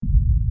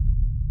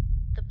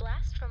The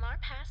Blast from Our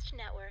Past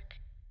Network.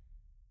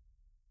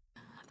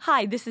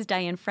 Hi, this is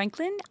Diane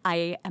Franklin.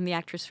 I am the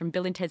actress from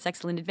Bill and Ted's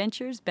Excellent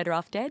Adventures, Better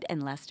Off Dead,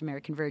 and Last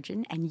American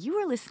Virgin, and you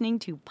are listening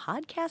to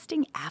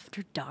Podcasting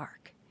After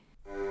Dark.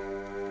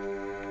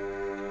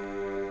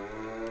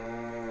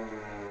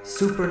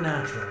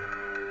 Supernatural,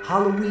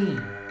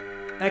 Halloween,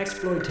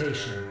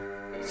 exploitation,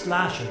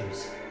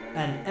 slashers,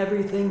 and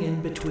everything in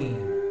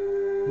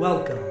between.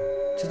 Welcome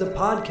to the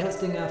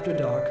Podcasting After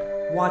Dark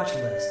Watch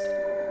List,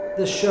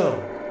 the show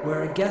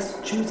where a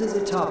guest chooses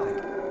a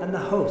topic and the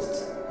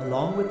hosts,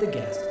 along with the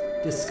guest,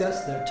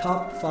 discuss their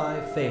top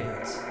 5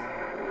 favorites.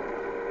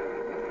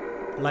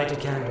 Light a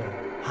candle,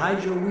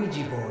 hide your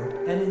Ouija board,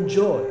 and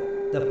enjoy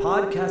the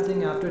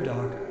Podcasting After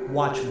Dark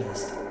Watch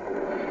List.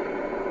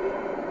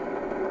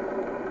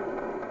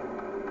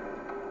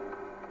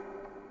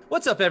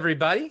 What's up,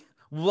 everybody?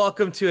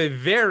 Welcome to a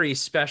very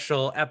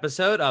special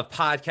episode of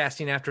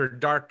Podcasting After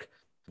Dark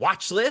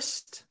Watch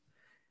List.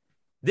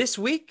 This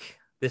week,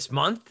 this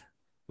month,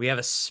 we have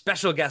a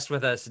special guest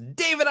with us,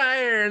 David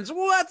Irons.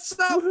 What's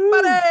up,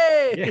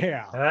 buddy?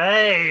 Yeah.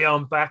 Hey,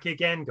 I'm back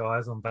again,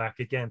 guys. I'm back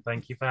again.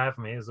 Thank you for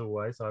having me, as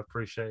always. I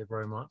appreciate it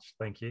very much.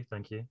 Thank you.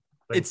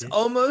 It's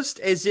almost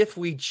as if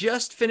we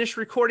just finished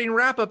recording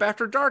Wrap Up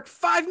After Dark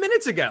 5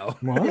 minutes ago.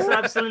 What? It's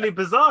absolutely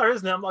bizarre,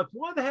 isn't it? I'm like,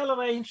 why the hell are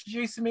they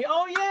introducing me?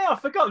 Oh, yeah, I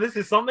forgot. This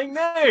is something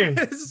new.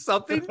 This is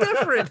something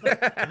different.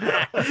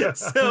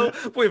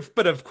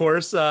 But of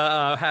course,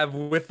 have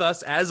with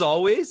us, as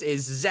always,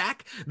 is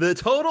Zach, the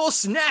total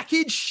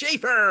snackage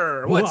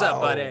Schaefer. What's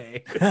up,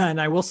 buddy? And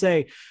I will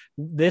say,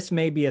 this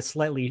may be a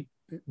slightly,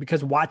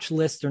 because watch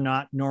lists are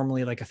not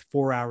normally like a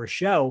 4-hour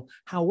show.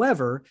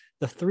 However,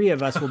 the three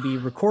of us will be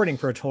recording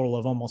for a total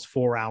of almost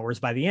 4 hours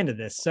by the end of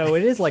this. So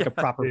it is like a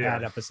proper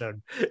bad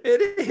episode.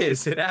 It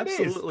is. It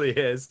absolutely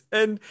is.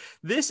 And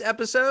this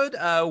episode,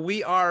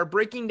 we are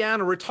breaking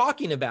down, or we're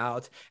talking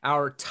about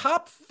our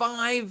top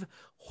 5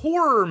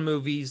 horror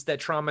movies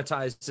that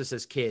traumatized us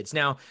as kids.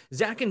 Now,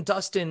 Zach and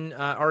Dustin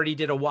already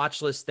did a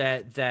watch list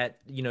that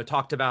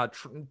talked about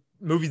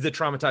movies that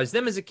traumatized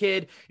them as a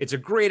kid. It's a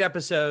great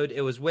episode.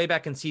 It was way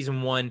back in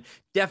season 1.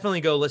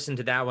 Definitely go listen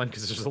to that one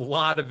because there's a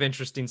lot of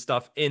interesting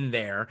stuff in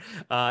there.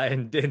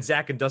 And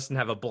Zach and Dustin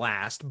have a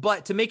blast.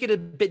 But to make it a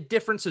bit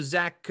different, so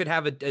Zach could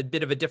have a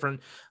bit of a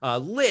different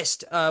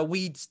list,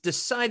 we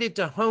decided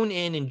to hone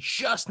in and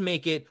just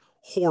make it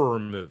horror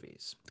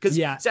movies. Because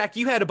Zach,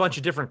 you had a bunch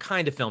of different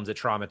kind of films that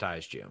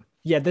traumatized you.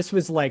 Yeah, this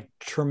was like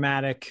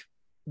traumatic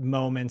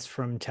moments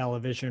from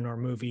television or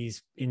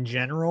movies in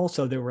general.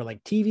 So there were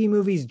like TV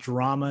movies,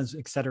 dramas,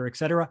 et cetera, et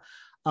cetera.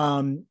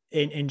 And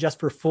just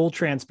for full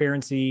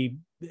transparency,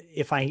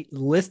 if I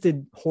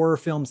listed horror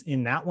films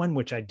in that one,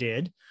 which I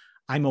did,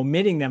 I'm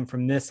omitting them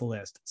from this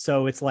list.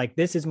 So it's like,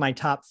 this is my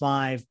top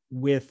 5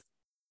 with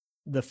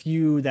the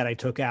few that I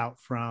took out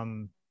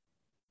from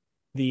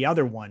the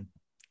other one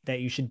that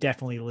you should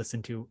definitely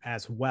listen to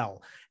as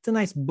well. It's a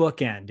nice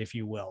bookend, if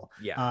you will.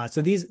 Yeah.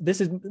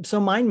 So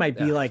mine might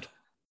be like,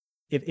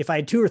 if I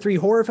had 2 or 3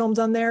 horror films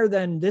on there,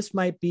 then this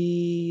might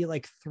be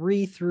like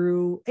 3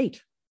 through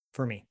 8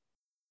 for me.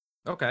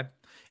 Okay.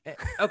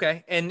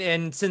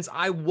 And since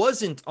I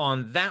wasn't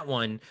on that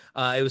one,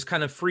 it was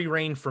kind of free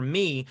reign for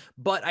me,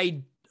 but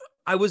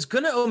I was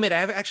going to omit, I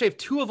actually have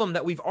 2 of them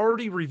that we've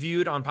already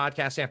reviewed on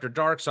Podcast After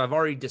Dark. So I've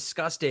already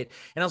discussed it.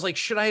 And I was like,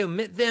 should I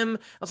omit them?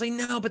 I was like,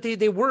 no, but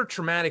they were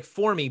traumatic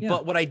for me. Yeah.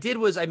 But what I did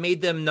was I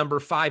made them number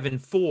 5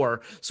 and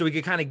 4 so we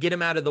could kind of get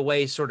them out of the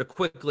way sort of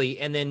quickly.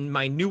 And then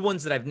my new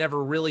ones that I've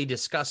never really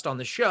discussed on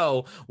the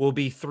show will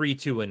be 3,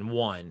 2, and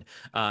 1.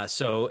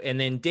 And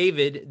then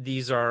David,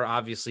 these are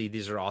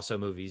also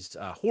movies,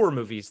 horror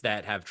movies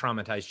that have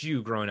traumatized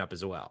you growing up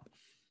as well.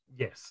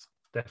 Yes.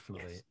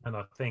 Definitely. Yes. And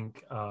I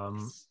think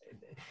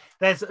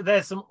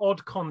there's some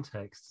odd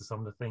context to some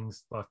of the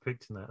things I've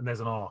picked in there. And there's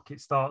an arc. It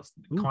starts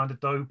kind of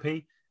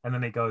dopey and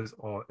then it goes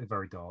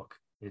very dark.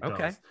 It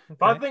does.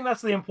 But I think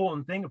that's the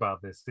important thing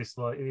about this. It's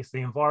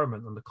the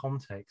environment and the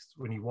context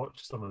when you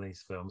watch some of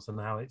these films and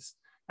how it's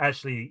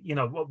actually,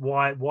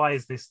 why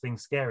is this thing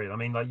scary? I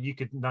mean, like you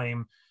could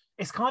name,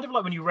 it's kind of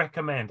like when you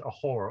recommend a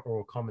horror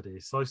or a comedy,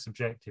 it's so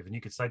subjective, and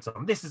you could say to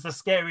someone, this is the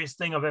scariest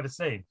thing I've ever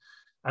seen.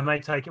 And they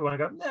take it when I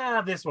go, nah,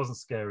 this wasn't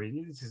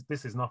scary.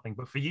 This is nothing.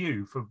 But for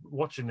you, for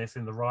watching this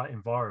in the right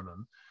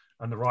environment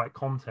and the right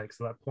context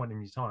at that point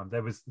in your time,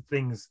 there was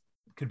things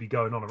could be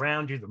going on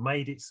around you that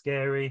made it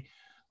scary.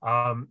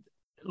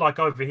 Like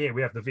over here,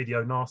 we have the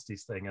Video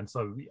Nasties thing. And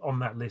so on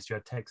that list, you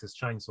had Texas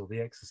Chainsaw, The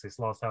Exorcist,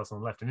 Last House on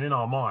the Left. And in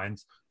our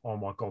minds, oh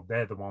my God,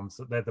 they're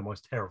the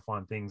most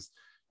terrifying things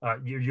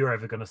you're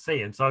ever going to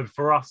see. And so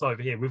for us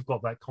over here, we've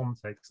got that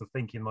context of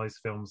thinking those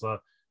films are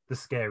the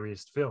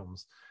scariest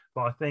films.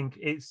 But I think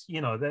it's,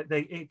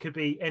 it could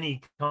be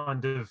any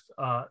kind of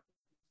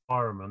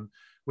environment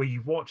where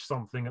you watch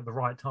something at the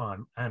right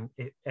time and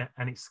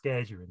it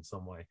scares you in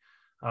some way.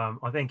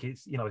 I think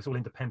it's, it's all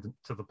independent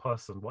to the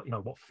person,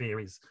 what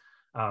fear is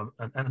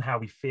and how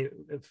we feel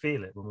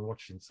it when we're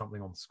watching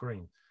something on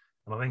screen.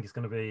 And I think it's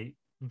going to be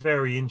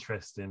very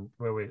interesting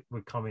where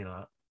we're coming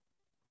at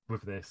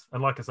with this.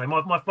 And like I say,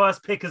 my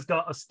first pick has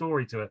got a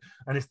story to it,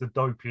 and it's the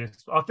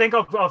dopiest. I think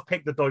I've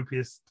picked the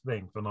dopiest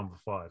thing for number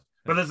 5,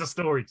 but there's a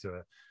story to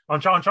it. I'm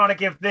trying to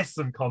give this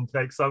some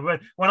context. So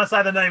when I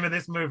say the name of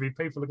this movie,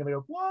 people are going to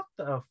go, "What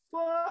the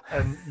fuck?"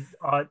 And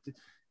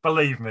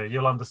believe me,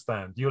 you'll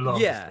understand.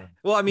 Yeah.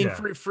 Well, I mean,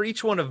 for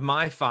each one of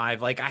my 5,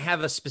 like I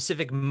have a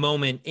specific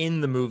moment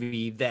in the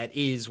movie that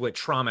is what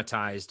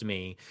traumatized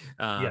me.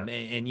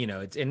 And you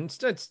know,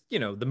 it's you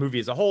know, the movie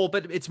as a whole,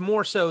 but it's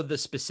more so the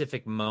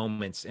specific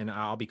moments, and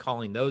I'll be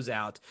calling those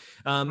out.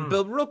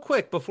 But real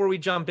quick, before we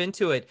jump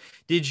into it,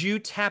 did you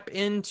tap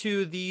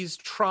into these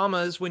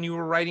traumas when you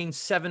were writing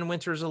 7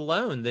 Winters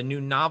Alone, the new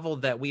novel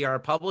that we are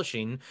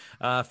publishing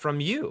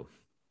from you?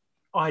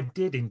 I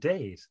did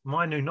indeed.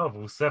 My new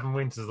novel, 7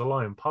 Winters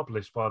Alone,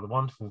 published by the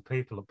wonderful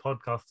people at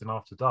Podcasting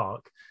After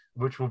Dark,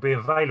 which will be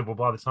available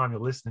by the time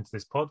you're listening to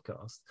this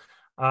podcast,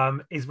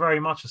 is very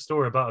much a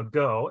story about a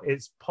girl.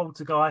 It's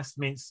Poltergeist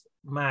meets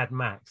Mad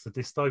Max, a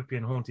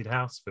dystopian haunted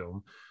house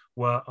film,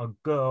 where a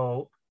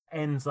girl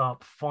ends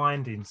up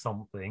finding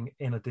something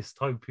in a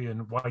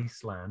dystopian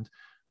wasteland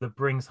that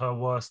brings her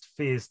worst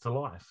fears to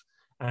life.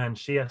 And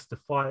she has to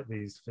fight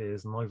these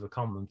fears and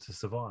overcome them to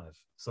survive.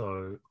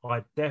 So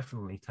I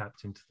definitely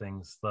tapped into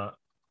things that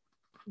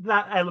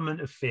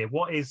element of fear.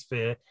 What is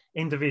fear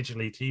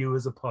individually to you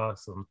as a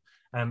person,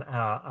 and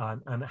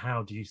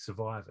how do you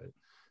survive it?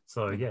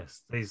 So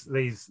yes,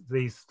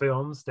 these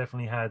films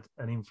definitely had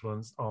an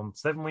influence on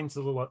 7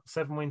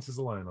 Winters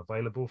Alone,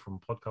 available from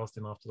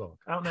Podcasting After Dark,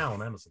 out now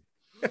on Amazon.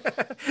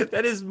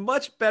 That is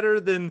much better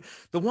than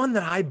the one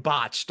that I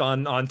botched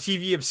on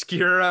TV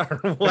Obscura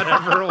or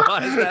whatever it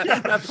was.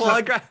 that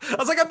plug. I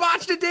was like, I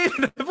botched it,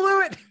 David. I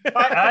blew it.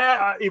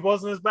 It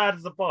wasn't as bad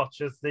as a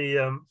botch as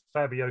the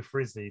Fabio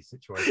Frizzi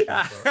situation.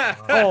 But,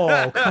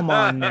 oh, come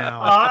on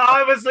now.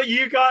 I was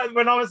you guys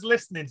when I was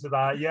listening to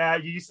that. Yeah,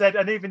 you said,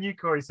 and even you,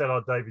 Corey, said,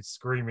 "Oh, David's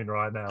screaming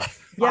right now."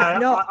 Yeah,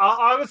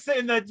 I was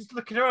sitting there just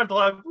looking around,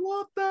 like,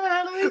 "What the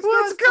hell is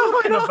what's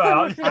going on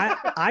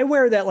about?" I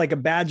wear that like a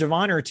badge of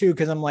honor too,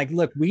 because I'm like,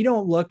 look, we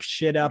don't look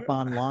shit up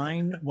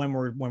online when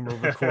we're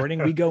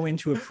recording. We go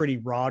into a pretty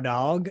raw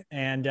dog,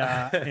 and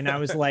I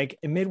was like,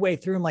 midway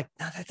through, I'm like,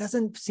 no, that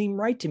doesn't seem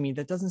right to me.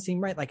 That doesn't seem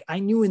right. Like I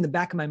knew in the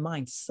back of my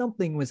mind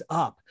something was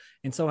up,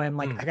 and so I'm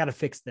like, I got to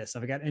fix this.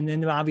 And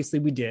then obviously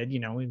we did. You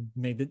know, we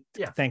made the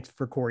thanks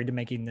for Corey to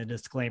making the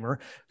disclaimer,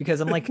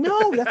 because I'm like,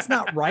 no, that's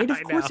not right.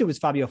 Of course it was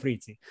Fabio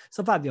Frizzi.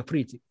 So Fabio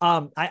Frizzi.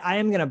 I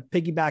am gonna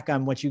piggyback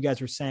on what you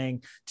guys were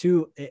saying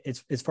too,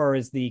 as far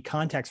as the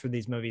context for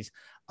these movies.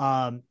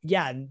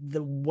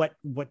 What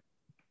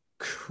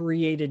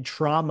created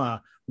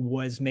trauma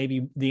was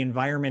maybe the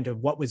environment of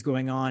what was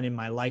going on in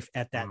my life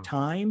at that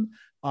time,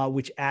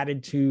 which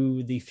added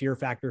to the fear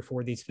factor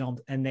for these films.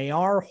 And they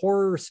are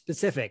horror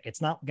specific. It's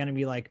not going to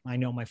be like, I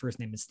know my first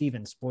name is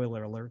Steven,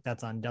 spoiler alert,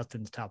 that's on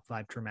Dustin's top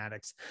 5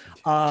 traumatics.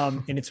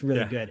 And it's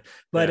really good.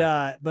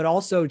 But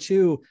also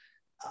too,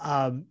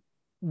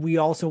 we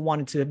also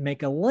wanted to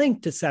make a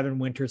link to 7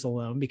 Winters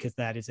Alone, because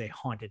that is a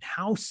haunted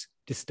house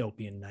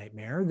dystopian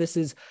nightmare.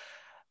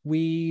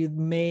 We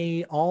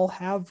may all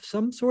have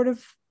some sort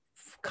of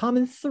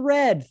common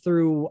thread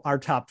through our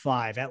top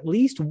 5, at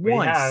least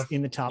once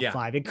in the top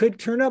 5. It could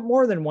turn up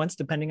more than once,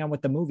 depending on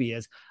what the movie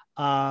is.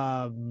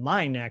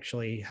 Mine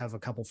actually have a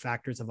couple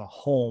factors of a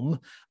home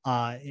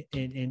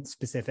in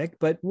specific,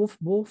 but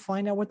we'll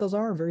find out what those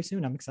are very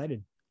soon. I'm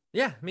excited.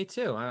 Yeah, me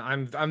too.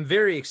 I'm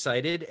very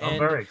excited. I'm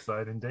very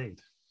excited indeed.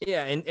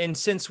 Yeah, and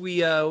since we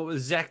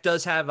Zach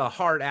does have a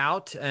hard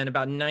out in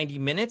about 90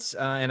 minutes,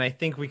 and I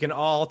think we can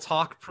all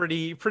talk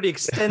pretty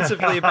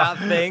extensively about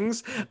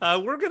things,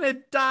 we're gonna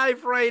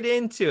dive right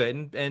into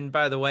it. And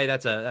by the way,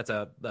 that's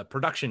a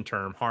production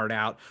term, hard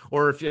out.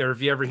 Or if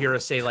you ever hear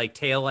us say like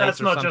tail lights,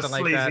 that's or something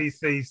like that. That's not just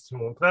sleazy C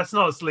talk. That's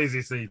not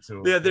sleazy C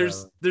talk. Yeah,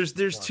 there's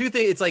 2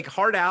 things. It's like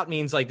hard out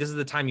means like this is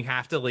the time you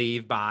have to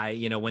leave by,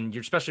 you know,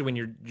 especially when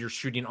you're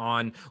shooting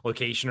on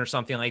location or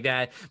something like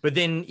that. But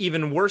then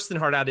even worse than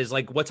hard out is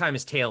like, what time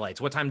is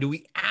taillights? What time do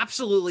we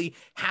absolutely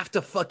have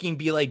to fucking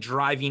be like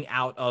driving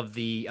out of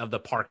the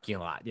parking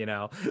lot, you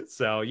know?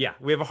 So yeah,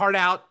 we have a hard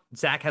out.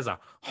 Zach has a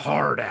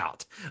hard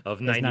out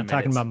of 90 minutes. Not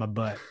talking about my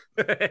butt.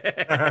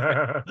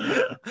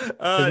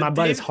 My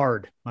butt is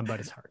hard. My butt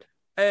is hard.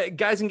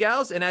 Guys and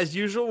gals, and as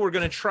usual, we're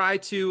going to try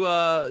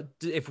to,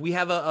 if we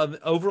have an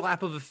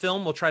overlap of a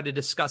film, we'll try to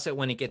discuss it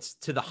when it gets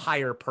to the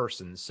higher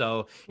person.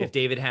 So if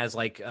David has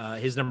like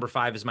his number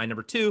 5 is my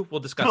number 2, we'll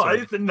discuss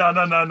it. No.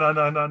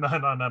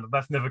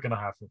 That's never going to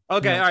happen.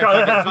 Okay, all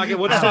right. Fuck it.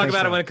 We'll just talk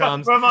about it when it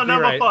comes. For my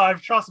number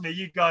 5, trust me,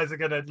 you guys are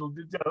going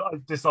to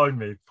disown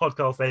me.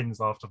 Podcast ends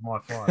after my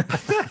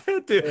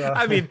 5. Dude, yeah.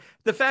 I mean,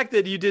 the fact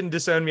that you didn't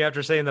disown me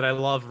after saying that I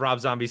love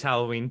Rob Zombie's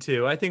Halloween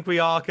 2, I think we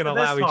all can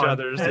allow each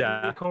other's.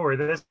 Corey,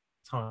 there's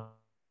time.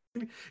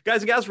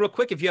 Guys and gals, real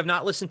quick, if you have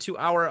not listened to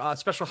our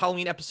special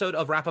Halloween episode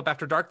of Wrap Up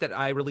After Dark that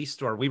we released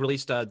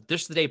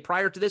just the day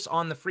prior to this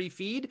on the free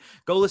feed,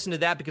 go listen to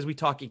that because we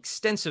talk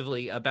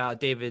extensively about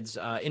David's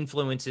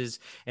influences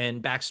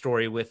and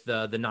backstory with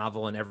the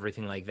novel and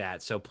everything like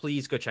that. So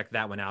please go check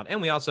that one out.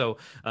 And we also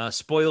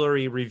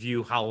spoilery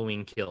review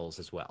Halloween Kills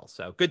as well.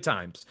 So good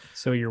times.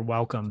 So you're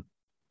welcome.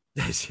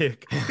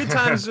 Good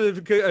times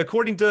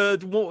according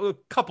to a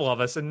couple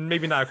of us, and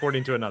maybe not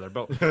according to another,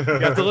 but you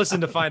have to listen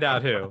to find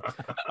out who.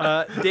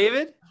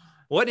 David,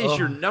 what is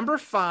your number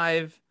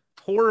 5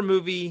 horror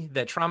movie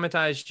that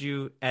traumatized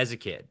you as a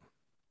kid?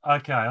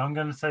 Okay, I'm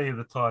going to tell you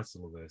the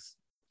title of this,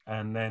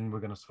 and then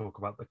we're going to talk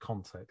about the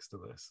context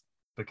of this,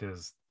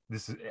 because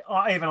this is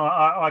I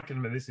can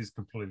admit this is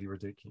completely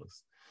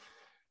ridiculous.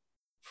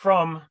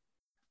 From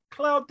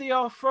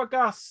Claudio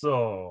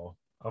Fragasso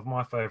of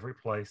my favorite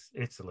place,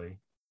 Italy.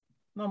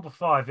 Number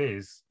 5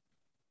 is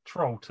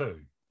Troll 2.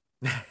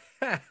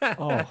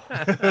 Oh,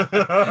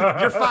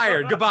 you're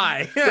fired.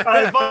 Goodbye.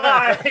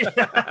 Bye.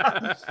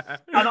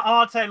 And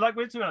I'll tell you, like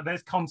we're talking about,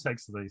 there's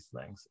context to these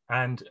things.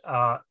 And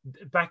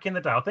back in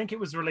the day, I think it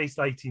was released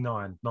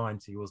 89,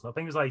 90, wasn't it? I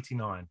think it was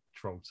 89,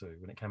 Troll 2,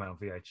 when it came out on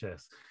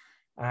VHS.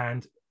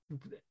 And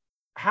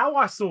how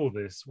I saw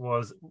this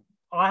was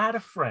I had a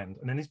friend,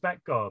 and in his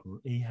back garden,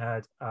 he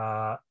had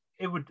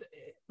it would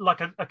like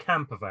a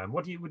camper van.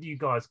 What do you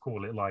guys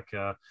call it? Like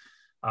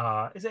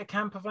is it a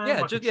camper van? Yeah,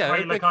 like just a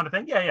trailer like, kind of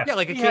thing. Yeah. Yeah,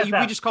 like we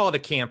just call it a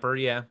camper.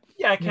 Yeah.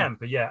 Yeah, a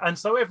camper. Yeah, and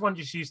so everyone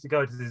just used to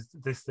go to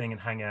this thing and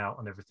hang out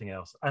and everything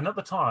else. And at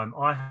the time,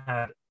 I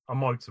had a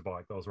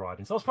motorbike that I was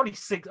riding. So I was probably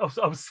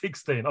I was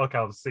 16. Okay,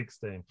 I was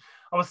 16.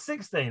 I was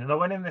 16, and I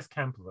went in this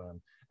camper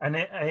van, and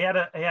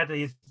he had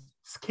his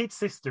kid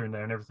sister in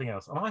there and everything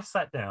else. And I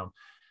sat down,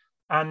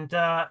 and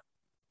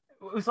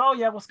it was, oh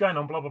yeah, what's going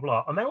on? Blah blah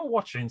blah. And they were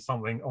watching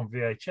something on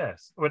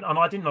VHS, and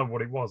I didn't know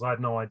what it was. I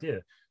had no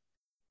idea.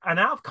 And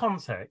out of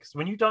context,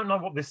 when you don't know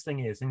what this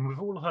thing is, and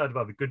we've all heard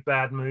about the Good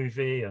Bad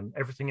movie and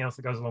everything else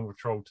that goes along with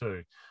Troll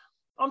 2,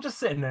 I'm just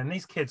sitting there and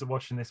these kids are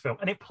watching this film,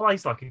 and it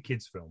plays like a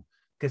kid's film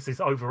because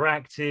it's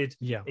overacted.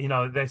 Yeah. You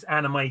know, there's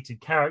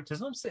animated characters.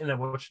 And I'm sitting there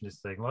watching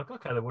this thing like,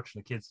 okay, they're watching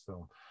a kid's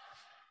film.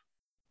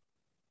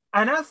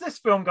 And as this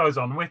film goes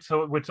on, I'm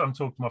talking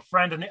to my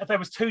friend, and there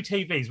was 2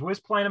 TVs. We was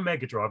playing a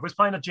Mega Drive. We was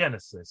playing a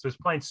Genesis. We was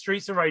playing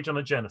Streets of Rage on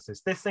a Genesis.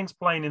 This thing's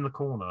playing in the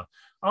corner.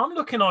 I'm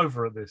looking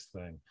over at this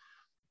thing.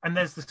 And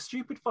there's the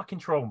stupid fucking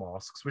troll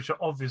masks, which are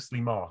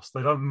obviously masks.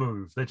 They don't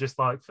move. They're just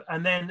like,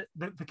 and then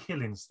the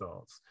killing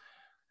starts.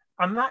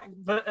 And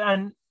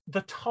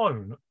the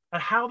tone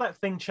and how that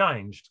thing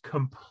changed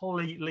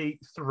completely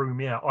threw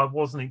me out. I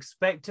wasn't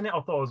expecting it.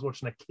 I thought I was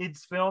watching a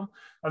kid's film.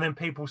 And then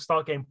people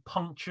start getting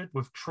punctured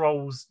with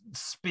trolls'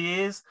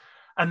 spears.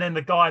 And then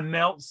the guy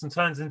melts and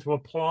turns into a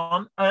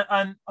plant. And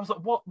I was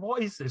like,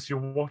 what is this you're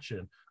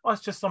watching? Oh,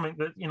 it's just something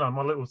that,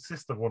 my little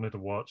sister wanted to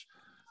watch.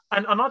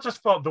 And I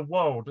just felt the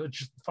world had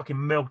just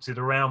fucking melted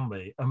around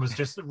me and was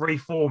just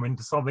reforming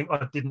to something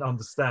I didn't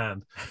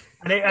understand.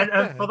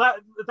 And for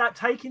that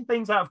taking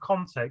things out of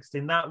context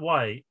in that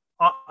way,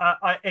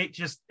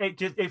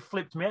 it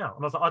flipped me out.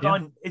 And I was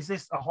like, is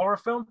this a horror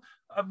film?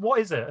 What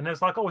is it? And it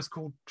was like, oh, it's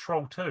called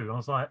Troll 2. And I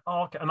was like,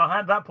 oh, okay. And I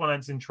had that point,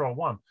 it's in Troll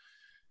 1.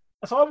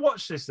 And so I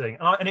watched this thing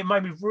and it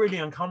made me really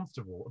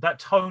uncomfortable. That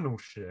tonal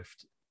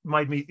shift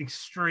made me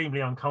extremely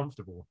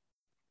uncomfortable.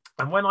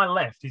 And when I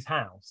left his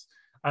house,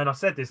 and I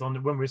said this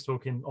when we were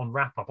talking on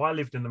Wrap Up, I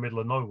lived in the middle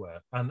of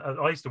nowhere and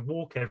I used to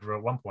walk everywhere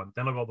at one point.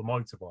 Then I got the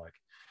motorbike.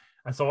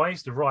 And so I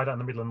used to ride out in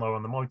the middle of nowhere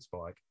on the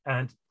motorbike.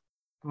 And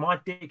my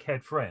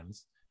dickhead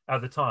friends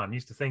at the time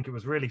used to think it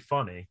was really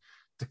funny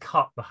to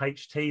cut the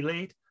HT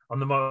lead on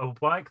the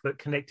motorbike that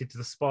connected to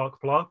the spark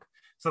plug.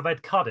 So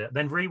they'd cut it,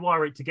 then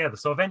rewire it together.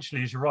 So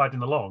eventually, as you're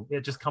riding along,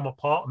 it'd just come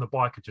apart and the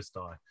bike would just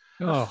die.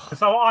 Oh.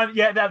 So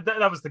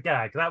that was the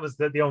gag. That was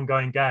the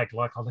ongoing gag.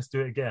 Like, oh, let's do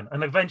it again.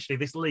 And eventually,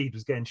 this lead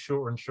was getting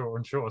shorter and shorter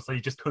and shorter. So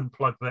you just couldn't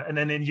plug that. And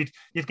then you'd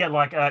get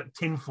like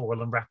tin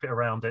foil and wrap it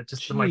around it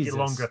just to make it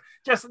longer.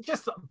 Just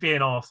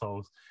being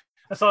arseholes.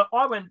 And so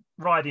I went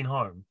riding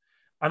home.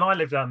 And I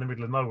lived out in the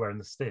middle of nowhere in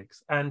the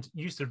sticks and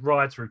used to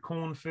ride through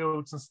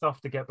cornfields and stuff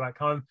to get back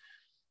home.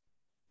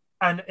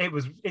 And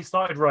it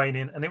started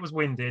raining and it was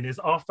windy. And it's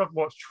after I've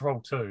watched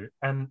Troll 2,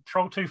 and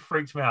Troll 2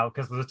 freaked me out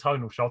because of the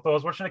tonal shift. I thought I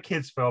was watching a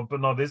kid's film,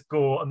 but no, there's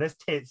gore and there's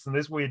tits and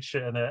there's weird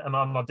shit in it. And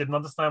I didn't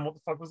understand what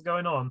the fuck was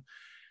going on.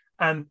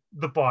 And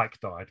the bike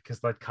died because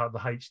they'd cut the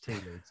HT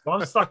leads. So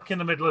I'm stuck in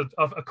the middle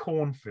of a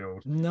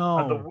cornfield. No.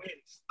 And the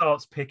wind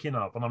starts picking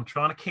up and I'm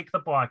trying to kick the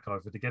bike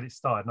over to get it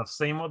started. And I've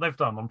seen what they've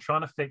done. I'm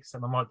trying to fix it.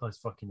 And I'm like, those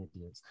fucking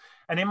idiots.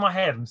 And in my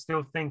head, I'm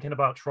still thinking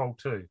about Troll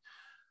 2.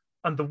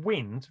 And the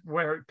wind,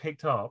 where it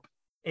picked up,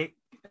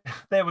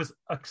 there was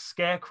a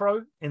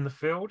scarecrow in the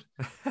field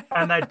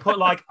and they'd put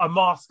like a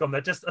mask on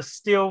there, just a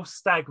still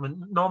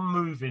stagnant,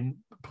 non-moving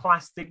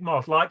plastic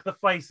mask, like the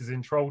faces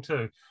in Troll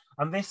 2.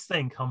 And this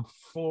thing come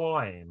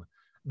flying.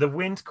 The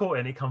wind caught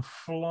it and it come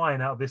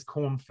flying out of this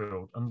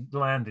cornfield and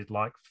landed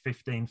like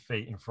 15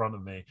 feet in front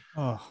of me.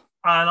 Oh.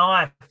 And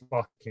I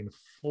fucking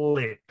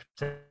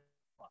flipped.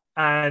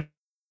 And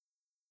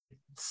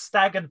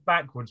staggered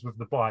backwards with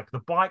the bike. The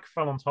bike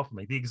fell on top of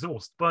me. The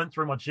exhaust burnt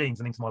through my jeans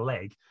and into my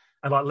leg,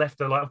 and like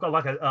left I've got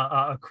like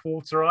a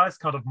cauterized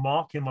kind of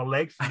mark in my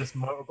leg from this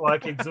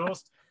motorbike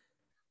exhaust,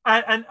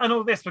 and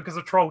all this because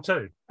of Troll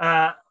 2.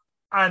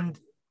 And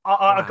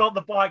I got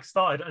the bike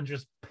started and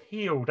just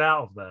peeled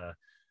out of there,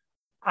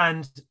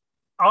 and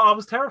I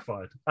was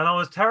terrified. And I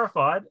was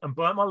terrified and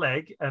burnt my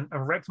leg and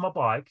wrecked my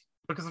bike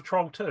because of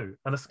Troll 2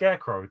 and a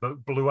scarecrow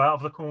that blew out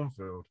of the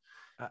cornfield.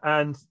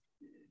 And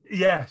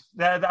yeah,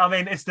 I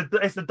mean, it's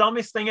the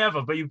dumbest thing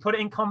ever, but you put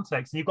it in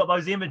context and you've got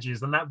those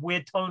images and that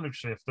weird tonal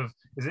shift of,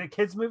 is it a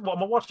kid's movie? What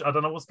am I watching? I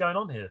don't know what's going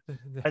on here.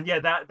 And yeah,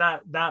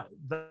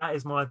 that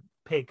is my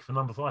pick for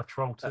number 5,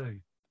 Troll 2.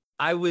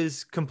 I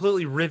was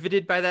completely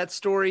riveted by that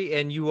story,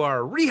 and you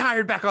are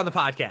rehired back on the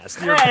podcast.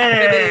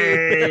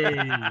 Hey!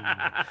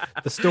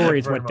 The story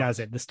is what does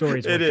it. The story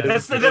is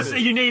what does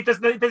it. You need this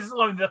is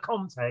only the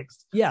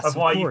context of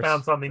why you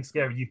found something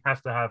scary. You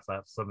have to have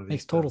that for some of these.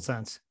 Makes total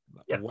sense.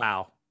 Yeah.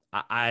 Wow.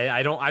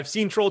 I've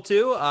seen Troll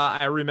 2.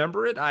 I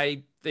remember it.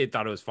 I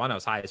thought it was fun. I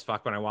was high as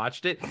fuck when I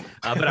watched it,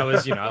 but I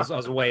was, I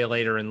was way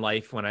later in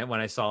life when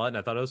I saw it, and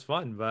I thought it was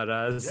fun. But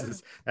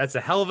that's a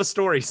hell of a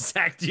story.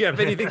 Zach, do you have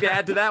anything to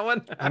add to that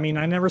one? I mean,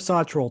 I never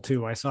saw Troll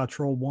 2. I saw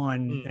Troll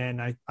 1,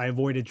 and I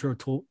avoided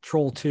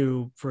Troll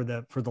 2 for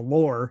the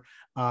lore.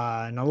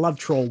 And I love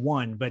Troll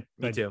 1, but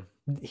Me too.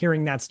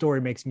 Hearing that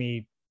story makes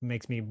me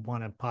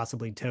want to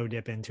possibly toe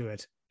dip into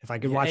it. If I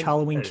could watch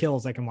Halloween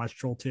Kills, I can watch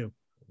Troll 2.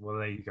 Well,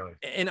 there you go.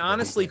 And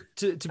honestly,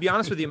 to be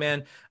honest with you,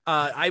 man,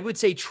 I would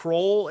say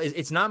Troll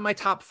it's not my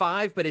top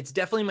 5, but it's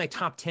definitely my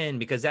top 10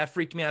 because that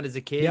freaked me out as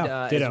a kid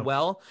as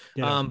well.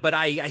 But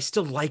I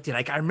still liked it.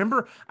 Like I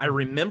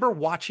remember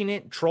watching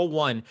it, Troll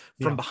 1,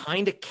 from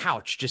behind a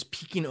couch, just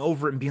peeking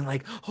over it and being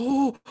like,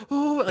 oh,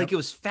 like it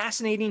was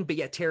fascinating, but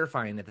yet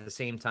terrifying at the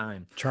same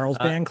time. Charles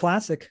Band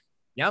classic.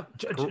 Yep.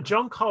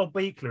 John Carl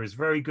Buechler is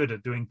very good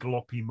at doing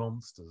gloppy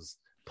monsters.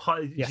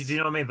 Yes. Do you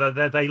know what I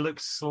mean? They look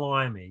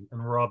slimy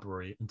and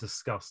rubbery and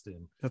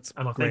disgusting.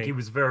 I think he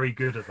was very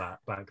good at that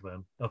back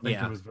then. I think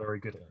he was very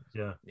good at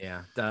it.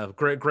 Yeah.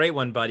 Great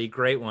one, buddy.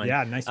 Great one.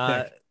 Yeah, nice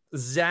pick.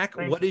 Zach,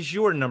 what is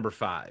your number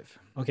 5?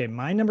 Okay,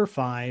 my number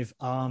 5.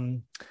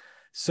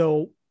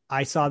 So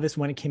I saw this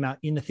when it came out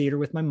in the theater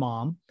with my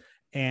mom,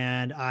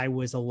 and I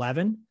was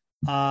 11.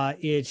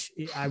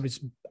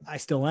 I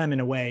still am in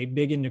a way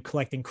big into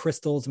collecting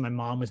crystals, and my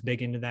mom was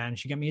big into that, and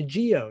she got me a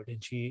geode,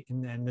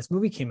 and then this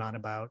movie came out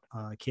about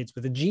kids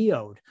with a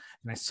geode,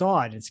 and I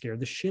saw it and it scared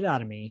the shit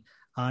out of me.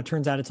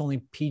 Turns out it's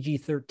only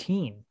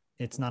PG-13.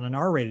 It's not an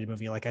R-rated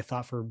movie like I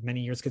thought for many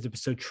years because it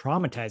was so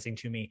traumatizing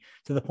to me,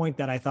 to the point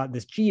that I thought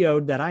this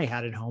geode that I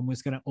had at home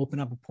was going to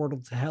open up a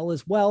portal to hell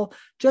as well,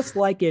 just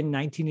like in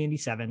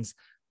 1987's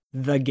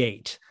The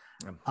Gate.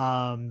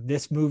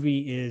 This movie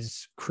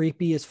is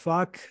creepy as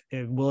fuck.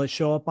 Will it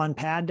show up on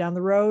Pad down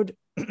the road?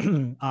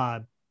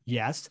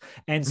 Yes.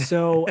 And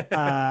so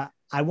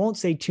I won't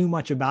say too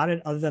much about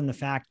it other than the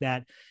fact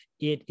that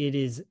it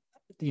is,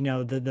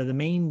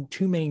 the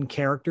two main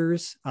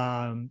characters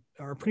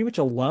are pretty much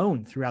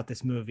alone throughout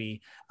this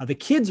movie. The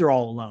kids are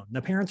all alone.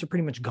 The parents are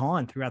pretty much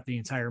gone throughout the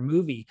entire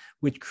movie,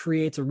 which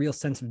creates a real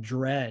sense of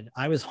dread.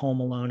 I was home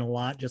alone a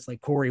lot, just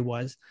like Corey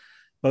was,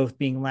 both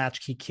being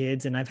latchkey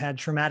kids. And I've had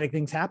traumatic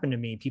things happen to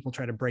me. People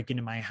try to break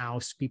into my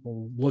house,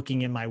 people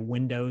looking in my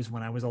windows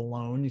when I was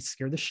alone. It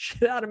scared the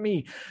shit out of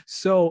me.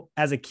 So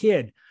as a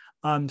kid,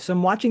 so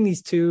I'm watching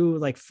these two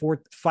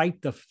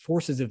fight the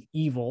forces of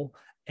evil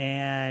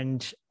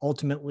and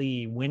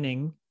ultimately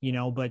winning,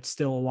 but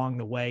still along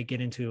the way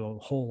get into a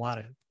whole lot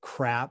of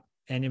crap.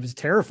 And it was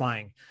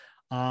terrifying.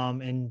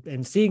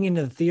 And seeing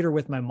into the theater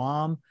with my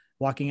mom,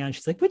 walking out,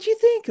 she's like, "What'd you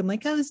think?" I'm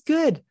like, "Oh, it's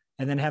good."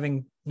 And then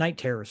having night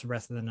terrors the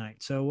rest of the night.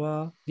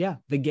 So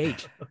The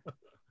Gate.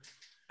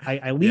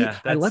 I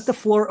let the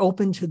floor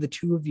open to the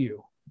two of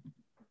you.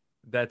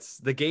 That's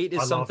The Gate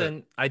is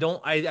something I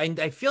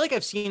feel like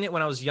I've seen it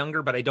when I was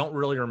younger, but I don't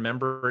really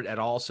remember it at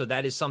all. So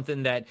that is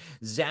something that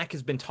Zach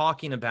has been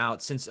talking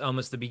about since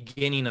almost the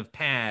beginning of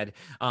Pad.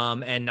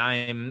 And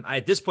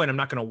at this point, I'm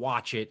not going to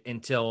watch it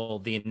until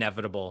the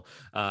inevitable,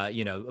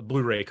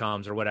 Blu-ray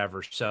comes or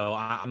whatever. So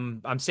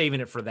I'm saving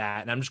it for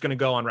that. And I'm just going to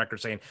go on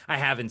record saying I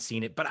haven't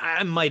seen it, but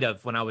I might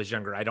have when I was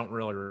younger. I don't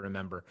really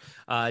remember.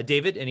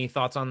 David, any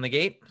thoughts on The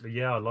Gate?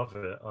 Yeah, I love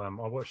it. I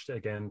watched it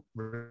again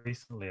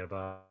recently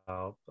about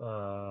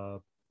a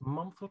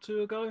month or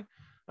two ago,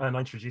 and I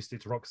introduced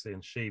it to Roxy,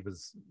 and she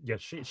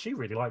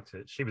really liked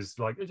it. She was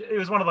like, it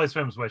was one of those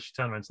films where she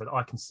turned around and said,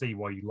 "I can see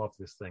why you love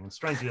this thing." And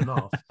strangely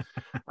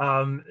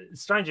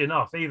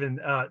enough, even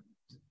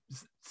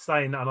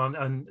saying that,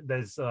 and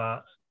there's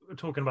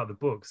talking about the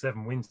book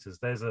Seven Winters,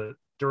 there's a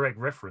direct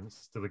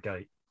reference to The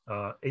Gate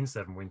in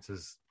Seven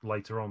Winters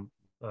later on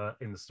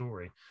in the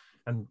story.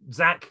 And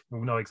Zach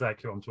will know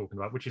exactly what I'm talking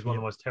about, which is one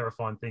of the most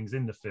terrifying things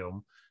in the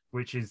film,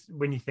 which is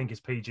when you think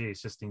it's PG,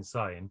 it's just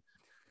insane.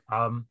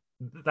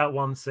 That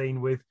one scene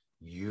with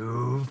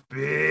 "You've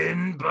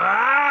been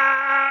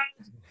bad."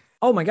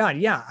 Oh my God.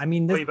 Yeah. I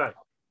mean,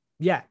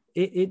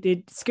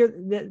 it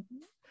scared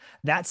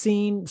That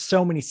scene,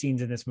 so many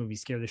scenes in this movie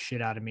scare the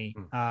shit out of me.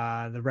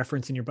 The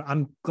reference in your book,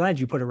 I'm glad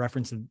you put a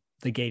reference of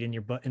the gate in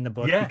your book in the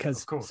book,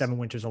 because Seven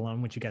Winters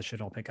Alone, which you guys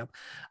should all pick up,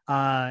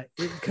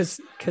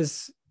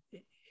 because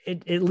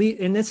it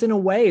in this, in a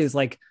way, is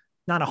like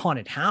not a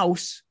haunted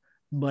house,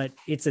 but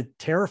it's a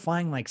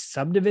terrifying like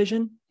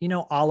subdivision, you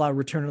know, a la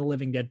Return of the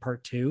Living Dead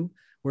Part 2,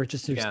 where it's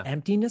just there's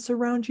emptiness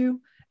around you,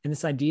 and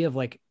this idea of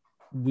like,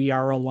 we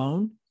are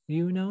alone,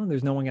 you know,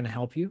 there's no one going to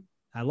help you.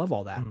 I love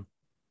all that.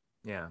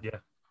 Yeah.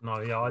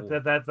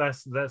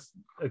 That's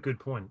a good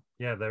point.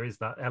 Yeah, there is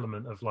that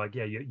element of like,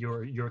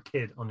 you're a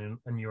kid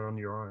and you're on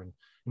your own,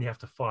 and you have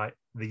to fight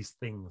these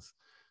things.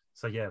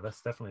 So yeah,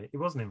 that's definitely, it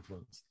was an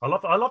influence. I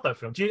love that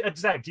film.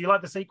 Zach, do you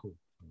like the sequel?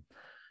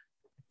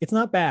 It's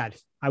not bad.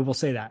 I will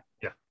say that.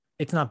 Yeah,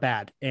 it's not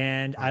bad,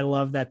 and I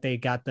love that they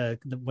got the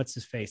what's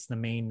his face, the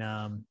main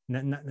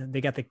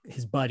they got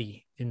his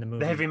buddy in the movie,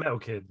 the heavy metal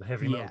kid.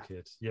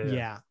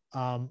 Yeah.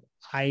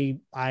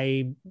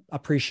 I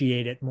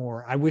appreciate it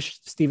more. I wish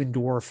Stephen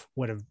Dorff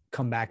would have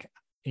come back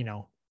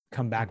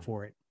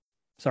for it.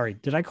 Sorry,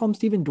 did I call him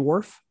Stephen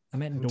Dwarf? I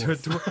meant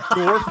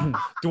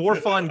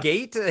Dwarf on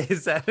Gate.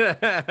 Is that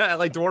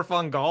like Dwarf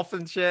on Golf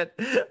and shit?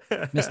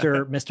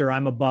 Mr.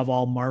 I'm above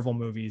all Marvel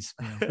movies.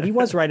 You know. But he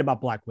was right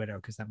about Black Widow,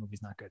 because that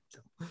movie's not good.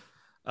 So.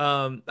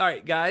 All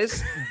right,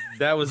 guys,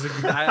 that was.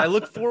 I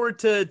look forward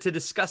to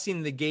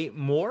discussing The Gate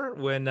more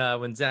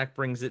when Zach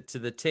brings it to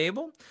the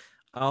table.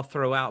 I'll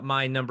throw out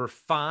my number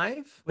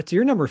 5. What's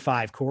your number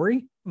 5,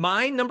 Corey?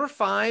 My number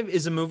 5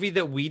 is a movie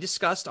that we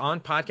discussed on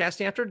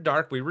Podcasting After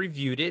Dark. We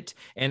reviewed it,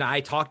 and I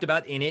talked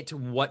about in it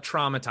what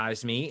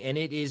traumatized me, and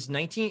it is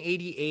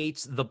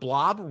 1988's The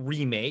Blob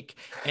remake.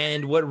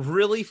 And what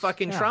really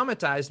fucking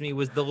traumatized me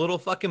was the little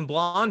fucking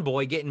blonde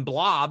boy getting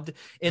blobbed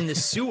in the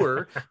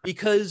sewer,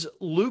 because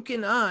Luke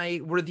and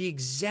I were the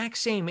exact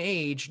same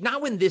age,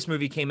 not when this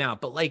movie came out,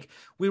 but like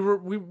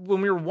when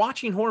we were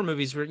watching horror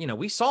movies,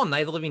 we saw Night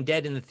of the Living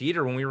Dead in the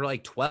theater when we were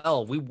like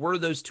 12. We were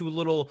those two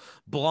little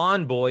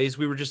blonde boys.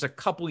 We were just a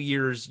couple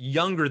years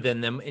younger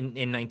than them in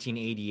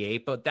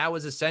 1988, but that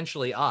was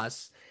essentially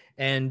us.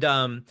 And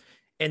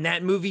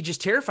that movie just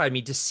terrified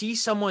me. To see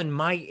someone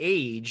my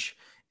age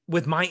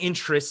with my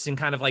interests and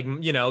kind of like,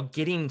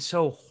 getting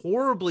so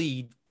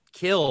horribly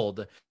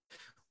killed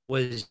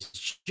was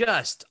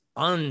just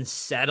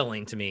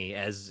unsettling to me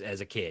as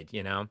a kid,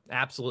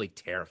 absolutely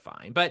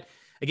terrifying. But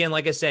again,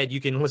 like I said,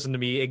 you can listen to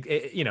me,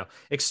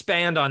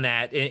 expand on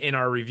that in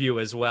our review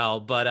as well.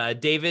 But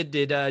David,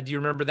 do you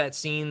remember that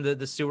scene,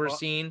 the sewer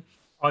scene?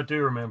 I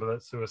do remember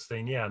that sewer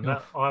scene. Yeah, and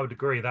I would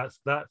agree.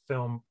 That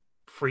film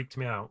freaked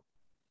me out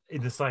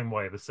in the same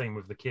way. The scene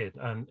with the kid,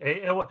 and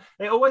it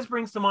always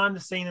brings to mind the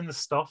scene in The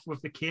Stuff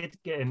with the kid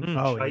getting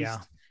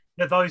chased.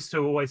 Yeah, those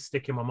two always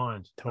stick in my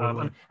mind.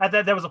 Totally. And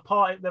there was a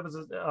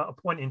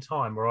point in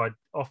time where I'd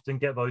often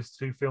get those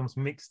two films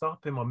mixed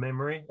up in my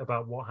memory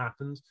about what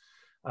happened.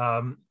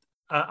 And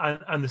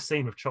the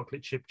scene with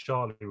Chocolate Chip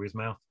Charlie, where his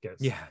mouth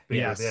gets big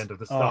at the end of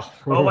The Stuff.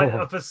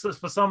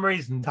 For some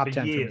reason, for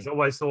years, I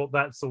always thought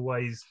that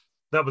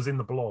was in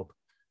The Blob.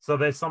 So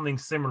there's something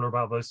similar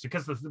about those two,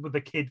 because with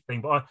the kid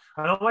thing. But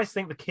I always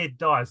think the kid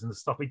dies in The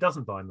Stuff. He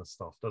doesn't die in The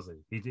Stuff, does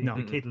he?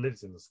 The kid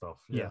lives in The Stuff.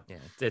 Yeah.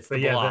 It's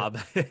The Blob.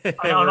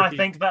 And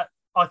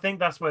I think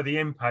that's where the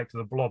impact of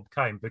The Blob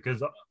came,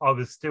 because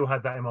I still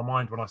had that in my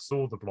mind when I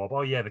saw The Blob.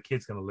 Oh yeah, the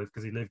kid's going to live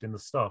because he lived in The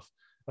Stuff.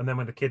 And then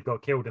when the kid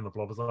got killed in The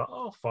Blob, I was like,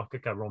 oh fuck,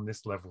 okay, we're on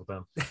this level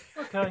then.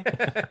 Okay.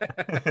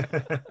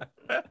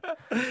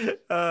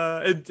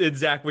 And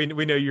Zach, we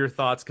know your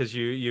thoughts, because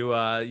you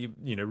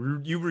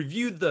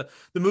reviewed the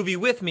movie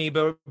with me,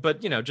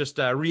 but just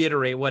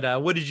reiterate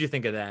what did you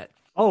think of that?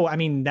 Oh, I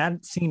mean,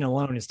 that scene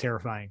alone is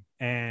terrifying,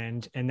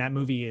 and that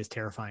movie is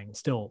terrifying. It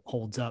still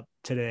holds up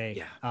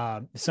today. Yeah.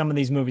 Some of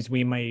these movies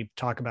we may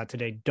talk about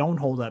today don't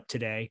hold up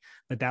today,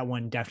 but that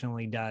one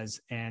definitely does.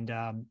 And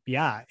and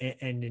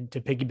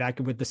to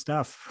piggyback it with The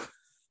Stuff,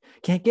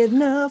 can't get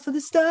enough of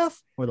The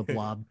Stuff, or The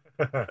Blob.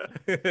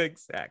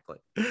 Exactly.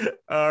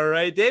 All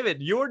right,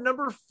 David, your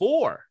number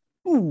 4.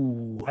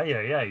 Ooh.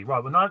 Hey.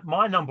 Right. Well,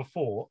 my number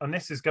 4, and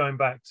this is going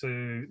back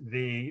to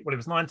it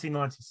was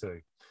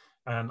 1992.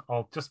 And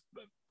I'll just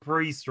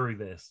breeze through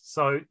this.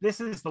 So this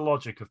is the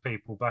logic of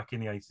people back in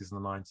the 80s and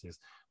the 90s.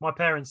 My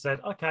parents said,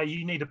 okay,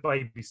 you need a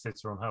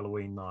babysitter on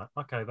Halloween night.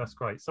 Okay, that's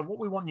great. So what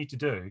we want you to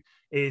do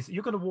is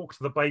you're going to walk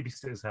to the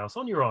babysitter's house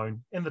on your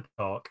own in the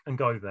dark and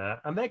go there,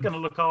 and they're going to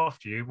look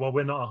after you while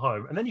we're not at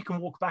home. And then you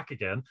can walk back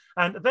again.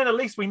 And then at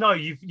least we know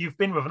you've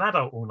been with an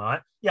adult all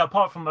night. Yeah,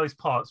 apart from those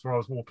parts where I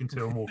was walking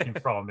to and walking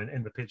from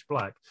in the pitch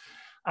black.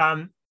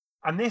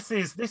 And this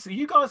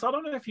you guys, I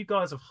don't know if you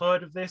guys have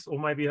heard of this or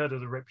maybe heard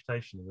of the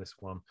reputation of this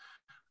one,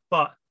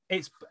 but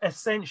it's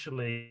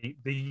essentially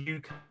the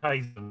UK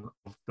version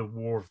of the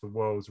War of the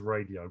Worlds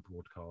radio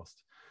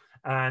broadcast.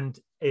 And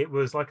it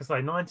was, like I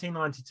say,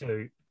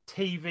 1992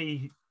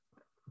 TV,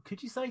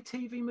 could you say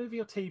TV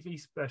movie or TV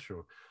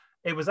special?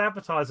 It was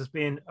advertised as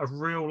being a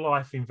real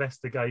life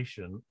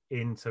investigation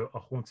into a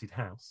haunted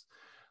house.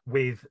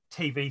 with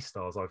TV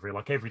stars over here,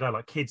 like every day,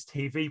 like kids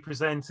TV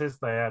presenters.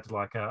 They had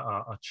like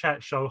a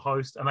chat show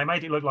host, and they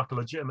made it look like a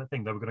legitimate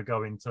thing. They were going to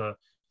go into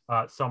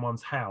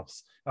someone's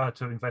house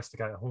to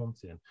investigate a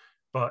haunting,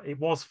 but it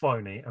was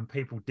phony, and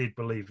people did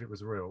believe it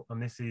was real.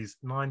 And this is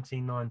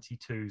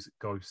 1992's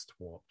Ghost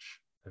Watch.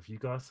 Have you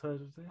guys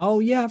heard of this? Oh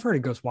yeah, I've heard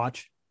of Ghost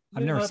Watch.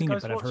 I've You never heard seen it,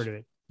 Ghost but I've Watch? heard of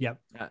it. Yep.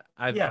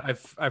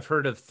 I've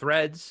heard of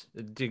Threads.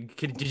 Did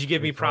you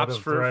give me You've heard props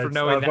of for Threads.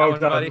 knowing that well one,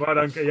 done, buddy? well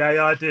done.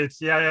 Yeah, I did.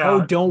 Yeah.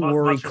 Oh, don't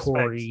worry, much respect.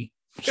 Corey.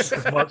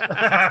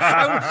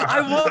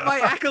 I want my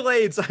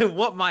accolades. I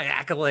want my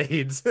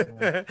accolades.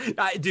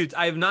 Dude,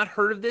 I have not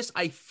heard of this.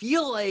 I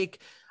feel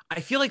like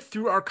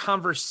through our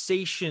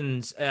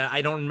conversations,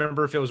 I don't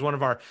remember if it was one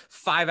of our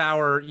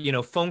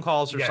 5-hour, phone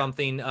calls or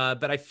something,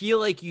 but I feel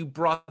like you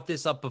brought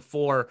this up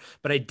before,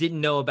 but I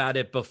didn't know about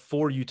it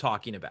before you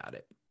talking about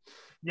it.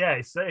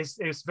 Yeah,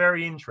 it's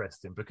very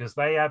interesting because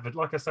they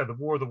like I said, the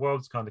War of the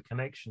Worlds kind of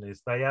connection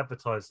is they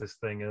advertise this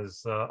thing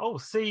as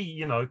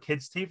see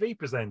kids TV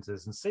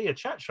presenters and see a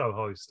chat show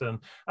host, and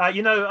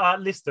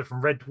Lister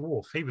from Red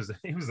Dwarf, he was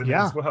in it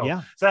as well.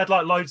 Yeah. So they had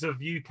like loads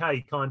of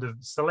UK kind of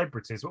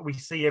celebrities, what we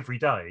see every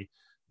day,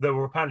 that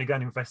were apparently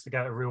going to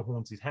investigate a real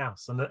haunted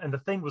house, and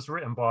the thing was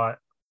written by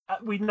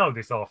we know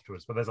this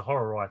afterwards, but there's a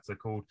horror writer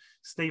called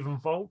Stephen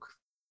Volk,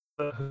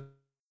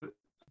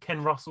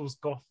 Ken Russell's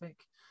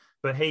Gothic.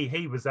 But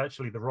he was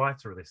actually the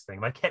writer of this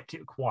thing. They kept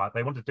it quiet.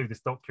 They wanted to do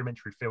this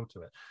documentary feel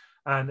to it.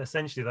 And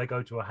essentially they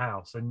go to a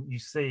house and you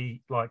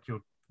see like your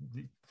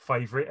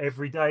favorite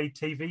everyday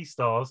TV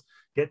stars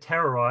get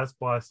terrorized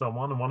by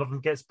someone, and one of them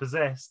gets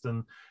possessed.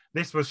 And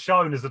this was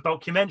shown as a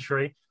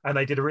documentary, and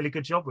they did a really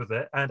good job with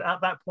it. And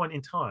at that point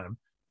in time,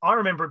 I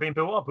remember it being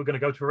built up. We're going to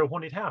go to a real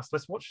haunted house.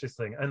 Let's watch this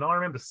thing. And I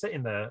remember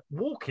sitting there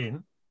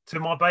walking to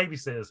my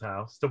babysitter's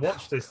house to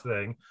watch this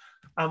thing,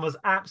 and was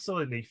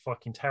absolutely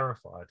fucking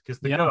terrified because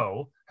the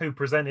girl who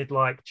presented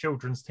like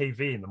children's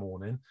TV in the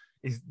morning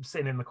is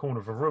sitting in the corner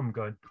of a room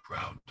going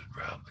round and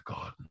round the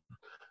garden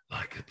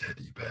like a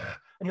teddy bear.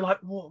 And you're like,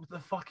 what the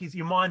fuck is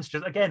your mind's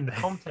just, again, the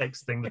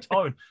context thing, the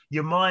tone,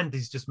 your mind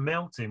is just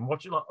melting.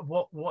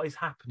 What is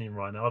happening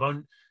right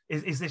now?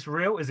 Is this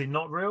real? Is it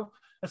not real?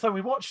 And so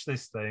we watched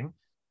this thing,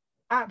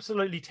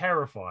 absolutely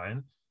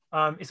terrifying.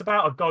 It's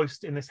about a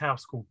ghost in this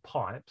house called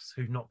Pipes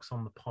who knocks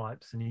on the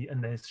pipes,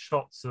 and there's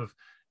shots of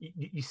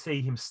you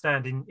see him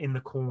standing in the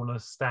corner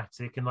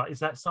static, and like, is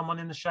that someone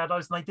in the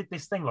shadows? And they did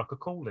this thing like a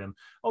call-in.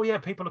 Oh yeah,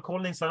 people are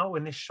calling in saying, oh,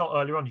 in this shot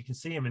earlier on you can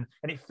see him, and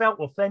it felt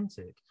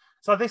authentic.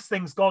 So this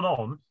thing's gone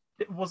on.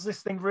 Was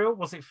this thing real?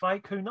 Was it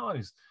fake? Who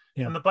knows?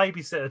 Yeah. And the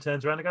babysitter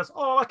turns around and goes,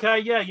 oh, okay,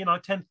 yeah,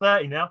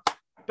 10:30 now,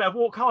 better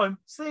walk home,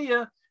 see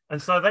ya.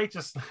 And so they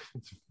just,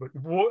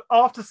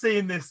 after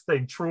seeing this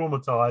thing,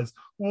 traumatized,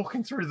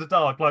 walking through the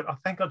dark, like, I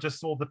think I just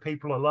saw the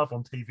people I love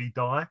on TV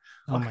die.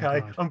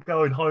 Okay, I'm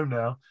going home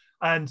now.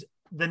 And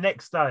the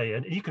next day,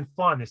 and you can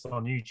find this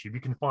on YouTube,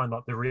 you can find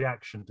like the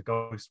reaction to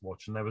Ghost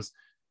Watch. And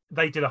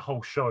they did a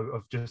whole show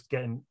of just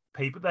getting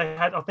people. They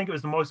had, I think it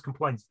was the most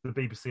complaints the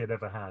BBC had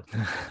ever had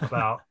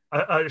about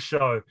a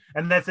show.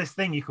 And there's this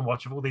thing you can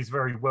watch of all these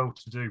very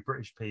well-to-do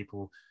British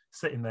people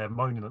sitting there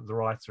moaning at the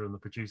writer and the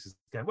producers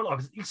going, well, I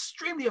was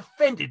extremely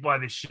offended by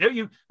this show.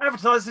 You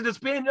advertised it as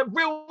being a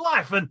real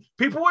life and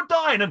people were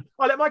dying, and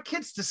I let my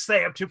kids to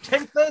stay up till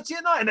 10:30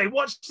 at night and they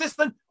watched this,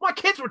 and my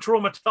kids were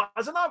traumatized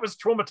and I was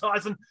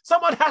traumatized, and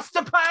someone has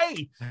to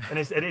pay. And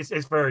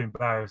it's very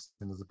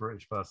embarrassing as a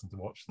British person to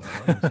watch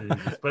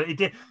that. Like,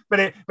 Jesus.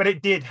 But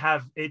it did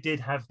have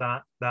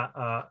that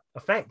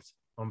effect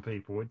on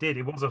people.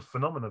 It was a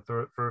phenomenon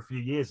for a few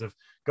years. Of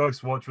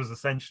Ghost Watch was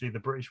essentially the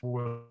British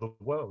War of the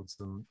Worlds,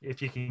 and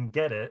if you can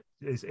get it,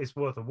 it's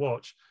worth a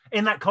watch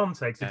in that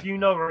context. If you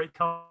know where it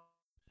comes,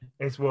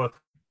 it's worth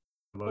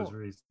those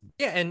reasons.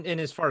 Yeah, and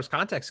as far as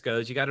context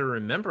goes, you got to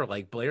remember,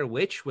 like, Blair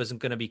Witch wasn't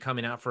going to be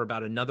coming out for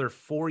about another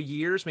 4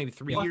 years, maybe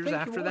 3 years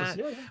after that.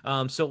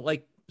 Yeah.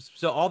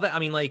 So all that, I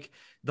mean, like,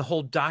 the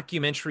whole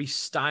documentary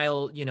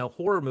style,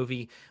 horror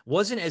movie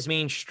wasn't as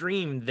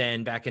mainstream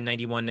then back in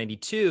 91,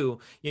 92.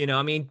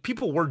 I mean,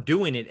 people were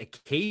doing it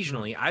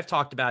occasionally. I've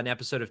talked about an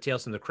episode of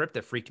Tales from the Crypt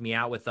that freaked me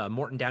out with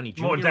Morton Downey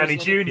Jr. Morton Downey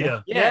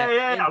Jr.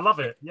 Yeah, I love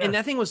it. Yeah. And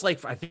that thing was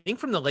like, I think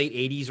from the late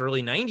 80s,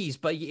 early 90s,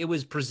 but it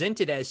was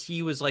presented as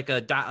he was like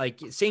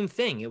same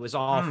thing. It was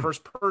all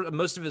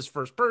most of his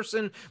first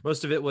person.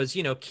 Most of it was,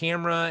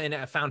 camera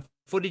and found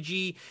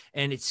footagey,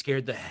 and it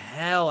scared the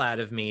hell out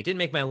of me. It didn't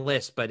make my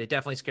list, but it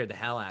definitely scared the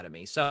hell out of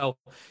me. So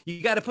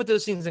you got to put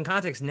those things in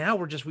context. Now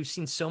we've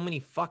seen so many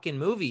fucking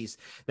movies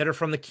that are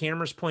from the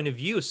camera's point of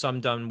view, some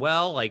done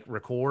well, like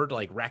Record,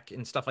 like Rec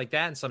and stuff like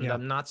that, and some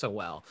done not so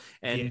well.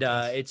 And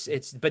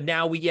but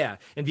now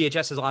and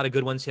VHS has a lot of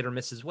good ones, hit or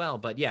miss as well.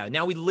 But yeah,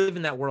 now we live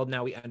in that world.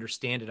 Now we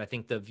understand it. I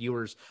think the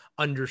viewers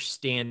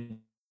understand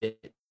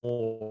it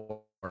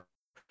more.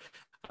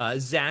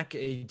 Zach,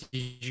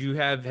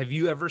 have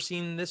you ever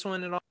seen this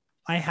one at all?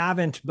 I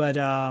haven't, but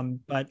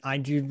I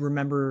do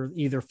remember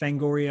either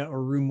Fangoria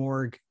or Rue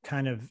Morgue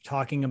kind of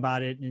talking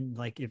about it, and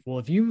like,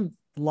 if you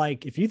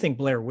think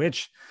Blair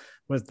Witch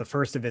was the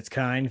first of its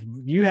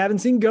kind. You haven't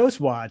seen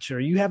Ghost Watch, or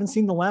you haven't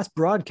seen The Last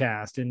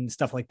Broadcast, and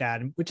stuff like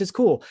that, which is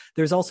cool.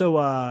 There's also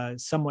a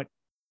somewhat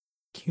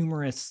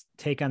humorous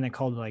take on it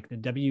called like the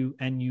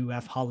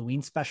WNUF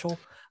Halloween special.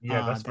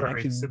 Yeah, that's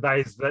very.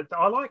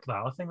 I like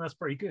that. I think that's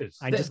pretty good.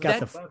 I just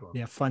got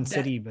the Fun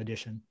City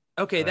edition.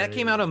 Okay, that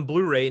came out on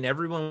Blu-ray, and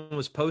everyone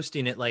was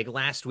posting it like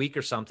last week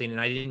or something, and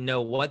I didn't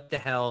know what the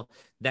hell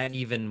that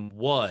even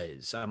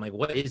was. I'm like,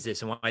 what is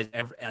this, and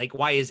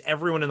why is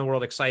everyone in the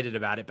world excited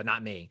about it, but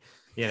not me?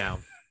 You know.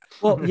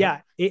 Well,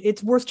 yeah,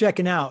 it's worth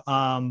checking out.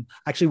 I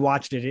actually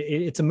watched it.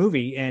 It's a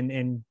movie,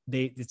 and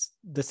it's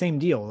the same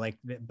deal. Like,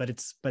 but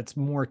it's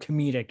more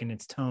comedic in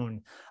its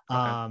tone.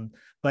 Okay.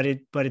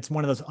 But it's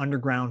one of those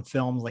underground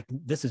films. Like,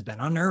 this has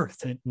been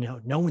unearthed, and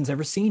no one's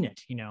ever seen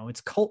it. It's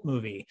a cult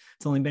movie.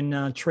 It's only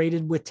been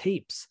traded with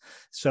tapes.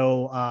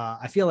 So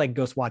I feel like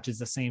Ghost Watch is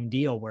the same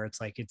deal, where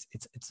it's like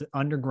it's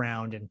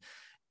underground, and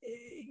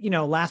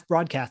Last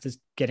Broadcast is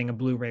getting a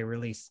Blu-ray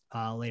release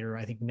later,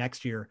 I think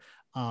next year,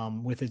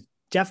 with it.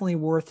 Definitely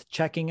worth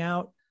checking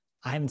out.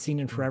 I haven't seen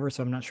it forever,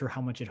 so I'm not sure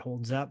how much it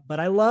holds up, but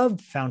I love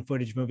found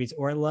footage movies,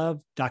 or I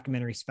love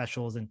documentary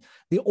specials, and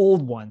the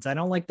old ones. I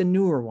don't like the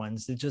newer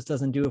ones. It just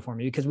doesn't do it for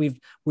me, because we've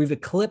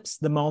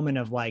eclipsed the moment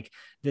of like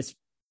this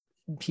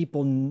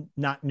people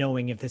not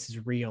knowing if this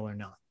is real or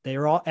not.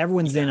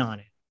 Everyone's in on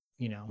it.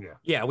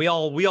 Yeah, we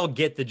all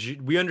get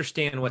we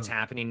understand what's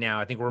happening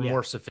now. I think we're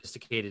more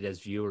sophisticated as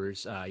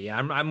viewers.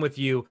 I'm with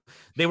you.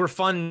 They were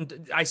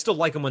fun. I still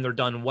like them when they're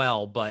done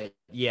well, but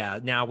yeah,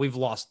 now we've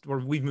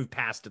moved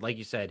past it. Like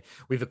you said,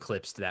 we've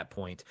eclipsed that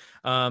point.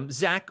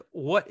 Zach,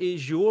 what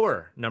is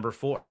your number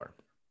 4?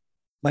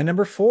 My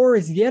number 4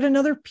 is yet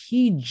another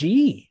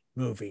PG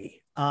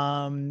movie.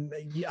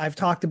 I've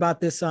talked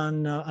about this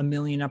on a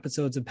million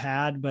episodes of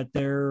Pad, but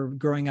they're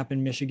growing up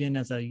in Michigan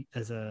as a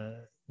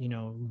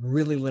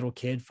really little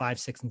kid, 5,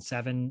 6, and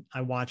 7.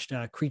 I watched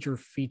Creature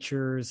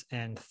Features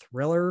and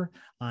Thriller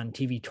on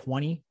TV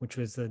 20, which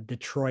was the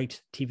Detroit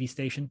TV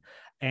station,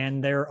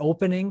 and their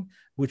opening,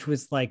 which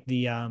was like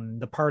the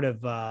part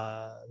of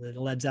the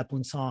Led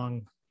Zeppelin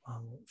song.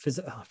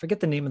 I forget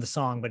the name of the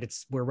song, but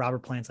it's where Robert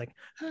Plant's like,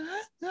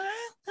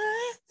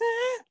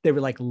 they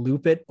would like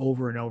loop it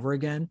over and over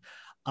again.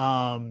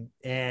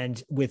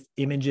 And with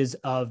images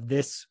of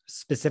this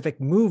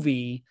specific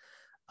movie,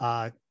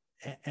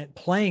 and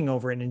playing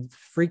over it, and it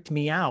freaked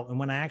me out. And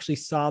when I actually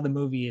saw the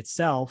movie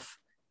itself,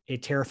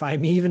 it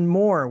terrified me even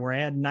more, where I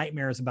had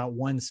nightmares about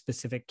one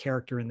specific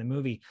character in the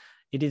movie.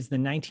 It is the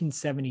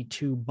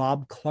 1972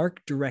 Bob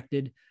Clark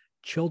directed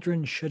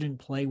Children Shouldn't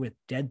Play with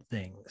Dead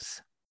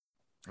Things.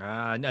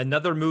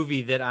 Another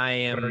movie that I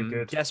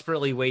am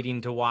desperately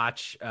waiting to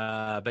watch.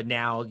 But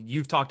now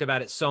you've talked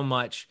about it so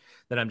much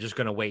that I'm just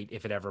going to wait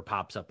if it ever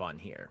pops up on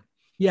here.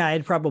 Yeah,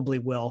 it probably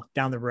will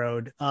down the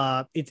road.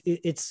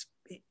 Its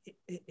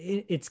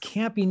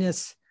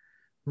campiness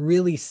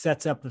really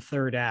sets up the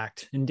third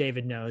act, and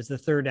David knows the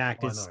third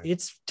act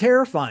it's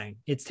terrifying.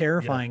 It's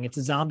terrifying. Yeah. It's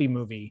a zombie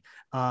movie.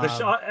 The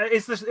shot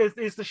is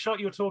the shot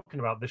you're talking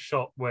about, the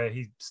shot where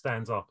he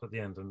stands up at the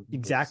end and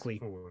exactly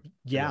forward.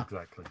 Yeah,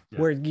 exactly. Yeah.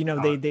 Where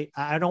they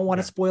I don't want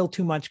to spoil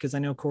too much, because I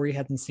know Corey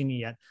hasn't seen it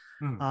yet.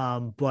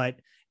 But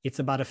it's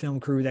about a film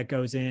crew that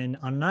goes in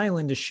on an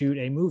island to shoot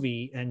a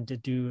movie and to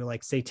do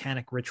like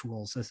satanic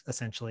rituals,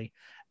 essentially.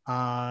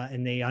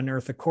 And they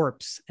unearth a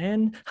corpse,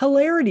 and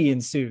hilarity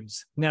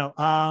ensues.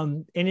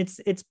 And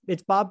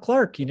it's Bob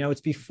Clark.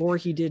 It's before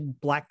he did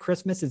Black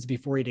Christmas. It's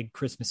before he did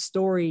Christmas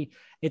Story.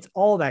 It's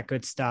all that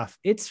good stuff.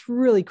 It's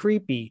really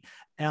creepy.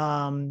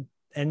 And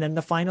then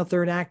the final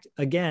third act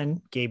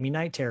again gave me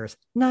night terrors.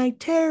 Night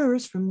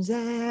terrors from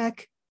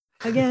Zach.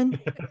 Again.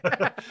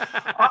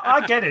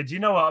 I get it. You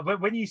know what?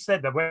 But when you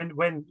said that,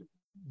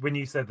 when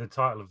you said the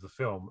title of the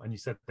film and you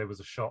said there was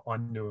a shot, I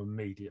knew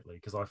immediately,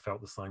 because I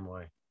felt the same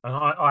way. And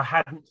I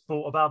hadn't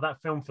thought about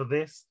that film for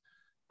this,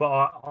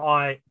 but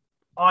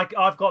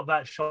I've got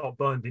that shot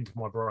burned into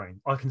my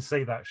brain. I can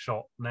see that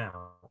shot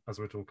now as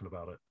we're talking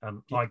about it,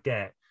 and I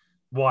get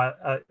why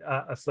at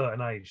a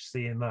certain age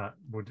seeing that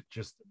would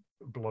just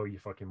blow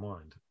your fucking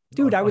mind.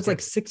 Dude, I was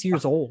like 6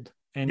 years old.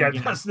 And yeah,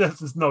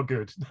 that's not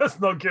good. That's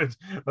not good.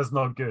 That's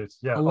not good.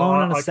 Yeah, alone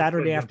on a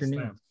Saturday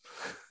afternoon.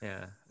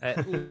 Yeah,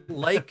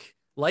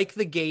 like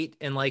The Gate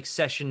and like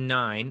Session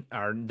 9,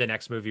 the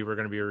next movie we're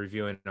going to be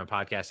reviewing on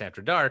Podcast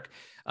After Dark.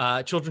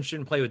 Children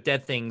Shouldn't Play with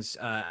Dead Things.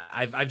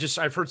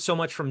 I've heard so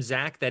much from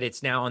Zach that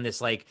it's now on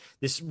this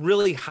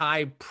really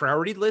high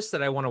priority list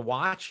that I want to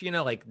watch.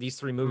 Like these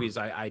 3 movies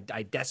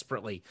I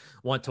desperately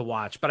want to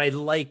watch, but I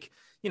like.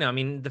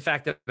 The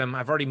fact that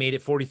I've already made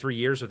it 43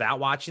 years without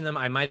watching them,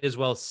 I might as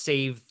well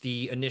save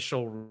the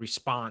initial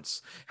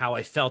response, how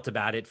I felt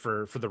about it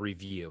for the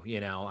review,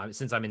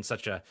 since I'm in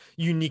such a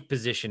unique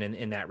position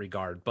in that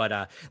regard.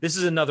 But this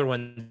is another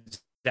one,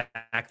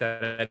 Zach,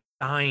 that I'm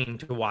dying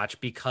to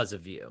watch because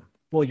of you.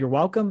 Well, you're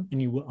welcome.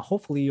 And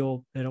hopefully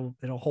it'll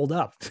hold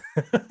up.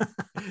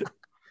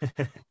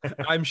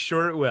 I'm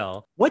sure it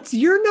will. What's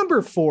your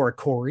number 4,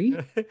 Corey?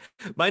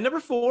 My number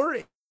 4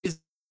 is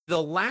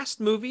the last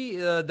movie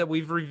that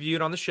we've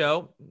reviewed on the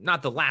show,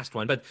 not the last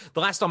one, but the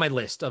last on my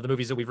list of the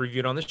movies that we've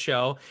reviewed on the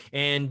show.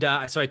 And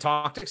so I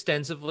talked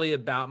extensively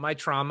about my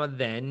trauma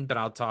then, but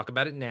I'll talk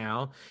about it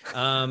now.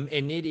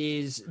 And it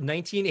is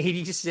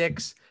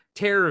 1986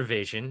 Terror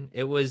Vision.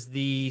 It was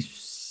the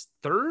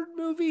third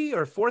movie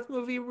or fourth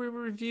movie we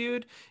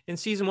reviewed in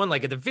season one,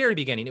 like at the very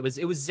beginning. It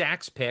was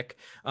Zach's pick.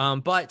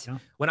 But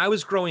when I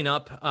was growing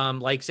up,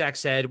 like Zach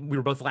said, we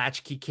were both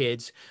latchkey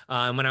kids.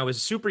 When I was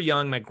super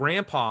young, my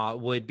grandpa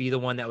would be the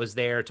one that was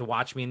there to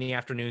watch me in the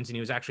afternoons, and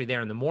he was actually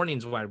there in the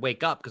mornings when I'd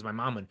wake up because my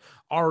mom would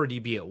already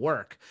be at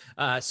work.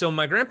 So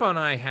my grandpa and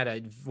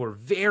I were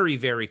very,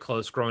 very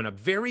close growing up,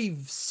 very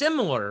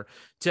similar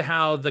to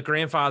how the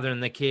grandfather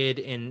and the kid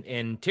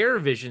in Terror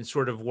Vision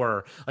sort of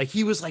were. Like,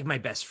 he was like my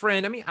best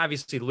friend. I mean,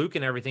 obviously Luke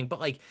and everything, but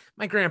like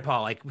my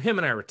grandpa, like him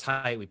and I were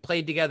tight. We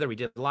played together. We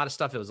did a lot of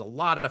stuff. It was a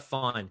lot of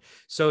fun.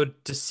 So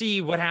to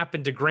see what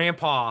happened to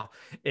grandpa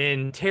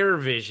in Terror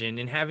Vision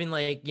and having,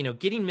 like, you know,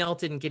 getting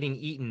melted and getting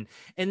eaten,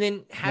 and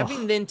then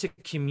having then to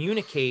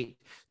communicate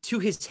to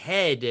his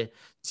head,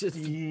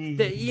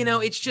 you know,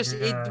 it's just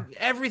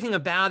everything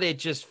about it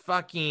just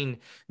fucking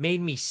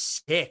made me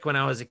sick when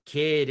I was a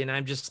kid. And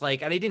I'm just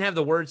like, and I didn't have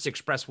the words to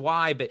express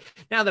why, but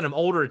now that I'm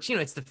older, it's, you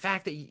know, it's the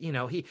fact that, you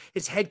know,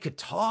 his head could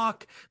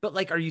talk, but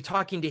like, are you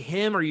talking to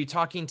him? Or are you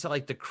talking to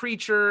like the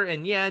creature?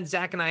 And yeah, and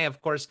Zach and I,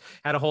 of course,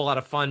 had a whole lot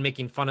of fun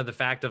making fun of the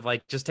fact of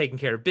like just taking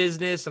care of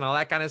business and all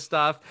that kind of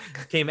stuff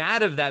came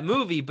out of that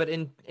movie. But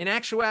in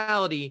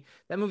actuality,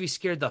 that movie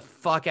scared the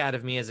fuck out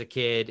of me as a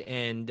kid.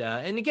 And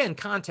again,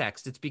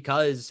 context, it's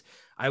because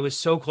I was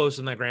so close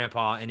with my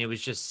grandpa, and it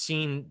was just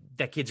seeing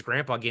that kid's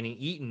grandpa getting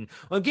eaten.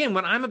 Well, again,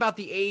 when I'm about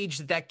the age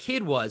that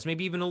kid was,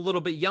 maybe even a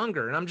little bit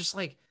younger, and I'm just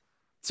like,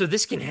 so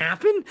this can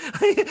happen?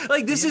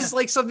 Like, this is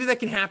like something that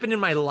can happen in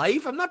my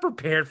life. I'm not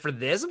prepared for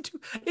this.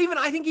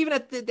 I think even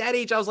at that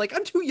age, I was like,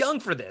 I'm too young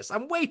for this.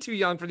 I'm way too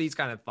young for these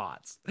kind of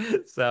thoughts.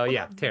 So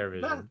yeah, Terror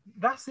Vision.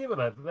 That's it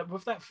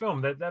with that film.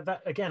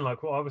 That again,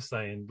 like what I was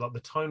saying, like the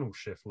tonal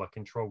shift, like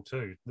in Troll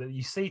 2, that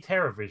you see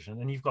Terror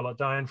Vision and you've got like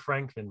Diane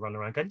Franklin running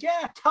around going,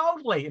 yeah,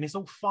 totally. And it's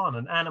all fun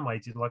and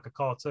animated like a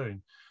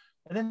cartoon.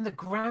 And then the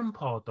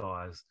grandpa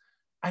dies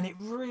and it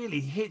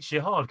really hits you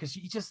hard because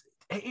you just,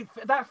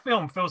 that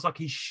film feels like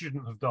he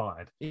shouldn't have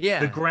died. Yeah,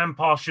 the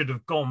grandpa should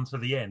have gone to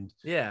the end.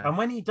 Yeah, and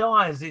when he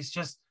dies, it's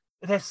just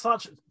there's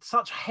such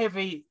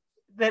heavy.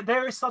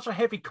 There is such a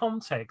heavy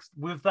context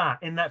with that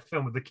in that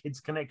film, with the kids'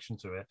 connection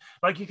to it.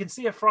 Like, you can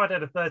see a Friday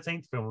the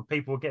 13th film and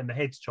people are getting their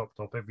heads chopped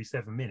off every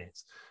 7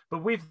 minutes,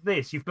 but with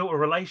this, you've built a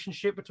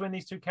relationship between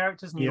these two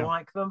characters and you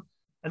like them.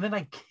 And then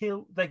they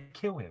kill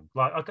him.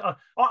 Like,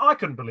 I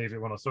couldn't believe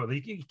it when I saw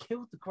it. He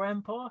killed the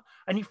grandpa,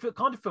 and you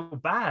kind of feel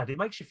bad. It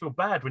makes you feel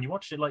bad when you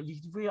watch it. Like,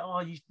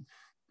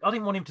 I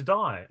didn't want him to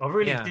die. I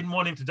really didn't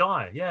want him to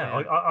die.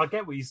 Yeah. I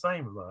get what you're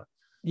saying with that.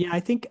 Yeah,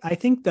 I think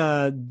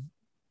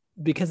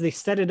because they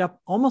set it up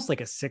almost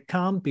like a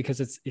sitcom, because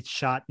it's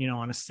shot, you know,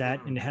 on a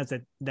set, and it has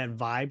that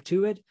vibe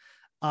to it.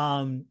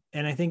 And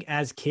I think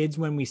as kids,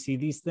 when we see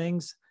these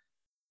things,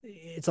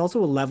 it's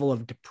also a level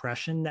of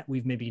depression that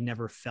we've maybe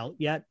never felt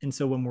yet. And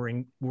so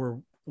when we're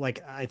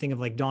like, I think of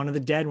like Dawn of the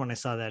Dead, when I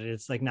saw that,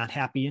 it's like not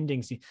happy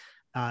endings.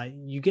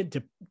 You get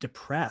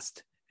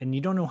depressed, and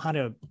you don't know how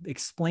to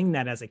explain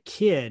that as a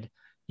kid,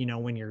 you know,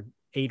 when you're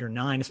 8 or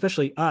 9,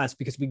 especially us,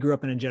 because we grew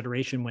up in a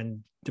generation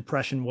when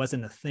depression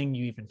wasn't a thing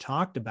you even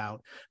talked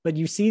about. But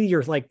you see,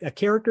 you're like a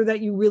character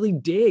that you really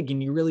dig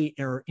and you really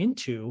are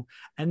into,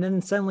 and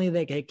then suddenly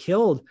they get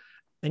killed.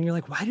 And you're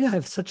like, why do I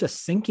have such a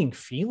sinking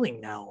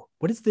feeling now?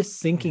 What is this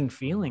sinking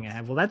feeling I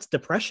have? Well, that's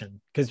depression,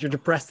 because you're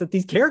depressed that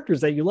these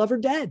characters that you love are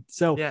dead.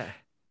 So yeah,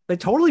 I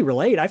totally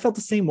relate. I felt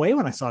the same way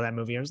when I saw that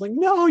movie. I was like,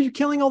 no, you're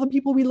killing all the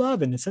people we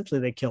love. And essentially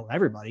they kill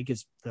everybody,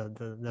 because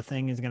the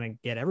thing is going to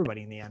get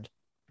everybody in the end.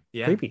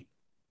 Yeah. Creepy.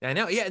 I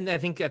know. Yeah. And I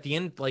think at the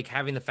end, like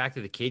having the fact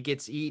that the kid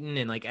gets eaten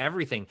and like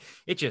everything,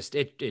 it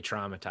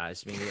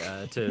traumatized me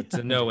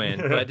to no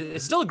end, but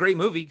it's still a great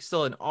movie.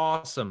 Still an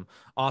awesome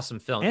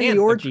film. And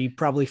the orgy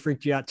probably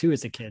freaked you out too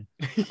as a kid.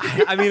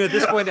 I mean, at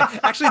this point,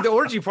 actually the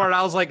orgy part,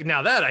 I was like,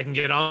 now that I can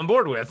get on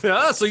board with.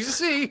 So you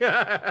see.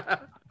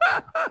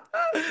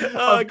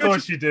 Of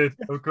course you did.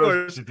 Of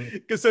course you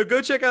did. So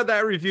go check out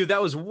that review.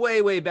 That was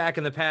way back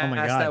in the past. Oh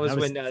my God, that was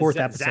when fourth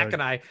episode.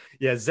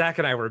 Zach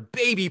and I were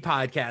baby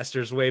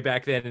podcasters way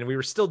back then, and we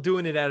were still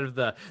doing it out of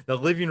the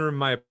living room of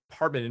my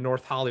apartment in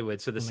North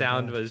Hollywood. So the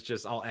sound was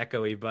just all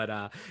echoey,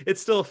 but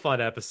it's still a fun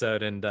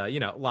episode, and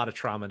you know, a lot of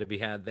trauma to be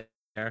had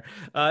there.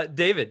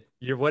 David,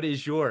 what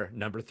is your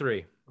number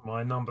 3?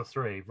 My number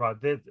 3, right?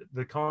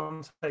 The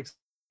context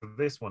of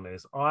this one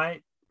is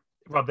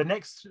the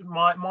next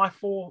my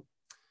 4,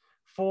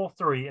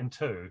 3, and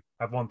 2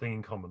 have one thing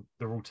in common.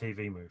 They're all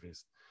TV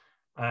movies.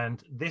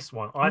 And this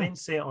one, I didn't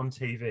see it on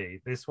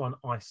TV. This one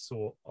I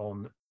saw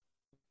on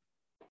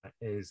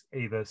is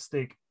either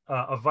stick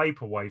a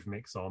vaporwave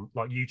mix on,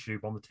 like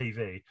YouTube on the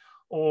TV,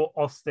 or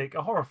I'll stick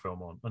a horror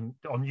film on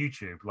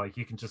YouTube. Like,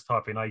 you can just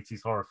type in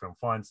 80s horror film,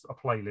 find a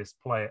playlist,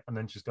 play it, and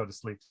then just go to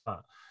sleep to that.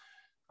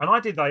 And I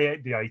did the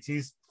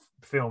 80s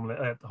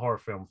horror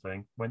film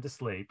thing, went to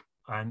sleep,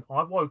 and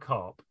I woke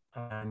up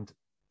and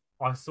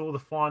I saw the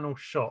final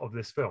shot of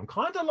this film,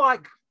 kind of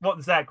like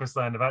what Zach was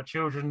saying about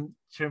children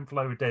shouldn't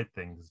play with dead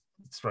things,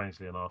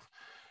 strangely enough.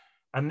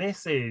 And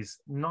this is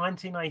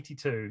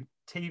 1982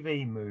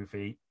 TV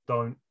movie,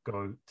 Don't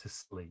Go to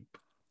Sleep.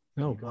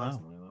 Oh,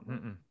 wow.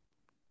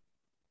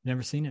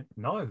 Never seen it.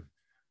 No.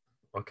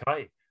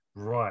 Okay.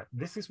 Right.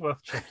 This is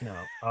worth checking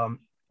out.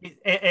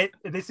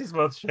 This is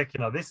worth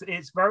checking out.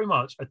 It's very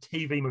much a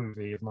TV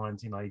movie of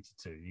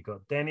 1982. You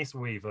got Dennis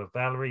Weaver,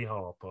 Valerie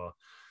Harper.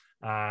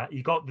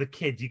 You got the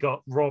kid. You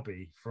got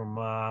Robbie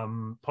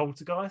from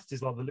Poltergeist.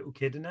 Is like the little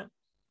kid in it.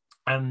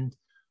 And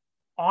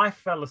I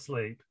fell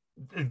asleep.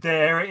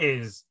 There it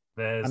is.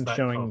 I'm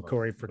showing cover.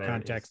 Corey for there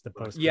context the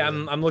post. Yeah,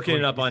 I'm looking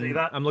it up on.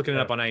 I'm looking it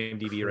up on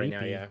IMDb Creepy. Right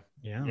now.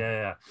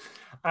 Yeah.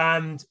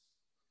 And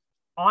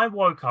I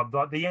woke up.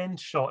 Like the end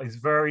shot is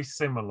very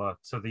similar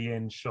to the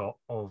end shot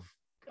of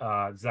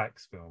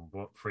Zach's film.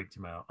 What freaked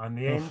him out, and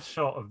the end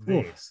shot of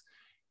this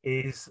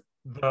is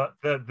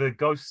the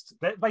ghost.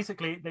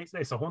 Basically,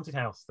 it's a haunted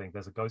house thing.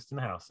 There's a ghost in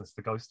the house. It's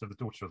the ghost of the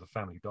daughter of the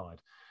family who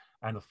died.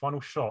 And the final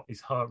shot is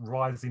her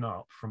rising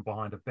up from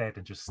behind a bed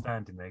and just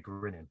standing there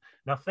grinning.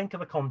 Now, think of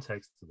the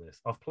context to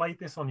this. I've played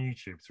this on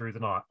YouTube through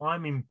the night.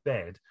 I'm in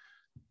bed,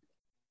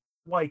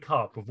 wake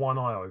up with one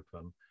eye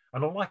open,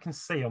 and all I can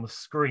see on the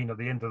screen at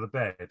the end of the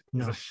bed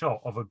is a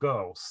shot of a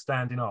girl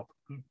standing up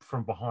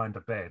from behind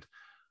a bed.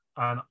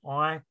 And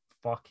I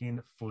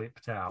fucking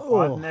flipped out.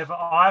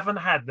 I haven't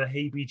had the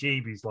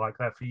heebie-jeebies like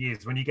that for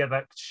years, when you get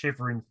that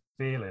shivering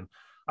feeling.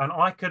 And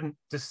I couldn't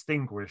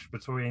distinguish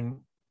between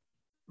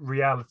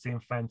reality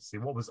and fantasy,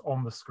 what was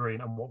on the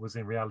screen and what was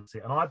in reality.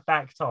 And I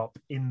backed up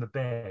in the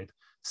bed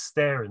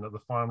staring at the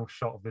final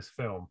shot of this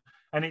film,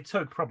 and it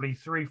took probably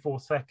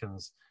 3-4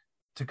 seconds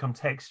to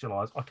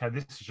contextualize, okay,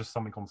 this is just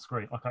something on the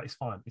screen, okay, it's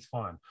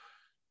fine.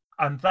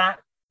 And that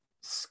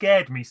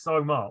scared me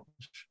so much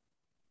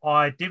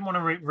I didn't want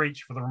to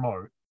reach for the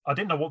remote. I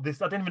didn't even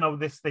know what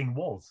this thing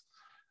was.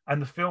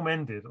 And the film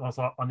ended and I was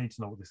like, I need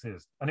to know what this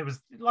is. And it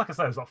was, like I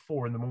say, it was like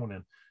 4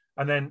 a.m.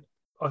 and then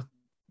I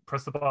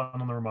press the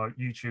button on the remote,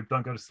 YouTube,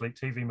 Don't Go to Sleep,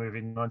 TV movie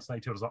in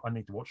 1982. I was like, I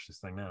need to watch this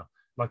thing now.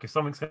 Like, if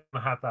something's going to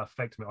have that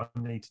effect on me, I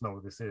need to know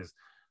what this is.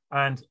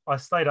 And I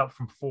stayed up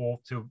from 4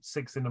 till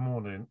 6 a.m.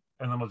 and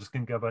then I just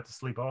couldn't go back to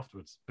sleep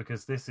afterwards,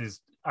 because this is,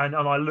 and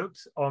I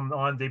looked on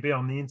IMDb,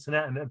 on the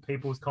internet, and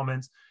people's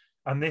comments,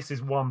 and this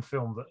is one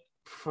film that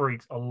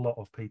freaked a lot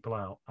of people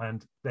out.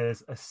 And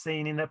there's a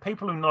scene in there,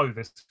 people who know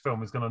this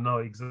film is going to know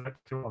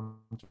exactly what I'm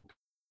talking about.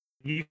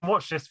 You can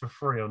watch this for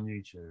free on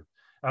YouTube.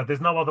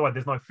 There's no other way.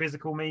 There's no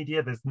physical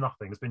media. There's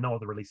nothing. There's been no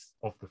other release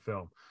of the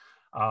film.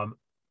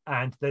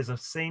 And there's a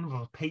scene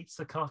with a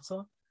pizza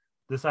cutter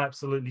that's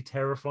absolutely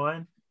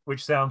terrifying,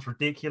 which sounds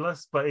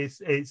ridiculous, but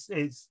it's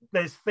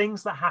there's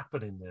things that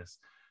happen in this.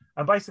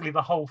 And basically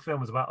the whole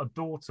film is about a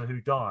daughter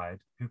who died,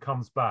 who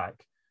comes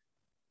back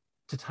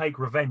to take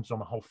revenge on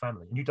the whole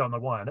family. And you don't know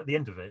why. And at the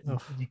end of it,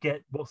 you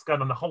get what's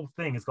going on. The whole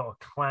thing has got a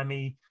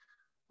clammy,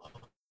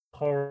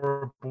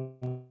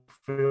 horrible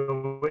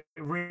feel. It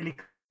really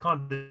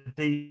kind of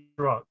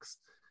destructs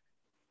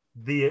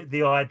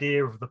the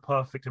idea of the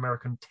perfect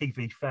American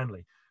TV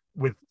family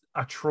with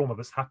a trauma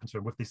that's happened to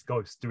him, with this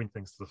ghost doing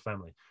things to the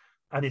family.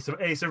 And it's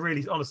a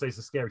really, honestly, it's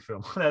a scary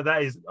film.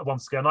 That is one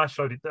scare. And I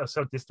showed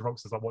this to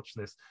Rox as I watched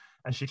this,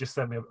 and she just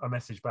sent me a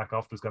message back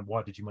afterwards going,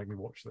 why did you make me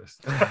watch this?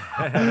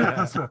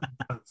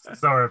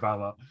 Sorry about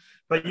that.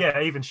 But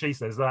yeah, even she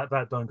says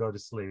that Don't Go to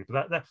Sleep.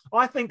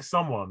 I think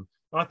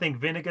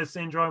Vinegar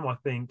Syndrome, I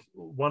think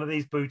one of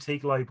these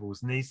boutique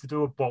labels needs to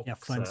do a box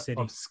set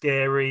of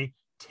scary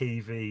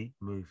TV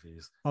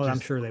movies. Oh, I'm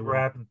sure they will.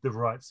 Grab the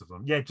rights of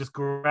them. Yeah, just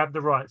grab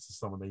the rights to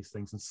some of these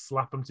things and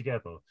slap them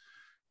together,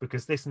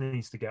 because this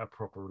needs to get a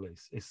proper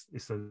release. It's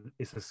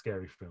a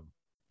scary film.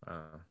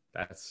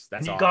 That's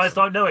and you awesome. Guys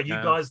don't know it. You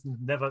guys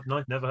never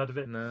heard of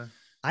it. No,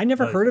 I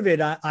never heard of it.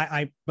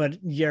 But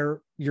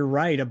you're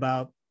right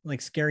about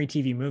like scary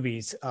TV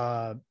movies,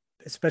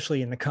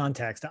 especially in the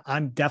context.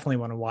 I'm definitely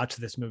want to watch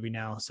this movie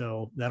now,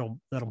 so that'll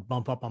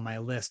bump up on my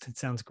list. It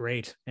sounds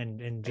great,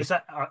 and just.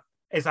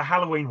 It's a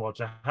Halloween watch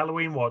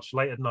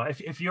late at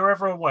night. If you're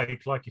ever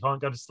awake, like you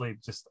can't go to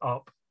sleep, just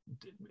up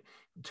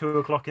 2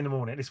 o'clock in the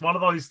morning. It's one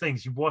of those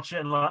things you watch it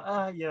and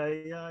like, yeah,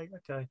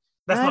 okay.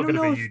 That's not going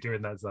to be you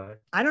doing that, Zach.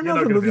 I don't know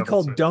if a movie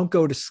called Don't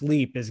Go to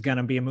Sleep is going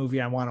to be a movie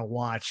I want to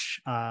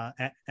watch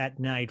at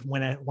night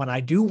when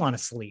I do want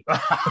to sleep.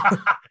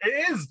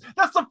 It is.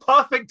 That's the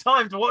perfect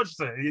time to watch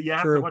it. You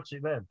have to watch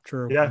it then.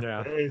 True.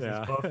 Yeah. It is.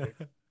 It's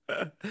perfect.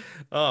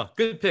 Oh,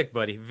 good pick,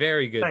 buddy.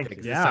 Very good Thank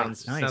pick. you. Yeah,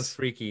 Sounds nice.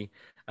 freaky.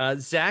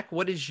 Zach,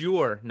 what is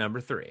your number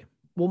 3?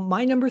 Well,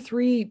 my number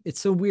 3, it's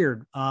so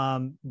weird.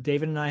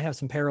 David and I have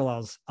some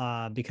parallels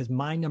because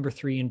my number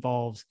 3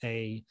 involves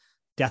a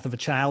death of a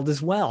child as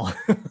well.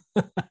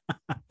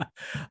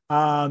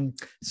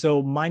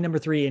 So my number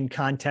 3 in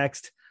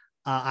context,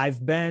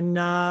 I've been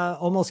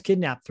almost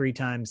kidnapped 3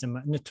 times.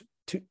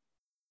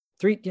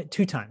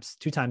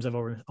 Two times I've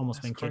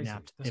almost been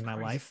kidnapped in my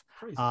life.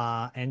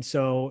 And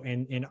so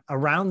in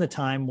around the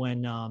time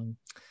when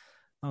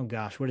oh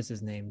gosh, what is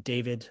his name?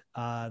 David,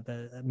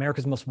 the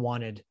America's Most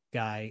Wanted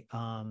guy.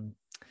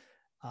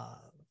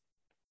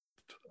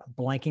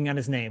 Blanking on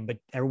his name, but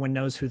everyone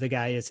knows who the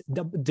guy is.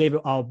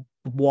 David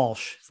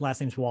Walsh. His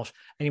last name's Walsh.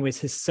 Anyways,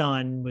 his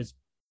son was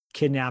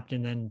kidnapped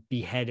and then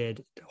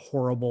beheaded.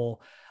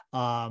 Horrible.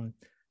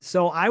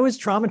 So I was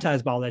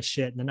traumatized by all that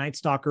shit. And the Night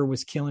Stalker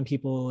was killing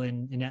people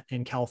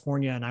in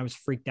California, and I was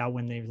freaked out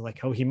when they were like,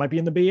 "Oh, he might be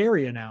in the Bay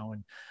Area now."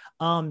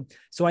 And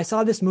so I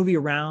saw this movie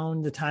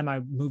around the time I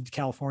moved to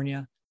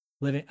California,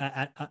 living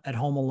at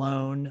home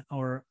alone,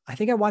 or I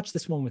think I watched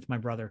this one with my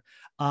brother.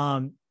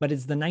 But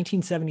it's the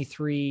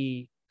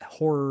 1973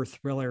 horror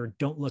thriller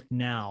Don't Look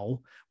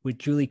Now with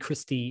Julie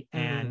Christie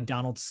and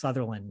Donald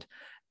Sutherland.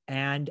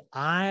 And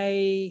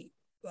I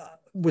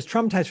was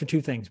traumatized for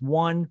two things.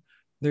 One,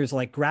 there's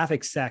like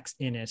graphic sex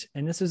in it.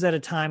 And this was at a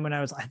time when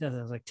I thought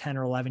I was like 10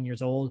 or 11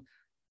 years old.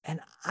 And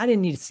I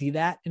didn't need to see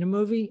that in a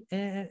movie.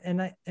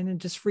 And it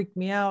just freaked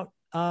me out.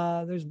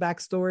 There's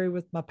backstory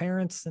with my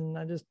parents, and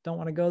I just don't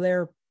want to go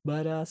there,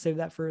 but save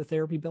that for a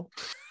therapy bill.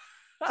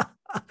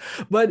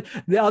 But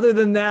other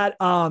than that,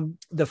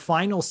 the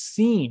final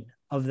scene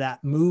of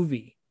that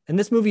movie, and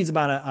this movie is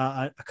about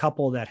a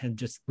couple that had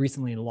just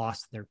recently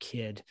lost their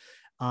kid.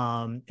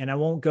 And I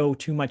won't go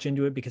too much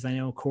into it because I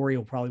know Corey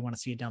will probably want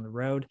to see it down the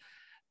road.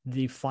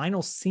 The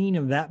final scene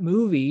of that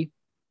movie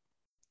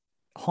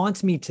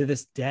haunts me to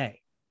this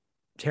day,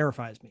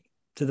 terrifies me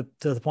to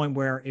the point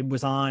where it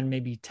was on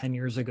maybe 10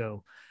 years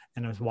ago,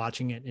 and I was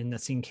watching it and the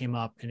scene came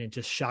up and it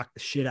just shocked the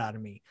shit out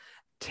of me,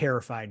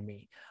 terrified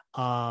me.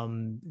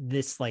 And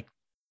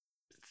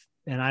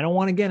I don't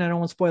want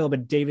to spoil it,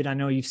 but David, I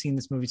know you've seen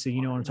this movie, so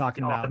you know what I'm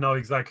talking about. I know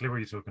exactly what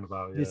you're talking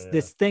about.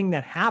 This thing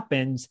that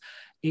happens,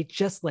 it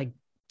just like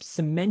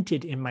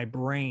cemented in my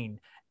brain,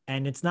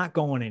 and it's not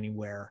going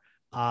anywhere.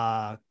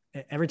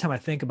 Every time I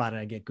think about it,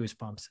 I get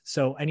goosebumps.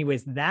 So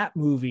anyways, that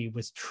movie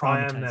was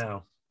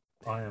traumatizing.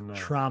 I am now.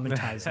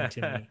 Traumatizing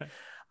to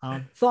me.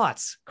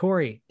 Thoughts,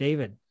 Corey,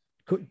 David?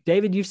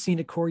 David, you've seen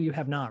it. Corey, you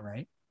have not,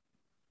 right?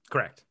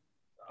 Correct.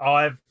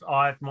 I've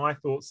my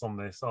thoughts on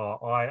this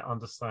are, I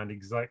understand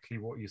exactly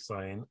what you're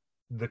saying.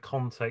 The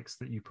context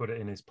that you put it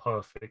in is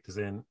perfect, as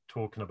in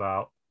talking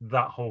about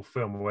that whole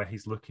film where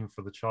he's looking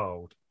for the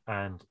child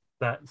and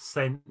that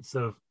sense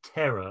of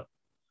terror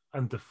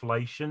and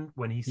deflation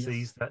when he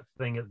sees that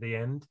thing at the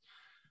end.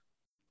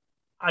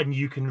 And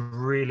you can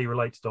really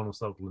relate to Donald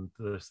Sutherland.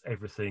 There's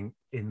everything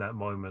in that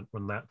moment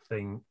when that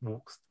thing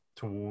walks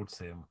towards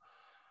him.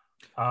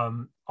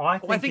 I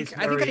think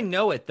I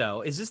know it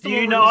though. Is this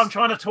the one I'm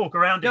trying to talk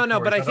around it? No,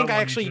 but I think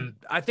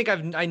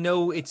I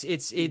know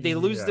they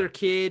lose their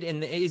kid,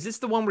 and is this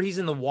the one where he's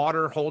in the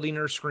water holding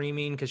her,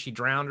 screaming because she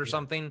drowned or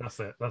something? That's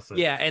it.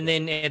 Yeah, and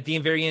then at the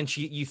very end,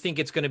 you think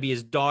it's going to be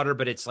his daughter,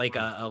 but it's like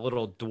a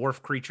little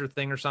dwarf creature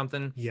thing or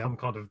something. Yeah, some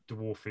kind of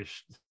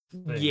dwarfish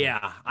thing.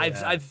 Yeah,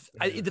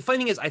 the funny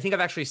thing is, I think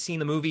I've actually seen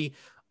the movie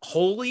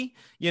wholly,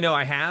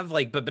 I have,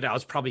 like, but I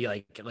was probably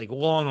like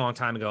long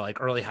time ago, like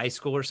early high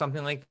school or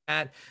something like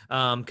that,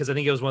 because I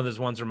think it was one of those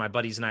ones where my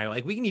buddies and I were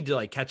like, we need to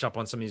like catch up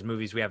on some of these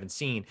movies we haven't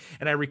seen,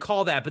 and I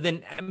recall that. But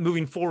then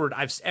moving forward,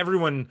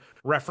 everyone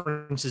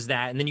references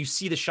that, and then you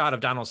see the shot of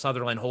Donald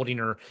Sutherland holding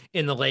her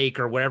in the lake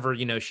or wherever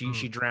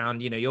she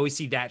drowned. You always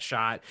see that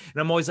shot,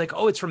 and I'm always like,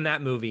 oh, it's from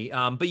that movie.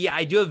 But yeah,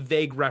 I do have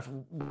vague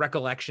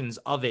recollections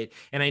of it,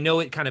 and I know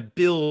it kind of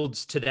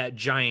builds to that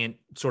giant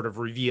sort of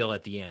reveal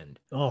at the end.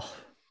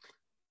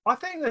 I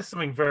think there's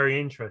something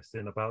very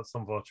interesting about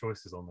some of our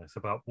choices on this,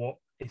 about what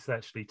it's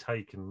actually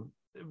taken,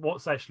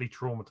 what's actually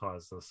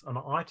traumatized us. And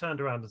I turned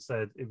around and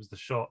said it was the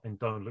shot in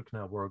Don't Look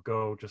Now where a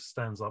girl just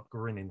stands up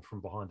grinning from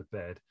behind a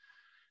bed.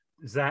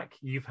 Zach,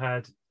 you've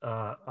had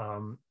what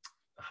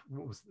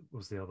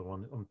was the other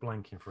one? I'm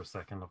blanking for a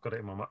second. I've got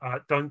it in my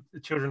mind.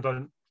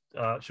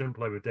 Shouldn't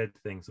play with dead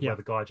things. Where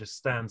the guy just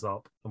stands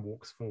up and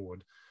walks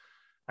forward.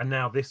 And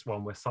now this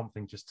one where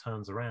something just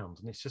turns around,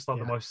 and it's just like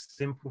the most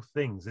simple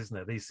things, isn't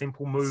it? These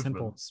simple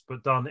movements,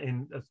 but done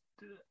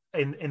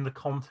in the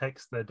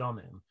context they're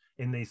done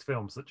in these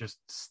films that just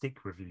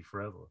stick with you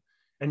forever.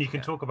 And you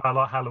can talk about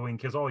like Halloween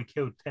Kills. Oh, he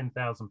killed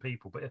 10,000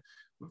 people, but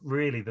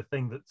really the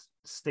thing that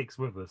sticks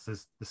with us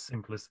is the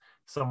simplest.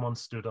 Someone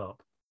stood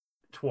up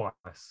twice.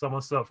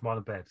 Someone stood up from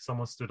behind the bed.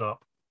 Someone stood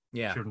up.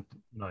 Yeah.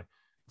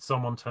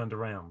 Someone turned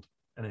around,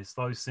 and it's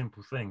those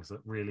simple things that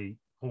really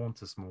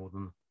haunt us more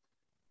than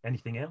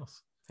anything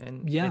else.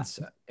 And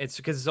it's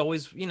because it's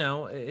always,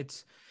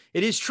 it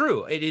is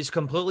true. It is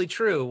completely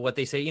true what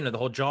they say, the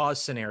whole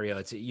Jaws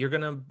scenario.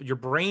 Your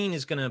brain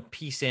is gonna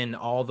piece in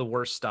all the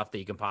worst stuff that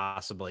you can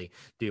possibly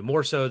do,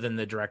 more so than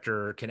the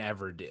director can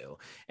ever do.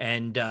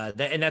 And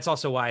that's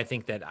also why I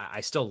think that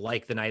I still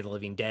like the Night of the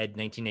Living Dead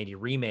 1980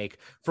 remake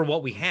for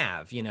what we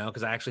have,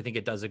 because I actually think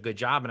it does a good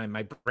job, and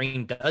my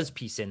brain does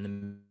piece in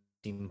the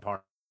missing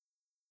part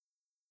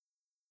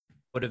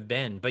would have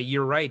been. But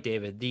you're right,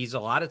 David, a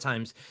lot of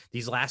times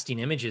these lasting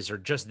images are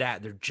just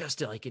that. They're just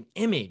like an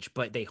image,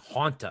 but they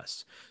haunt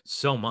us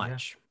so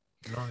much.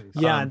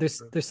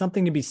 There's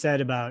something to be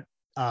said about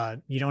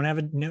you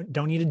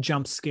don't need a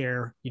jump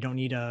scare, you don't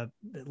need a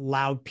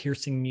loud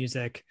piercing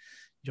music,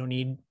 You don't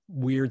need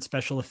weird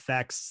special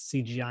effects,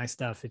 CGI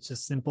stuff. It's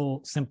just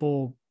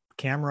simple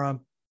camera,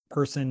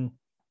 person,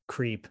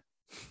 creep.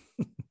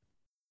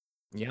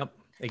 Yep,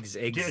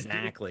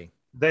 exactly.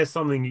 There's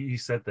something you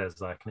said there,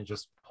 Zach, and it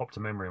just popped a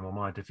memory in my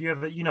mind. If you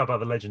ever,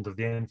 about the legend of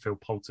the Enfield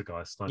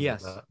Poltergeist, don't you?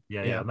 Yes.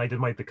 Yeah. And they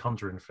made the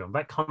Conjuring film.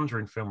 That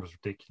Conjuring film was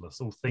ridiculous.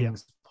 All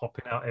things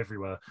popping out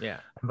everywhere.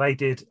 Yeah. And they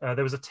did.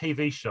 There was a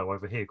TV show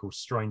over here called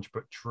Strange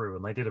But True,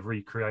 and they did a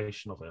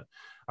recreation of it.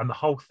 And the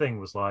whole thing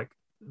was like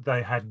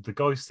they had the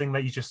ghost thing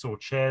that you just saw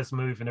chairs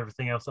move and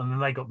everything else, and then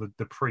they got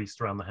the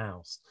priest around the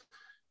house,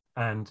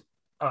 and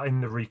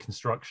in the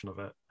reconstruction of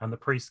it, and the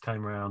priest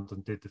came around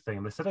and did the thing,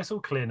 and they said it's all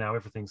clear now,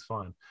 everything's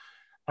fine.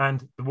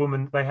 And the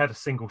woman, they had a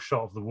single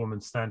shot of the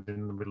woman standing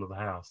in the middle of the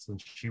house, and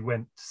she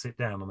went to sit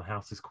down, and the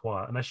house is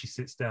quiet. And as she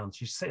sits down,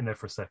 she's sitting there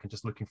for a second,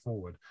 just looking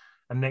forward.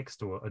 And next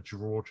to her, a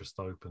drawer just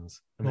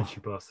opens, and then she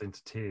bursts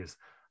into tears.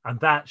 And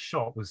that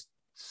shot was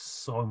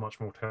so much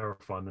more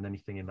terrifying than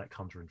anything in that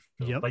Conjuring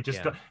film. They just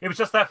it was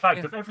just that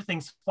fact of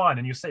everything's fine,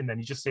 and you're sitting there,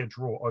 and you just see a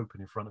drawer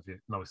open in front of you.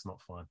 No, it's not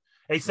fine.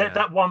 He said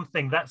that one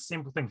thing, that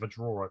simple thing of a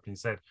drawer opening,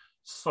 said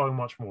so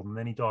much more than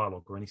any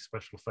dialogue or any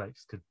special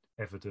effects could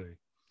ever do.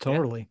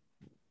 Totally.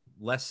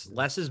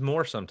 Less is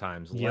more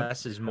sometimes.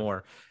 Less is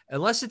more.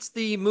 Unless it's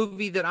the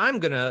movie that I'm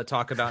going to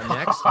talk about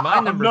next. My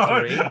number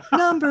 3.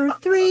 Number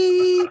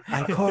 3.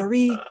 Hi,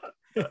 Corey.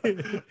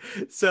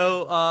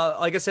 So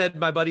like I said,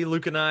 my buddy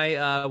Luke and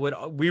I would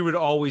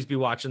always be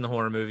watching the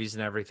horror movies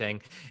and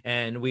everything,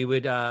 and we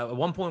would at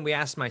one point we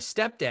asked my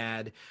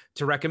stepdad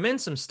to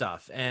recommend some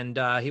stuff, and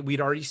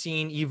we'd already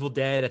seen Evil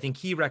Dead. I think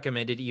he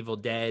recommended Evil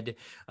Dead.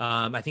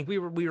 I think we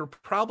were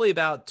probably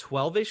about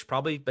 12ish,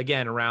 probably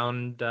again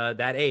around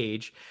that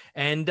age,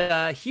 and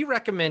he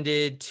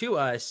recommended to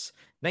us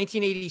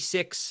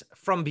 1986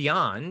 From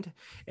Beyond,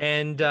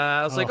 and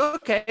I was like,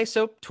 okay,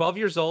 so 12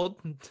 years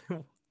old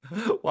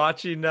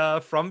watching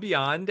From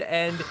Beyond,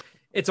 and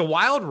it's a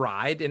wild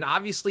ride, and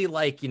obviously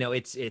like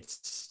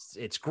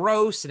it's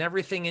gross and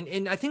everything,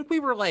 and I think we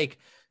were like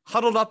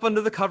huddled up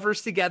under the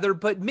covers together,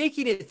 but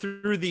making it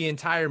through the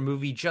entire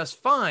movie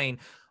just fine.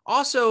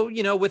 Also,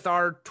 with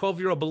our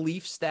 12-year-old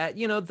beliefs that,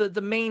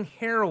 the main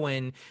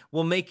heroine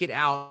will make it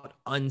out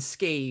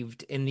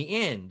unscathed in the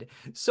end.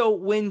 So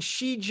when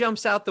she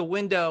jumps out the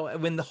window,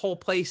 when the whole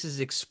place is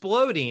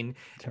exploding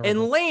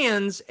and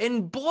lands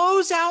and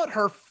blows out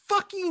her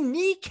fucking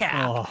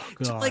kneecap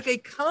to like a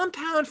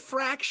compound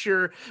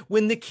fracture,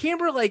 when the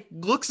camera like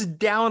looks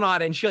down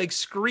on it and she like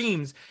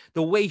screams,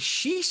 the way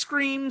she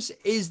screams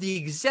is the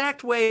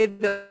exact way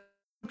that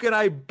Luke and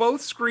I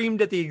both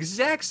screamed at the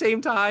exact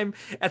same time,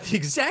 at the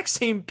exact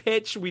same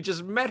pitch. We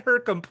just met her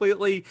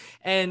completely.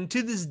 And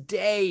to this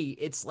day,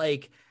 it's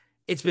like,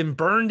 it's been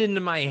burned into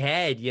my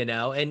head,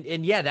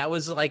 and yeah, that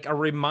was like a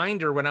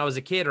reminder when I was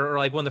a kid, or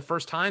like one of the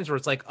first times where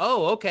it's like,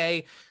 oh,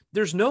 okay,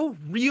 there's no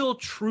real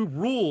true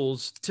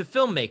rules to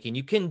filmmaking.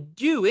 You can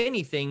do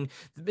anything,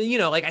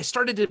 like I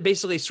started to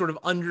basically sort of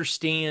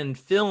understand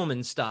film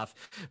and stuff,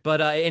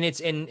 but, and it's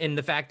in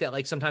the fact that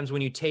like sometimes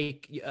when you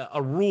take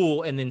a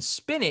rule and then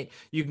spin it,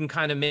 you can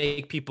kind of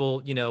make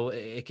people,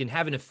 it can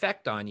have an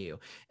effect on you.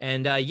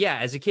 And yeah,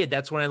 as a kid,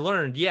 that's when I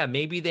learned,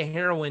 maybe the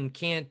heroine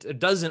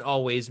doesn't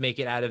always make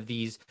it out of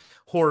these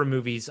horror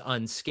movies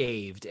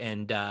unscathed.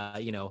 And,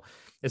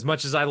 as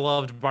much as I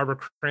loved Barbara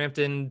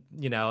Crampton,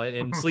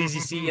 and Sleazy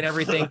C and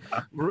everything,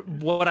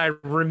 what I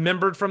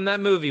remembered from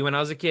that movie when I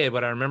was a kid,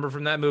 what I remember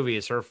from that movie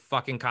is her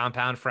fucking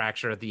compound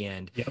fracture at the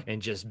end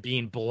and just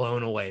being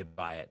blown away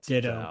by it.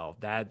 Ditto.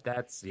 So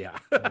that's yeah.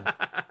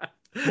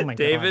 Oh my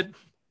David?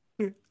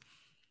 God.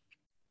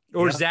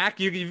 Or Zach,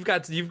 you've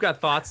got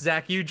thoughts.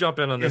 Zach, you jump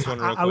in on this one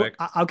real quick.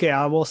 Okay,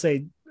 I will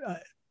say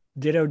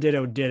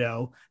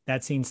ditto.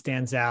 That scene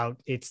stands out.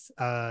 It's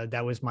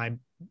that was my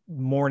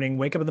morning,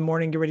 wake up in the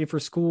morning, get ready for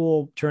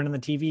school, turn on the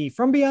TV,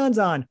 From Beyond's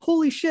on.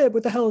 Holy shit,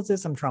 what the hell is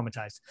this? I'm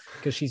traumatized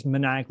because she's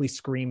maniacally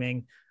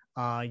screaming.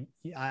 I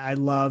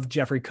love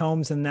Jeffrey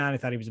Combs in that. I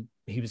thought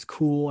he was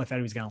cool. I thought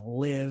he was gonna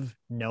live.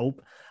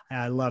 Nope.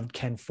 I loved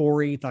Ken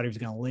Foree. Thought he was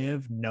gonna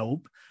live.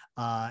 Nope.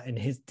 And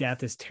his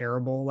death is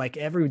terrible. Like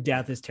every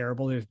death is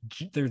terrible.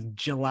 There's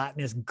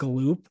gelatinous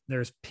gloop.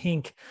 There's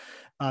pink,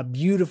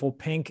 beautiful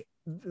pink,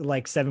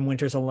 like Seven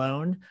Winters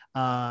Alone.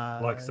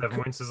 Like Seven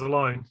Winters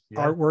Alone.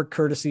 Yeah. Artwork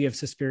courtesy of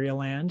Suspiria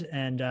Land.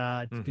 And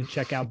you can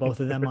check out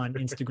both of them on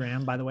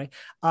Instagram, by the way.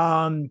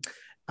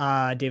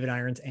 David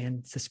Irons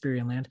and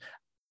Suspiria Land.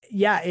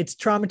 Yeah, it's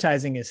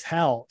traumatizing as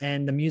hell.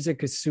 And the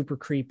music is super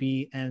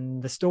creepy.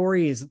 And the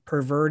story is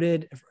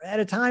perverted at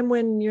a time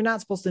when you're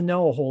not supposed to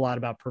know a whole lot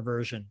about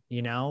perversion.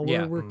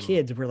 We're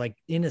kids. We're like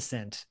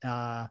innocent.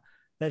 That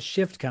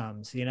shift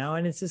comes,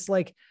 and it's just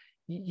like,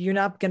 you're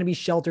not going to be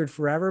sheltered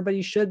forever, but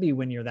you should be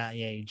when you're that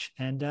age.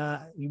 And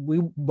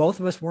we both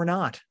of us were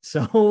not.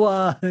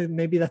 So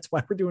maybe that's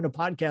why we're doing a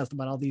podcast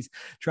about all these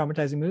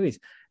traumatizing movies.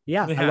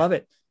 Yeah. I love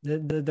it.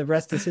 The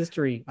rest is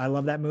history. I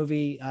love that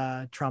movie.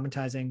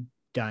 Traumatizing.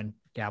 Done.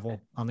 Gavel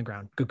on the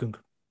ground. Gugunk.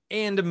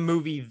 And a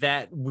movie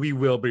that we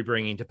will be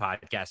bringing to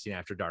Podcasting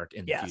After Dark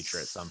in the future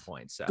at some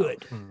point. So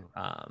good.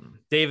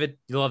 David,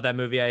 you love that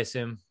movie, I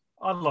assume?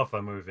 I love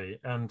that movie,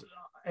 and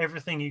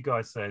everything you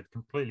guys said,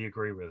 completely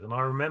agree with. And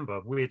I remember,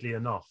 weirdly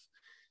enough,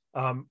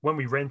 when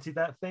we rented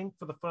that thing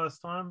for the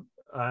first time,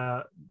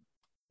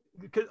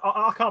 because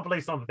I can't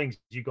believe some of the things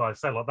you guys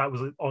say. Like that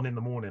was on in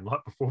the morning,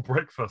 like before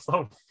breakfast.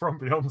 Oh, From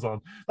Beyond's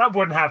on. That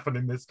wouldn't happen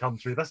in this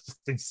country. That's just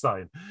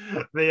insane.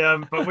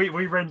 But we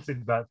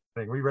rented that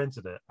thing. We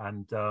rented it,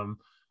 and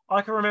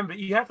I can remember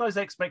you have those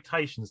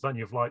expectations, don't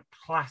you, of like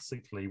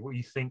classically what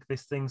you think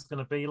this thing's going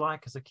to be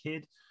like as a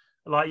kid.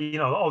 Like, you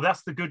know, oh,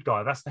 that's the good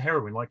guy, that's the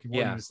heroine, like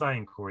what you were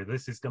saying, Corey.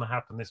 This is going to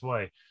happen this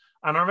way.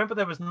 And I remember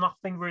there was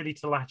nothing really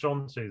to latch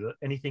onto that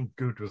anything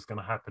good was going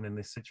to happen in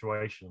this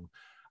situation.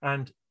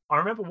 And I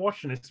remember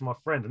watching this with my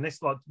friend, and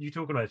this, like you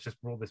talking about, it's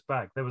just brought this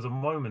back. There was a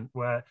moment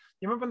where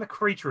you remember when the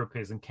creature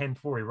appears and Ken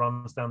Foree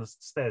runs down the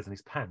stairs in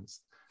his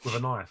pants with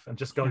a knife and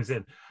just goes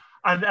in.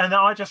 And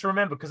I just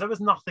remember, because there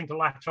was nothing to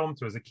latch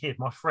onto as a kid,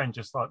 my friend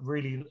just like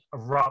really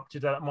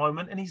erupted at that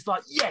moment. And he's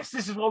like, yes,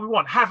 this is what we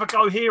want. Have a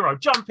go, hero.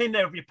 Jump in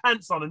there with your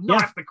pants on and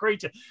knife the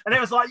creature. And it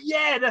was like,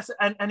 yeah, that's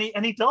and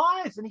he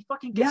dies and he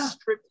fucking gets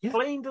stripped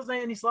clean, doesn't he?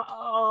 And he's like,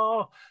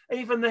 oh,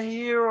 even the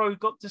hero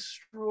got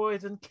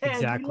destroyed. And Ken,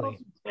 exactly. We love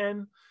you,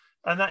 Ken.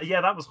 And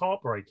that was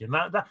heartbreaking.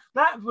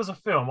 That was a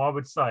film, I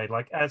would say,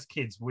 like as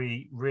kids,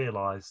 we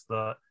realized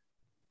that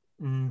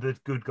the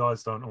good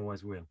guys don't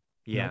always win.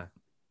 Yeah.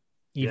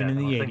 Even in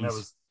the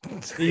 80s.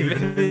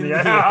 Even in the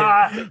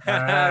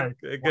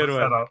good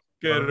one.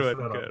 Good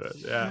one.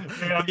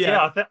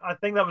 Yeah. I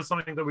think that was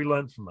something that we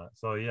learned from that.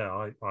 So yeah,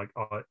 I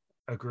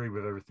agree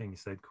with everything you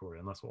said, Corey,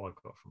 and that's what I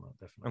got from that,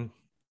 definitely.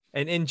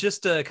 And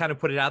just to kind of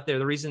put it out there,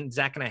 the reason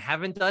Zach and I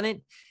haven't done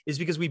it is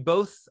because we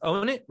both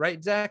own it,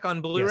 right, Zach,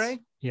 on Blu-ray?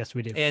 Yes,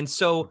 we do. And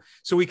so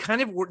we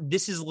kind of,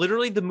 this is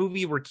literally the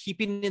movie we're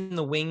keeping in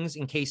the wings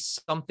in case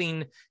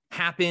something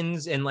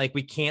happens and like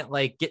we can't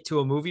like get to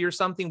a movie or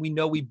something. We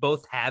know we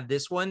both have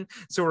this one.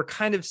 So we're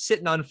kind of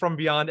sitting on From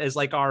Beyond as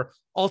like our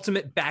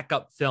ultimate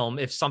backup film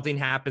if something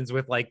happens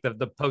with like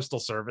the postal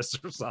service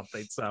or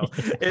something. So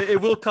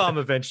it will come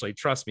eventually.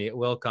 Trust me, it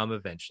will come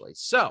eventually.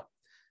 So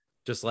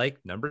just like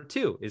number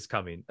 2 is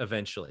coming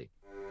eventually.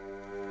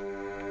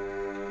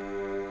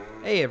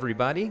 Hey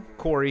everybody,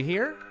 Corey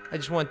here. I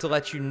just want to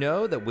let you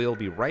know that we'll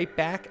be right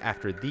back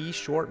after these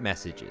short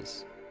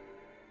messages.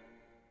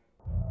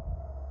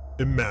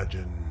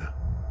 Imagine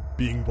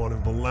being one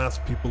of the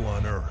last people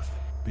on Earth,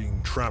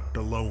 being trapped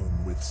alone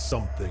with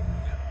something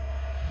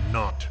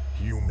not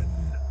human,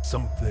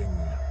 something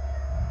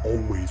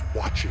always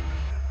watching,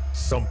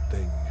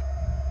 something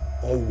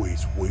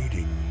always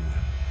waiting.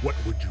 What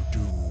would you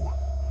do?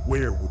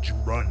 Where would you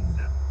run?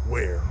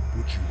 Where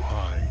would you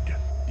hide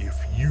if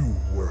you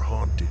were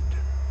haunted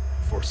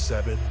for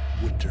 7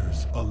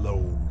 winters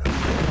alone?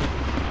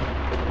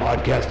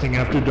 Podcasting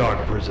After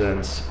Dark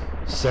presents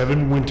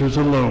 7 Winters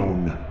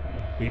Alone,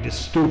 a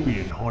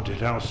dystopian haunted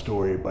house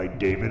story by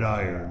David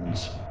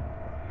Irons.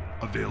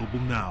 Available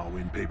now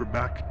in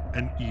paperback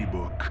and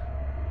ebook.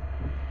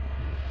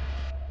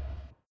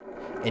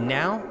 And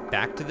now,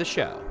 back to the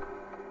show.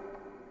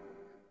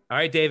 All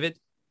right, David,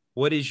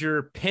 what is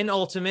your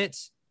penultimate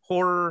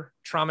horror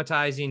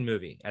traumatizing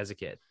movie as a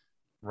kid?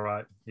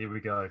 Right, here we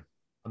go.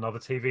 Another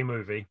TV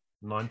movie,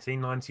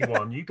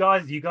 1991. you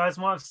guys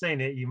might have seen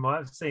it. You might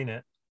have seen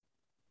it.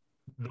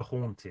 The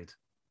Haunted,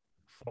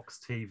 Fox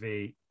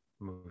TV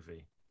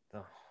movie.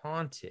 The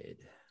Haunted.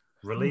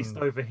 Released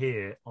over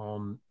here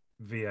on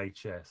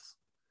VHS.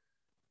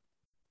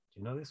 Do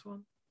you know this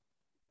one?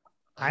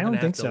 I don't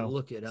think so.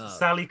 Look it up.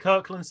 Sally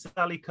Kirkland.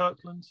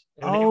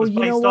 Oh, you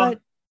know what?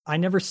 I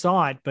never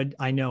saw it, but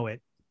I know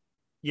it.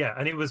 Yeah,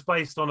 and it was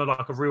based on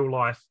a real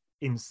life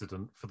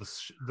incident for the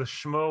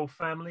Schmerl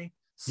family.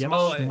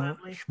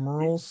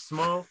 Schmerls.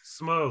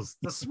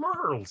 The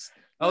Smurls.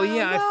 Oh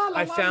yeah,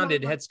 I found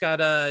it. It's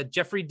got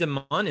Jeffrey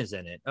DeMunn is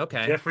in it.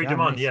 Okay, Jeffrey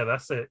DeMunn. Nice. Yeah,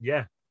 that's it.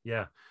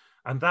 Yeah,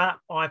 and that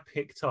I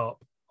picked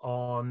up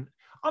on.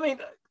 I mean,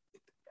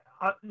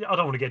 I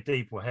don't want to get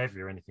deep or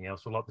heavy or anything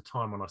else. But like the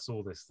time when I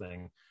saw this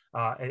thing,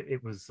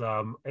 it was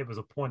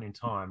a point in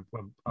time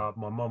when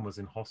my mum was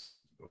in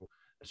hospital.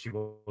 She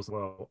was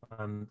well,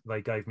 and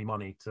they gave me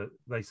money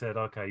they said,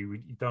 okay, you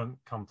don't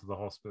come to the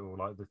hospital,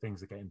 like the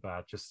things are getting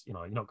bad, just, you're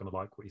not going to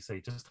like what you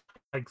see, just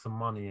take some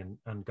money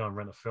and go and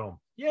rent a film.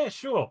 Yeah,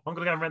 sure, I'm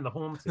going to go and rent The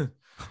Haunted.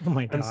 Oh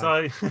my God. And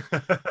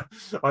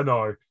so I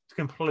know, it's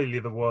completely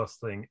the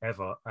worst thing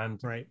ever.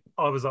 And right.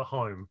 I was at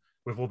home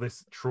with all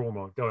this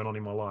trauma going on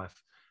in my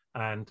life,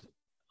 and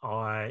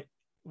I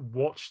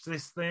watched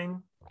this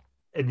thing,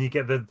 and you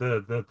get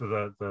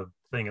the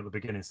thing at the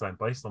beginning saying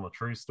based on a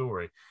true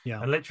story.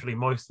 Yeah. And literally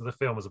most of the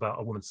film is about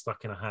a woman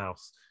stuck in a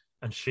house,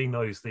 and she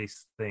knows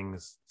these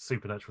things,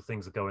 supernatural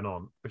things are going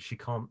on, but she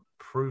can't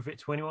prove it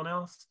to anyone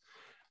else.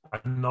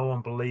 And no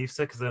one believes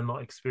her because they're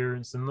not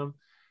experiencing them.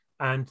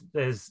 And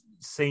there's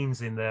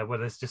scenes in there where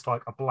there's just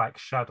like a black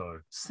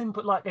shadow.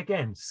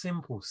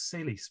 Simple,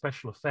 silly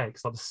special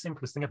effects. Like the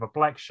simplest thing ever.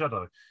 Black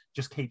shadow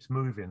just keeps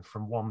moving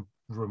from one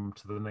room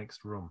to the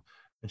next room.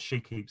 And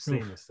she keeps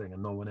seeing this thing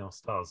and no one else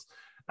does.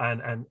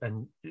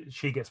 and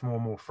she gets more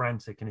and more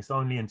frantic, and it's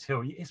only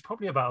until it's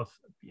probably about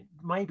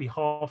maybe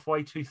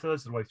halfway, 2/3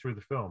 of the way through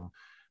the film,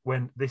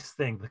 when this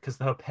thing, because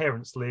her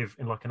parents live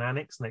in like an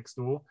annex next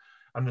door,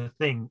 and the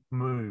thing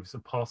moves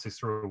and passes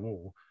through a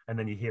wall, and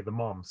then you hear the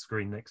mom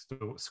scream next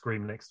door,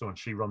 and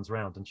she runs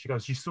around and she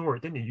goes, "You saw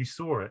it, didn't you? You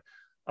saw it."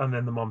 And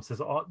then the mom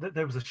says, "Oh,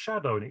 there was a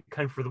shadow and it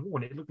came through the wall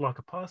and it looked like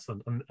a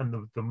person."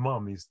 And the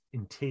mom is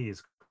in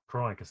tears,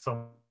 crying because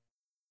something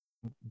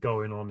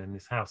going on in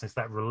this house. It's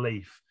that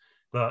relief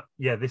that,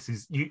 yeah, this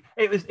is you.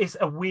 It's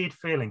a weird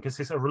feeling because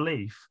it's a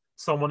relief.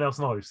 Someone else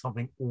knows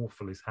something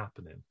awful is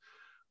happening.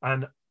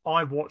 And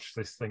I watched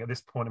this thing at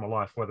this point in my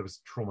life where there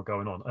was trauma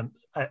going on, and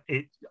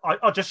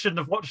I just shouldn't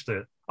have watched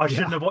it. I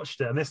shouldn't have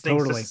watched it, and this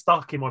thing's just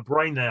stuck in my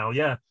brain now.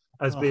 Yeah,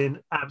 has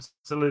been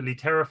absolutely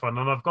terrifying,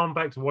 and I've gone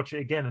back to watch it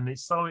again, and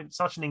it's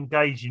such an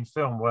engaging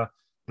film where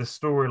the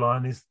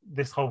storyline is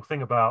this whole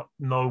thing about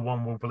no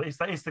one will believe.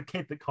 It's the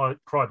kid that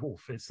cried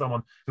wolf. It's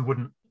someone who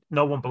wouldn't.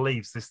 No one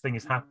believes this thing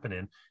is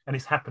happening, and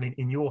it's happening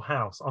in your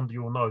house under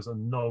your nose,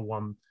 and no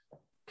one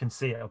can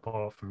see it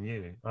apart from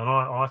you. And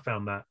I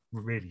found that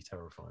really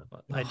terrifying.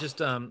 I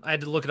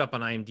had to look it up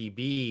on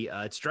IMDb.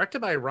 It's directed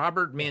by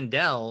Robert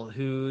Mandel,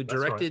 who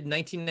directed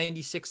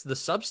 1996 The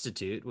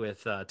Substitute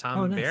with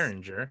Tom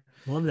Berenger.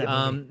 Love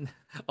that movie.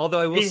 Although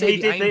I will say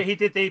he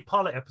did the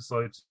pilot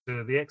episode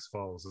to the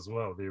X-Files as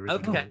well, the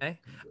original. Okay,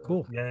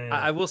 cool. Yeah.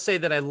 I will say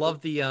that I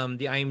love the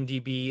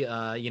IMDb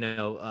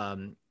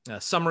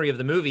summary of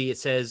the movie. It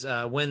says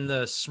when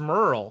the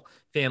Smurl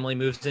family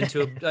moves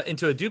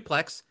into a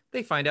duplex,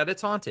 they find out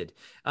it's haunted.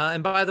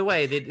 And by the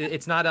way,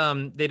 it's not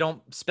they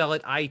don't spell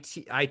it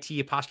IT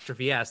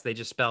apostrophe S, they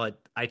just spell it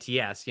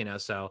ITS,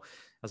 so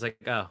I was like,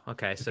 oh,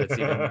 okay, so it's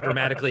even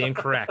grammatically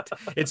incorrect.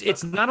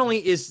 It's not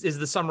only is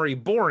the summary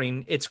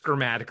boring, it's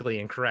grammatically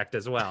incorrect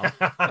as well.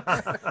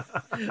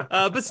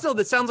 But still,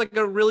 that sounds like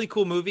a really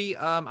cool movie.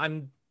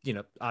 I'm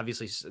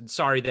obviously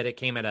sorry that it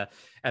came at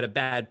a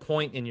bad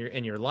point in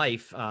your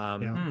life.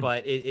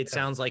 But it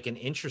sounds like an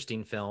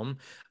interesting film.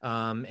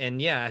 And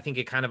yeah, I think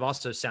it kind of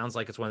also sounds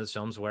like it's one of those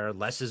films where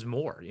less is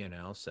more,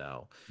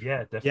 so. Yeah,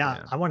 definitely.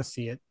 Yeah, I want to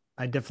see it.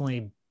 I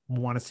definitely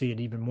want to see it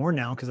even more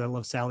now because I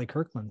love Sally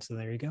Kirkland. So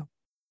there you go.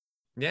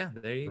 Yeah,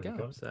 there you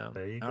go. So,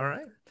 there you go. All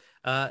right.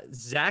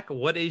 Zach,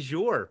 what is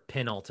your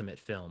penultimate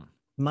film?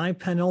 My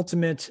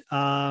penultimate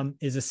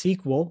is a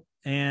sequel,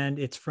 and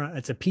it's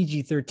a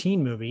PG-13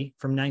 movie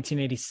from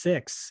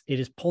 1986. It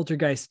is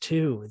Poltergeist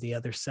 2: The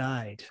Other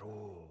Side.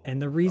 Ooh. And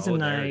the reason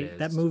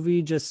that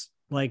movie just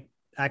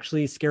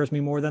actually scares me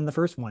more than the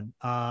first one.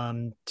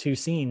 Two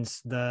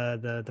scenes: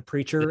 the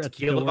preacher at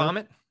the door.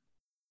 Vomit.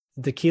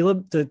 The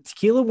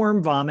tequila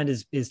worm vomit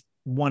is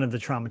one of the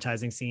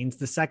traumatizing scenes.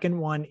 The second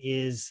one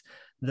is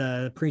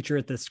the preacher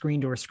at the screen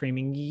door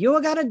screaming,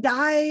 "You're gonna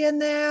die in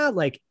there!"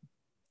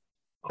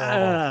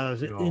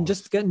 And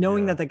just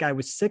knowing that the guy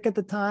was sick at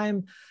the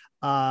time,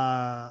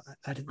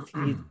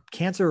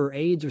 cancer or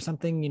AIDS or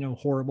something,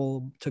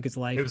 horrible, took his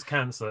life. It was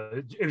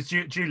cancer. It was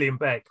Julian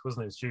Beck,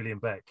 wasn't it? It was Julian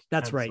Beck.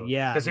 That's cancer. right.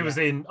 Yeah. Because it was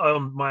in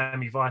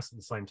Miami Vice at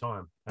the same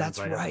time. That's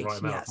right.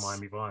 Yes.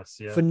 Miami Vice.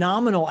 Yeah.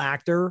 Phenomenal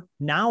actor.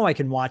 Now I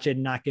can watch it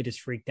and not get as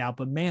freaked out.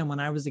 But man, when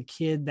I was a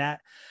kid,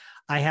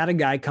 I had a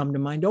guy come to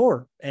my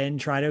door and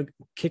try to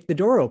kick the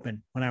door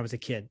open when I was a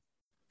kid,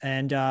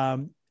 and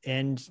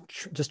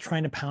just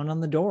trying to pound on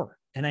the door.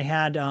 And I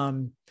had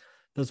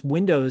those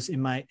windows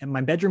in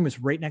my bedroom was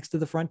right next to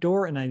the front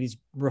door, and I had these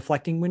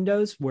reflecting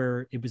windows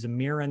where it was a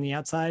mirror on the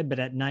outside, but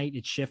at night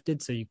it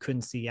shifted so you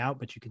couldn't see out,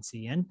 but you could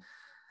see in.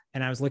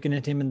 And I was looking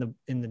at him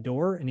in the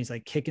door, and he's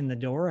like kicking the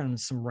door, and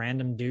some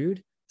random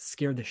dude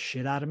scared the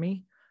shit out of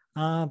me.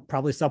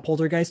 Probably saw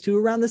Poltergeist 2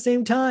 around the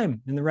same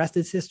time, and the rest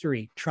is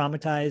history.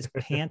 Traumatized,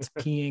 pants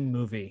peeing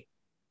movie.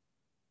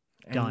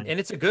 Done. And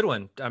it's a good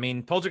one. I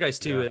mean,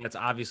 Poltergeist 2, that's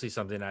obviously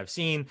something I've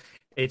seen.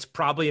 It's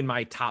probably in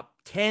my top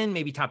 10,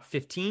 maybe top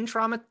 15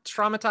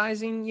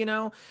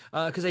 traumatizing,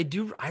 because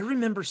I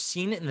remember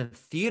seeing it in the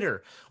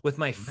theater with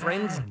my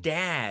friend's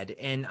dad,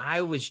 and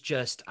I was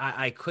just,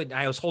 I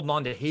was holding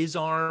on to his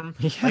arm.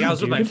 I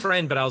was with my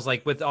friend, but I was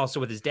also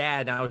with his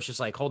dad, and I was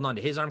just holding on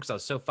to his arm because I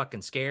was so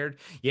fucking scared.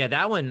 Yeah,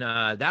 that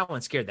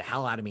one scared the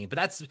hell out of me.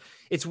 But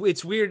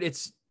it's weird.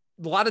 It's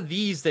a lot of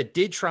these that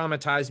did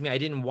traumatize me, I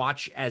didn't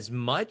watch as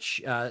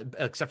much,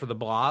 except for The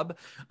Blob.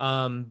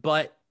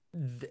 But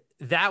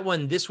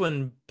this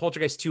one,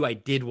 Poltergeist 2, I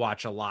did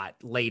watch a lot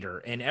later.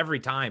 And every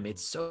time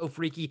it's so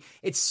freaky,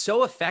 it's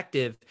so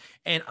effective.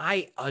 And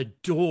I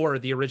adore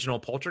the original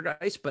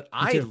Poltergeist, but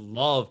I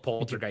love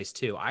Poltergeist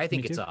 2. I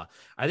think it's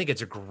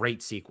a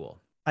great sequel.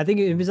 I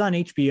think it was on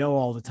HBO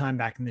all the time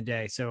back in the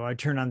day. So I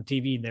turn on the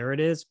TV, there it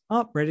is.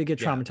 Oh, ready to get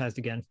traumatized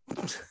again.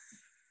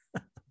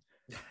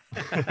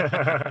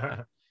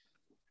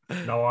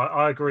 No,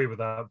 I agree with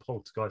that.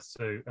 Poltergeist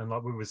too, and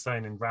like we were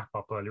saying in wrap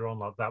up earlier on,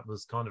 like that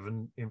was kind of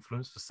an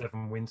influence for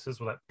Seven Winters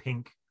with that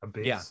pink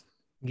abyss,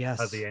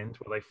 at the end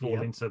where they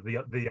fall into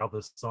the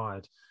other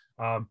side.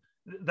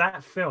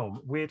 That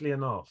film, weirdly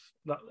enough,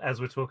 as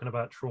we're talking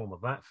about trauma,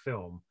 that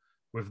film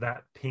with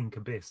that pink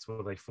abyss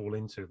where they fall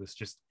into, that's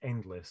just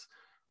endless.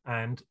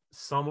 And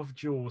some of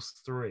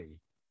Jaws 3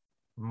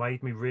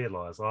 made me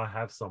realize I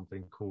have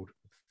something called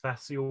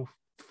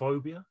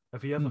thalassophobia.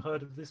 Have you ever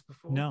heard of this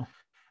before? No.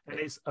 And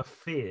it's a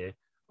fear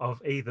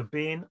of either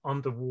being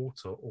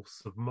underwater or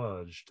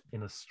submerged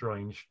in a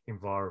strange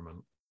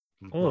environment.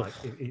 Like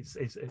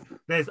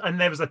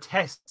there was a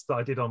test that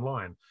I did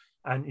online,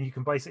 and you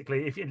can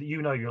basically, if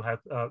you'll have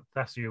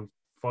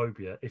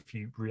thalassophobia if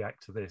you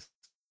react to this.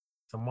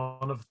 And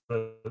one of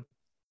the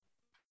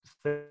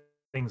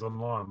things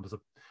online was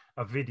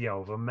a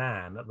video of a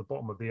man at the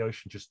bottom of the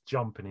ocean just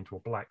jumping into a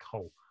black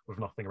hole with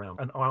nothing around.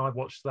 And I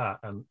watched that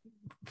and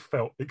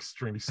felt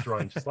extremely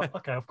strange. It's like,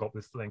 okay, I've got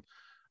this thing.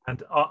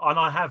 And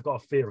I have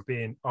got a fear of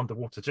being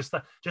underwater. Just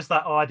that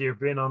idea of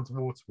being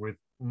underwater with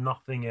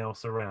nothing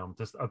else around,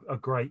 just a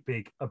great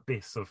big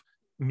abyss of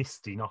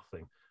misty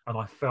nothing. And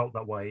I felt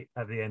that way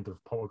at the end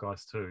of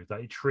Poltergeist 2,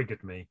 that it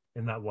triggered me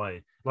in that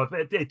way. Like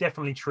it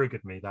definitely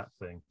triggered me, that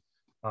thing,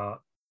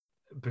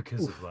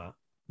 because of that.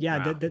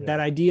 Yeah, Wow. that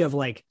idea of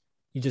like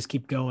you just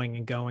keep going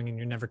and going and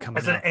you're never coming.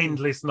 It's an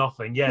endless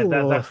nothing. Yeah,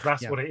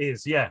 that's what it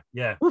is. Yeah.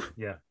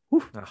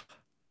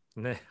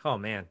 Oh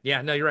man,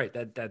 yeah, no, you're right.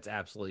 That's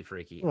absolutely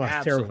freaky. Oh,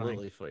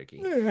 Absolutely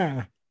freaky.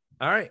 Yeah.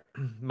 All right,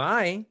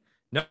 my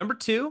number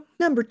two.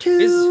 Number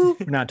two.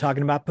 We're not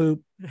talking about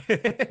poop.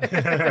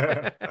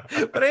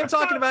 But I am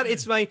talking about,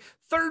 it's my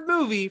third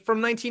movie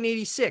from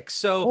 1986.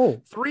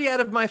 So 3 out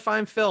of my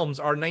 5 films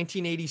are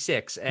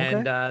 1986,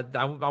 and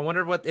I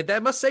wonder what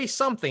that must say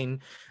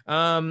something.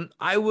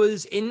 I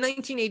was in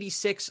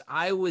 1986.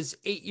 I was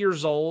 8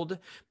 years old,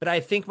 but I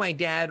think my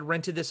dad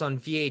rented this on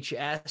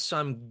VHS, so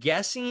I'm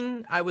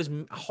guessing I was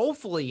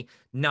hopefully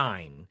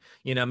 9.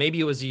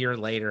 Maybe it was a year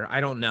later. I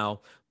don't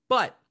know,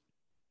 but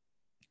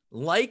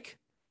like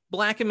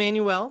Black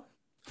Emmanuel,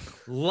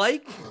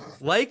 like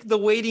The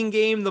Waiting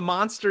Game, the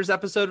Monsters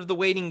episode of The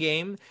Waiting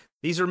Game,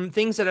 these are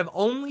things that I've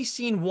only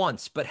seen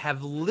once, but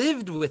have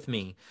lived with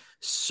me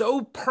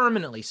so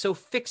permanently, so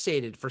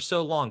fixated for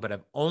so long, but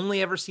I've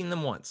only ever seen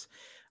them once.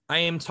 I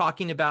am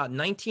talking about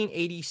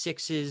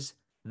 1986's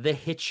The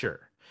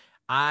Hitcher.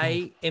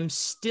 I am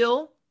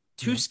still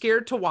too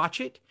scared to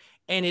watch it.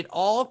 And it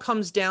all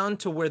comes down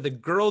to where the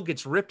girl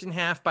gets ripped in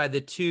half by the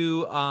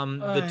two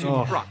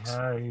trucks.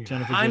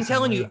 I'm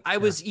telling you, I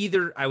was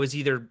either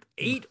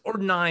 8 or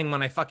 9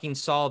 when I fucking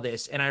saw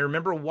this, and I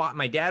remember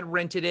my dad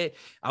rented it.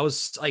 I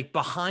was like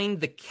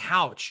behind the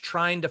couch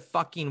trying to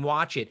fucking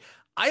watch it.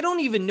 I don't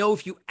even know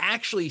if you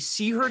actually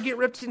see her get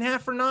ripped in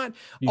half or not.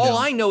 All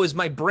I know is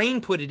my brain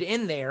put it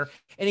in there.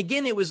 And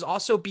again, it was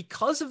also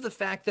because of the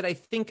fact that I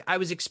think I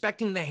was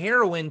expecting the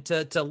heroine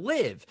to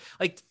live.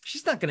 Like,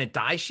 she's not going to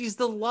die. She's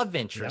the love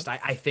interest.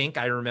 Yep. I think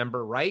I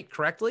remember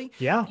correctly.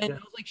 Yeah. And I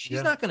was like,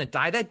 she's not going to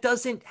die. That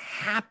doesn't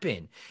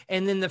happen.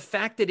 And then the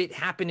fact that it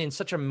happened in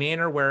such a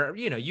manner where,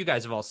 you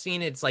guys have all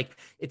seen it. It's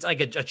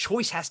like a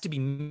choice has to be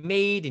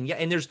made.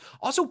 And there's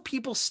also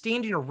people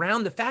standing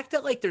around. The fact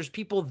that there's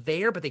people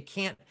there, but they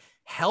can't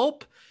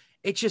help.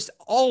 It's just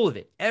all of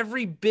it,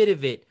 every bit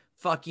of it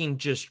fucking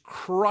just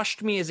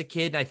crushed me as a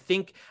kid. And I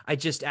think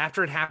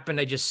after it happened,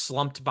 I just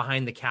slumped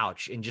behind the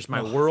couch, and just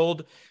my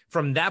world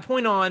from that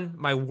point on,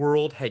 my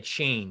world had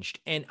changed.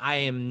 And I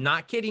am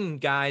not kidding,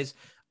 guys.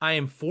 I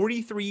am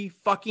 43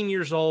 fucking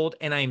years old,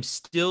 and I am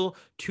still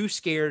too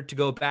scared to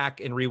go back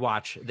and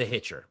rewatch The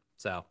Hitcher.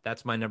 So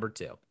that's my number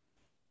 2.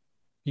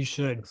 You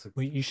should.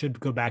 You should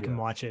go back and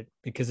watch it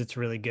because it's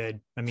really good.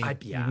 I mean,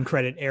 you yeah. can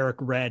credit Eric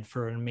Red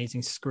for an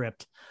amazing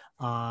script.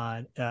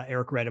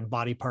 Eric Red of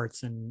Body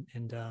Parts and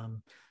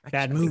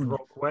Bad Moon. Red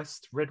Rock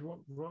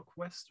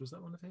West, was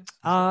that one of his?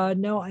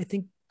 No, I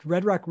think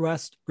Red Rock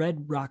West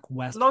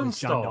Lone was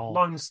John Dahl.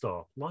 Lone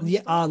Star.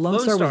 Yeah, Lone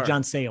Star was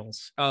John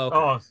Sayles. Oh, okay.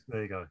 Oh,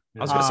 there you go.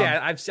 Yeah. I was gonna say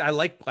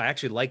I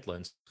actually like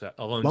Lone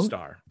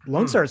Star.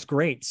 Lone Star is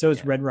great. So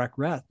is Red Rock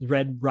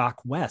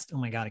West. Oh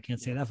my god, I can't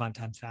say that 5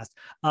 times fast.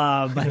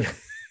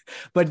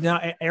 But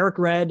no, Eric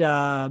Red.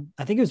 I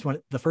think it was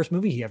the first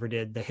movie he ever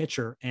did, The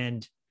Hitcher,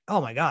 and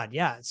oh my god,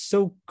 yeah, it's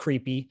so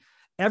creepy.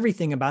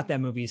 Everything about that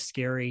movie is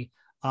scary.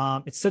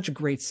 It's such a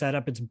great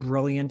setup. It's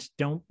brilliant.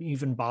 Don't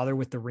even bother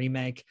with the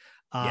remake.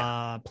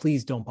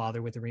 Please don't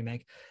bother with the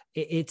remake.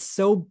 It's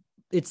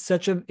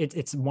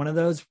one of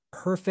those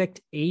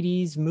perfect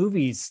 80s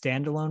movies,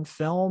 standalone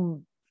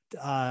film,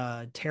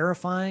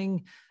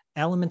 terrifying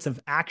elements of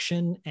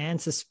action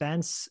and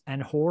suspense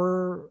and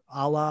horror,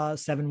 a la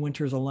Seven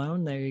Winters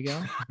Alone. There you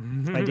go.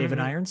 By David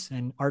Irons,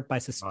 and art by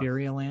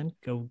Suspiria Land.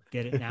 Go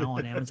get it now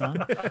on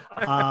Amazon.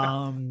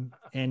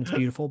 And it's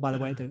beautiful, by the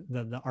way.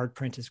 The art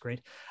print is great.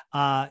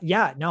 I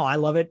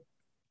love it.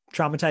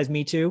 Traumatized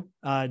me too.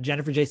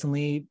 Jennifer Jason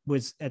Leigh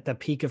was at the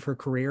peak of her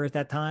career at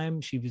that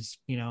time. She was,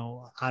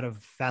 out of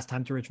Fast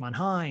Times at Ridgemont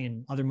High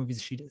and other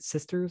movies she did,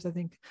 Sisters, I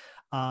think.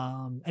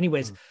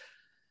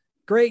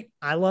 Great.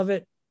 I love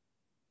it.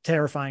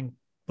 Terrifying.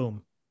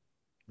 Boom.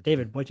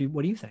 David, what do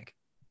you think?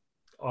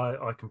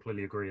 I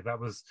completely agree.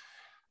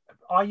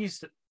 I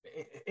used to,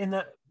 in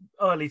the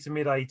early to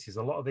mid 80s,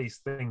 a lot of these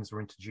things were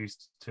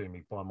introduced to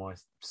me by my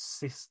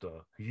sister,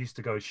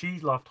 who she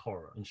loved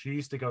horror, and she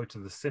used to go to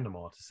the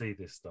cinema to see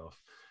this stuff.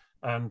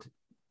 And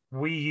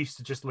we used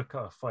to just look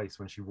at her face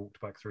when she walked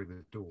back through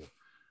the door.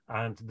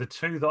 And the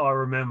two that I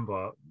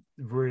remember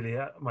really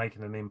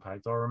making an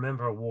impact, I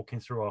remember her walking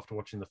through after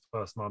watching the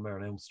first Nightmare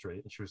on Elm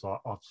Street, and she was like,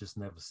 "I've just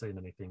never seen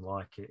anything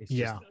like it. It's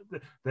just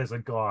there's a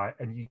guy,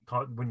 and you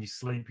can't, when you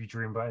sleep, you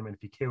dream about him, and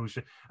if he kills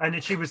you." And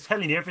then she was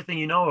telling you everything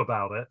you know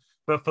about it,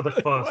 but for the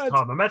first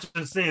time.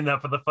 Imagine seeing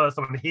that for the first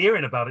time and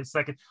hearing about it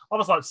second. I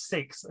was like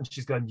 6, and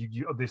she's going,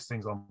 "This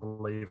thing's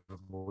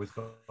unbelievable."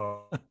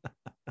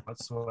 I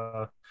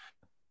swear.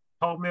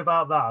 Told me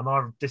about that, and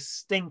I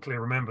distinctly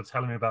remember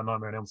telling me about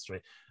Nightmare on Elm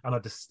Street, and I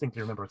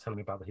distinctly remember her telling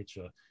me about The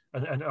Hitcher,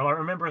 and I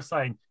remember her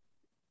saying,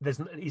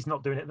 "He's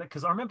not doing it,"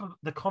 because I remember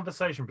the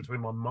conversation between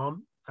my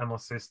mum and my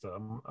sister,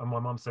 and my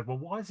mum said, "Well,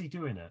 why is he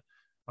doing it?"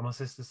 And my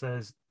sister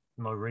says,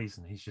 "No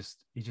reason.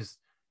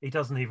 He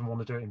doesn't even want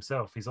to do it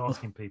himself. He's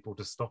asking people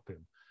to stop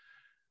him."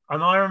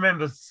 And I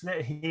remember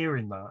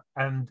hearing that,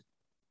 and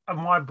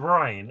my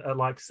brain at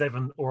like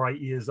 7 or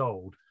 8 years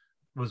old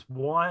was,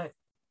 why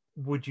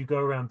would you go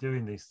around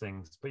doing these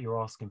things, but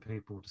you're asking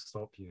people to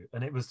stop you?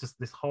 And it was just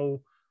this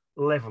whole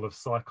level of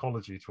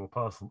psychology to a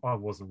person I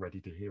wasn't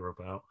ready to hear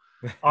about.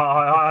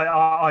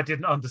 I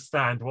didn't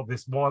understand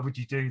why would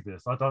you do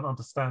this? I don't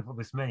understand what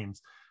this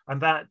means.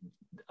 And that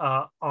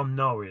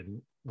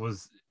unknowing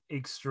was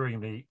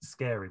extremely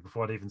scary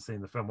before I'd even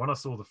seen the film. When I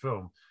saw the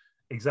film,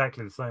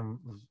 exactly the same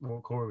as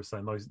what Corey was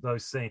saying,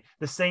 those scenes,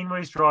 the scene where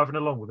he's driving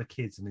along with the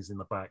kids and he's in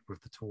the back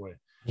with the toy.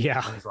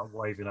 Yeah. And he's like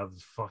waving over the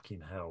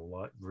fucking hell.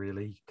 Like,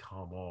 really?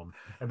 Come on.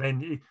 And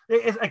then,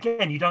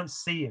 again, you don't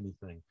see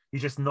anything. You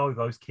just know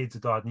those kids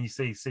have died. And you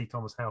see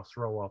Thomas House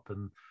throw up.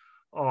 And,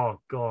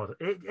 oh, God.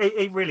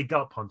 It really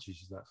gut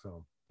punches you, that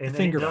film. And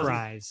finger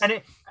fries. And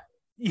it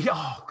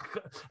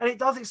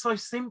does it so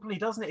simply,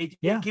 doesn't it?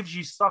 It gives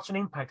you such an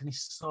impact. And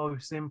it's so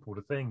simple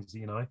to things,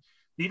 you know.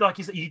 Like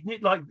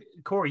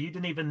Corey, you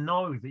didn't even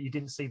know that you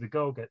didn't see the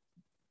girl get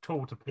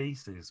torn to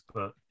pieces,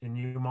 but in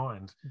your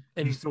mind,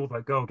 you saw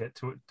that girl get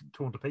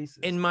torn to pieces.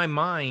 In my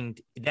mind,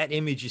 that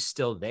image is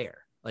still there.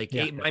 Like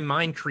my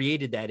mind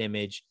created that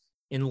image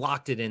and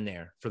locked it in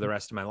there for the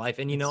rest of my life.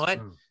 And you know what?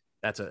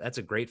 That's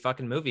a great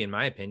fucking movie, in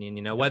my opinion.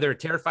 You know, whether it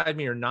terrified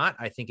me or not,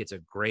 I think it's a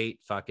great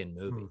fucking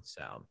movie.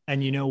 So,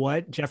 and you know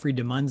what? Jeffrey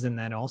DeMunn's in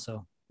that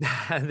also.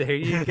 There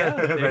you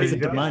go. There's a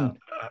DeMunn.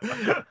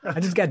 I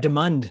just got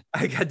DeMunned.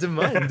 I got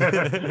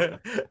DeMunned.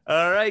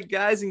 All right,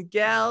 guys and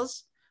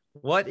gals.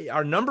 What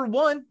our number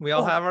one? We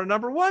all have our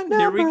number one.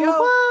 Here we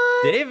go.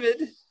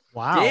 David.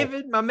 Wow.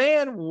 David, my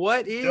man,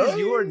 what is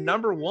your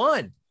number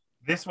one?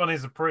 This one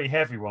is a pretty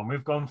heavy one.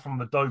 We've gone from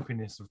the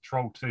dopiness of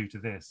Troll 2 to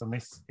this, and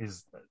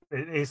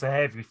it's a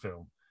heavy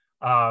film.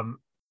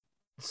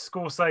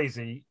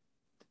 Scorsese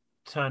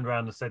turned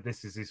around and said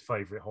this is his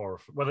favorite horror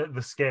film. Well,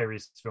 the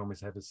scariest film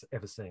he's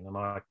ever seen, and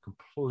I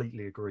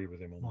completely agree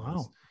with him on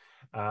this.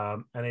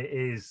 And it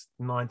is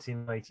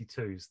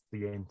 1982's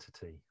The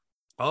Entity.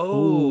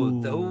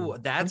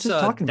 That's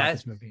talking about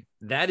this movie.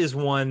 That is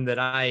one that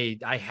I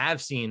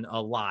have seen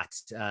a lot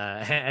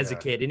as a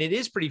kid, and it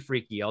is pretty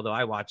freaky. Although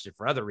I watched it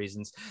for other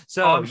reasons.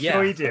 So I'm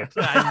sure you did.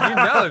 You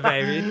know it,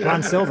 baby.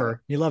 Ron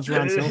Silver. He loves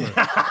Ron Silver.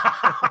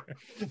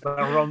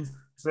 Ron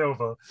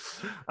Silver.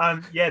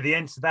 The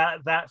end to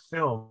that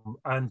film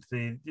and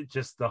the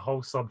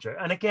whole subject.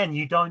 And again,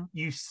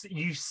 you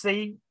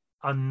see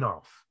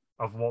enough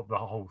of what the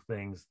whole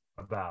thing's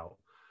about.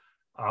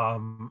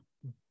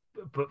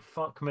 But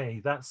fuck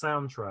me, that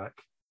soundtrack.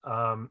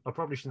 I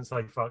probably shouldn't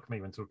say "fuck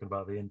me" when talking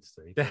about The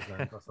Entity.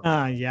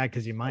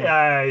 Because you might.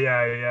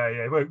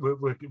 Yeah.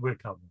 We're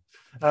coming.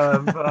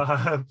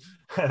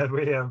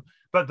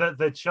 But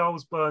the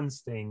Charles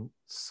Bernstein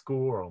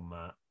score on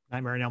that,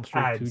 Nightmare on Elm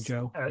Street,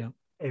 Cujo,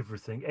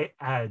 everything. It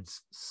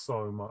adds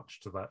so much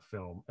to that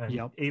film,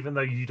 and even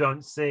though you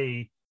don't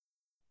see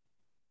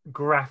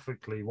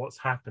graphically what's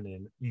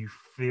happening, you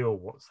feel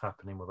what's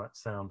happening with that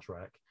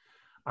soundtrack.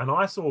 And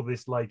I saw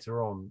this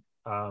later on.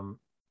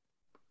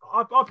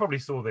 I probably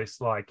saw this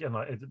like in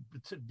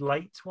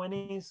late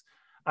 20s,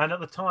 and at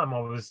the time I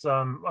was,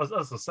 as I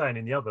was saying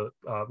in the other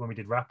when we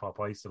did wrap up,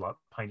 I used to like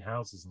paint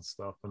houses and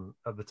stuff. And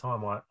at the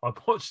time, I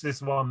watched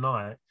this one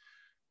night,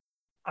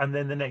 and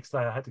then the next day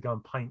I had to go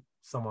and paint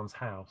someone's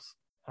house,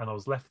 and I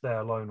was left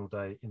there alone all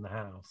day in the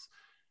house.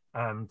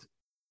 And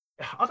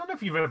I don't know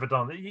if you've ever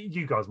done it.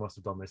 You guys must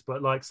have done this,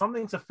 but like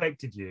something's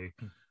affected you.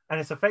 And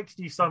it's affected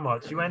you so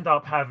much, you end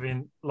up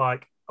having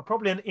like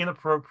probably an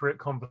inappropriate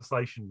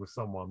conversation with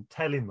someone,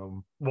 telling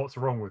them what's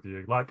wrong with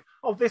you. Like,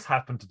 oh, this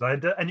happened today.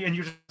 And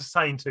you're just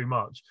saying too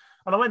much.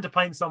 And I went to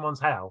paint someone's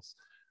house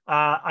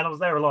and I was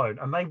there alone.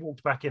 And they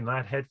walked back in, they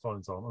had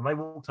headphones on. And they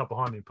walked up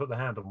behind me and put their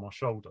hand on my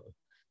shoulder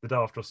the day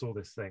after I saw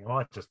this thing. And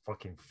I just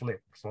fucking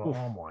flipped. So,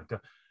 oh my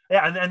God.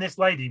 Yeah, and this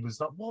lady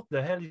was like, what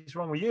the hell is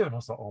wrong with you? And I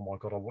was like, oh my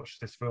God, I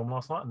watched this film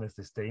last night and there's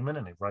this demon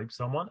and it raped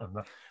someone.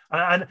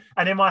 And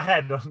in my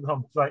head,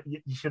 I'm like,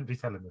 you shouldn't be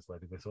telling this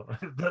lady this one.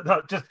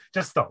 No,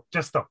 just stop.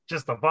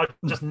 I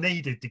just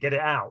needed to get it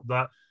out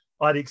that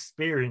I'd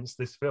experienced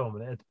this film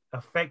and it had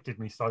affected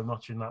me so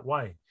much in that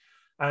way.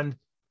 And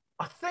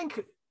I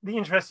think the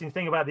interesting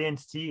thing about The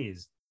Entity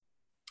is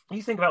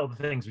you think about all the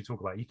things we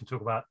talk about. You can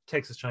talk about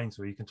Texas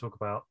Chainsaw. You can talk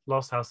about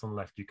Last House on the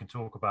Left. You can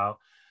talk about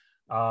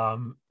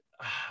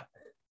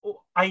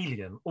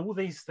Alien. All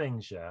these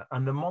things, yeah,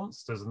 and the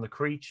monsters and the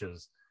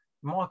creatures.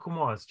 Michael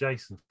Myers,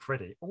 Jason,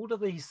 Freddy. All of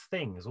these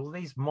things, all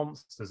these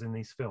monsters in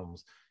these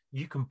films,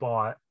 you can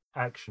buy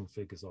action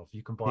figures of.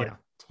 You can buy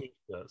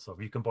T-shirts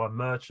of. You can buy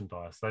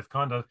merchandise. They've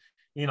kind of,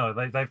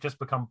 they've just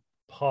become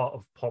part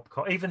of pop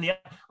culture.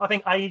 I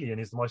think Alien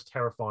is the most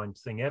terrifying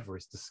thing ever.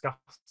 It's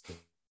disgusting.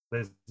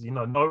 There's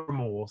no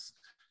remorse.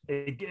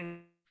 The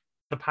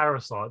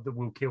parasite that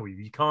will kill you.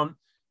 You can't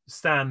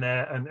stand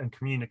there and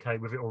communicate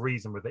with it or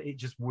reason with it. It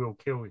just will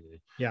kill you.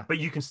 Yeah. But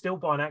you can still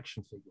buy an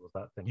action figure of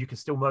that thing. You can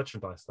still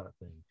merchandise that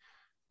thing.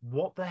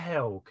 What the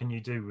hell can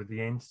you do with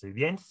the Entity?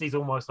 The Entity is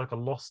almost like a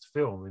lost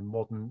film in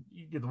modern,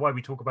 the way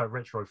we talk about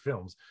retro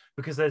films,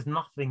 because there's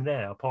nothing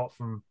there apart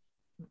from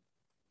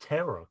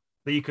terror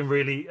that you can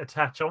really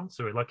attach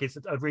onto it. Like, it's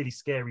a really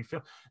scary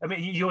film. I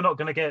mean, you're not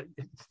going to get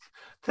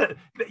the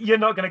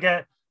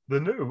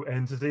new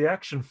Entity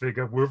action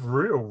figure with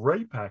real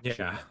rape action.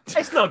 Yeah.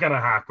 It's not going to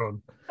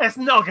happen. It's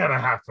not going to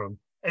happen.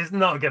 It's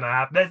not going to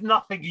happen. There's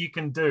nothing you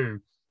can do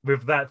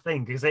with that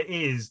thing because it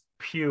is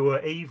pure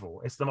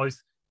evil. It's the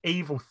most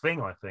evil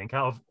thing, I think,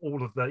 out of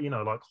all of the,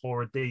 like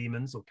horror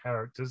demons or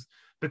characters,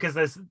 because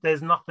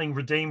there's nothing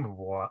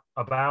redeemable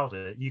about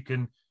it you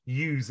can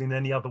use in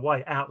any other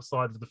way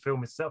outside of the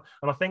film itself.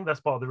 And I think that's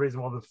part of the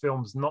reason why the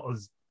film's not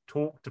as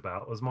talked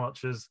about as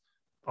much as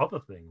other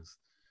things.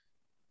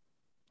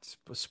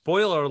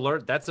 Spoiler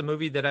alert, that's a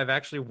movie that I've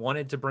actually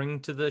wanted to bring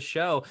to the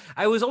show.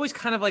 I was always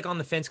kind of like on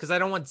the fence because I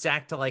don't want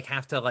Zach to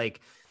have to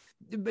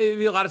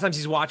a lot of times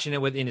he's watching it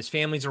in his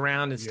family's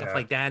around and stuff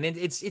like that, and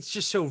it's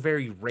just so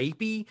very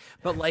rapey.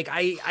 But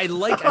I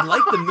like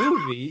the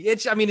movie.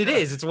 It's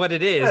what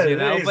it is,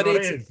 But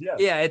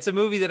it's a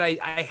movie that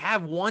I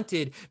have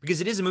wanted because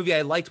it is a movie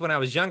I liked when I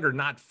was younger,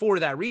 not for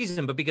that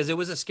reason, but because it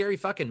was a scary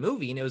fucking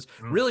movie and it was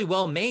really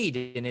well made.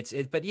 And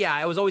but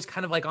I was always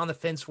kind of on the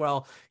fence.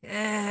 Well,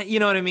 you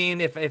know what I mean?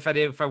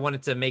 If I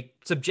wanted to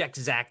subject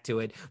Zach to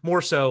it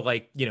more so,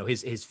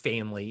 his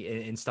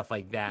family and stuff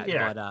like that.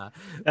 Yeah. But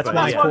that's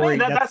why.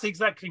 That's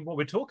exactly what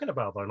we're talking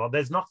about, though. Like,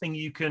 there's nothing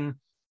you can.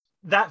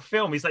 That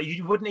film is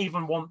you wouldn't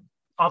even want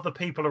other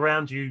people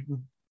around you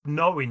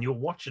knowing you're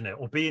watching it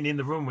or being in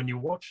the room when you're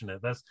watching it.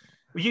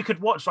 You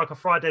could watch a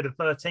Friday the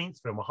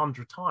 13th film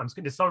 100 times.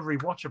 It's so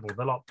rewatchable.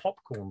 They're like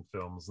popcorn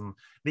films, and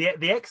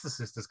the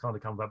Exorcist has kind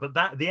of come back, but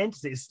the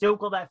Entity has still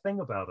got that thing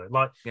about it.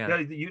 Like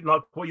like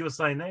what you were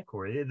saying there,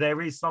 Corey. There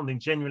is something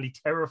genuinely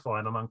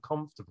terrifying and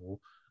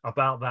uncomfortable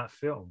about that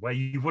film, where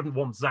you wouldn't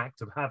want Zach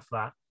to have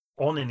that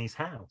on in his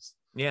house.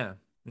 Yeah.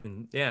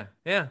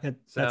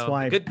 That's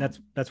why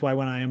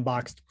when I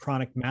unboxed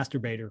Chronic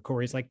Masturbator,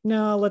 Corey's like,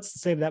 no,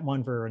 let's save that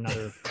one for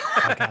another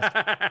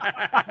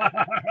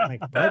podcast.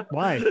 Like, what?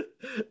 Why?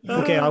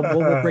 Okay,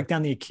 we'll break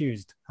down The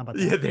Accused. How about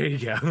that? Yeah, there you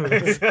go.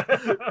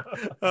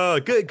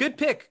 Oh, good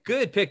pick,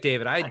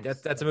 David.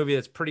 That's a movie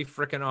that's pretty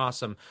freaking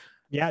awesome.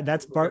 Yeah,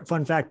 that's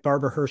fun fact.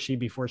 Barbara Hershey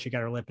before she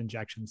got her lip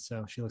injections,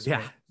 so she looks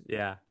great.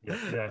 Yeah.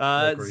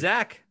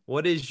 Zach,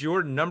 what is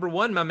your number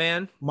one, my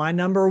man? My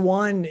number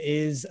one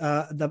is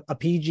a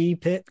PG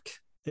pick.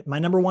 My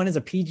number one is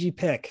a PG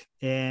pick,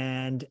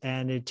 and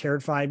it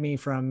terrified me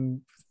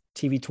from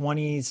TV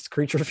 20s,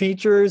 Creature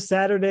Features,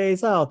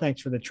 Saturdays. Oh,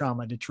 thanks for the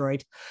trauma,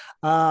 Detroit.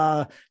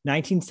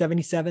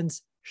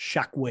 1977's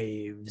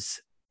Shockwaves.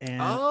 And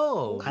I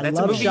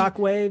love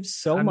Shockwaves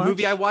so much. A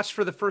movie I watched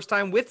for the first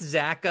time with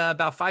Zach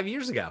about 5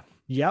 years ago.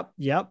 Yep.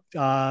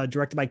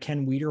 Directed by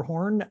Ken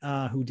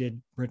Wiederhorn, who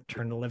did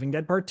Return to the Living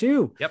Dead Part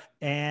 2. Yep.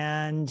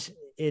 And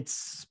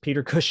it's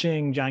Peter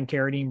Cushing, John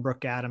Carradine,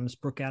 Brooke Adams,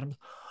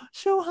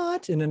 so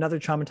hot. In another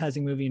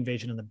traumatizing movie,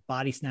 Invasion of the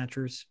Body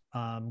Snatchers,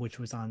 which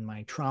was on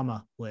my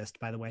trauma list,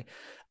 by the way.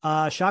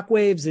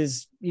 Shockwaves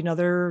is,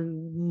 they're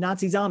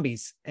Nazi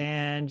zombies.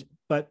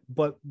 But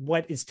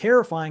what is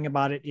terrifying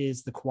about it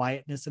is the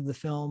quietness of the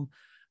film,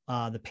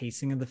 the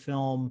pacing of the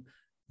film,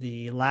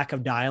 the lack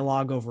of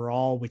dialogue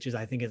overall, which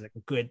I think is a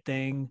good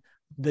thing.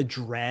 The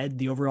dread,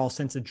 the overall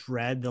sense of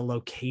dread, the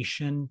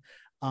location.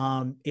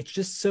 It's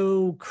just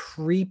so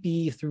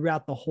creepy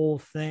throughout the whole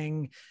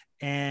thing.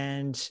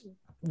 And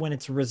when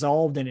it's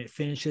resolved and it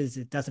finishes,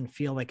 it doesn't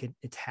feel like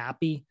it's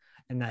happy.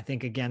 And I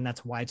think, again,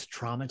 that's why it's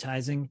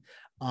traumatizing.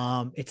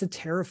 It's a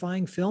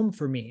terrifying film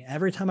for me.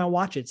 Every time I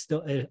watch it,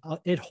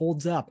 it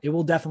holds up. It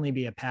will definitely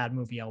be a Pad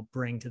movie I'll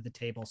bring to the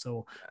table.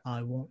 So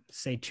I won't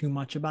say too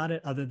much about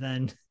it other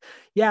than,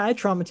 it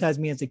traumatized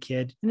me as a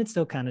kid and it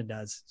still kind of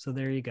does. So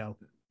there you go.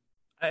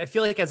 I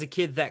feel like as a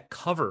kid, that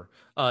cover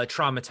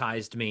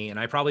traumatized me. And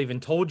I probably even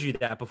told you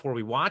that before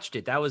we watched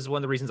it. That was one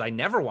of the reasons I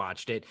never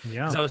watched it,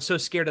 because I was so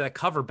scared of that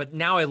cover. But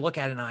now I look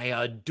at it and I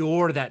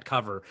adore that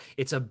cover.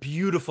 It's a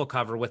beautiful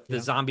cover with the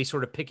zombie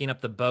sort of picking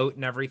up the boat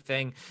and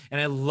everything. And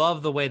I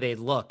love the way they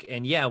look.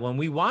 And when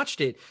we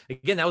watched it,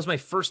 again, that was my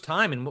first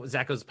time. And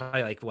Zach was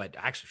probably it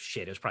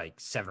was probably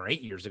 7 or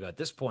 8 years ago at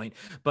this point.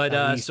 But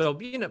I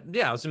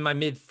was in my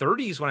mid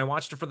 30s when I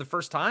watched it for the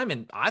first time.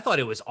 And I thought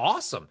it was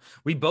awesome.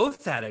 We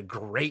both had a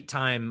great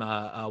time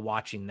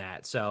watching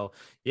that. So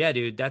yeah,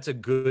 dude, that's a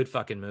good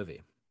fucking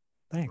movie.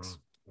 Thanks.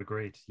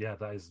 Agreed. Yeah,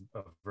 that is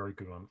a very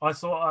good one. I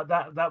saw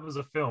that was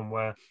a film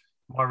where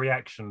my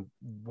reaction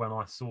when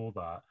I saw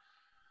that,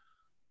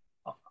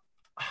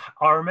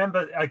 I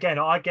remember, again,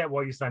 I get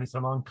what you're saying. It's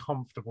an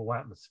uncomfortable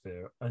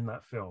atmosphere in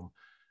that film,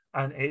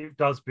 and it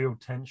does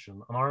build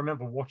tension. And I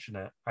remember watching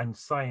it and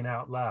saying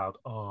out loud,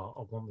 "Oh,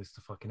 I want this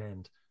to fucking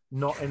end."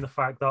 Not in the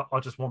fact that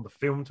I just want the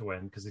film to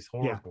end because it's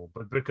horrible,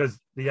 but because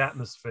the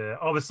atmosphere,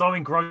 I was so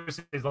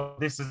engrossed. Like,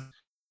 this is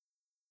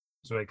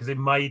to it because it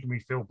made me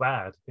feel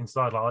bad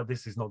inside. Like,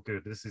 this is not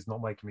good. This is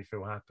not making me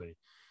feel happy.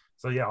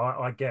 So yeah,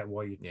 I get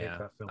why you pick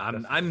that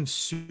film. I'm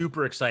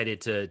super excited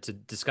to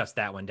discuss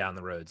that one down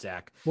the road,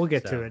 Zach. We'll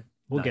get to it.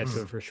 We'll get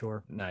to it for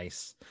sure.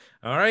 Nice.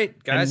 All right,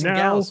 guys and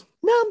now, gals.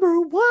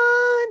 Number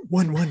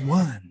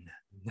 111.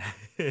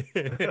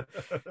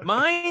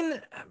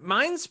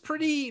 Mine's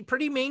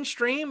pretty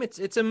mainstream.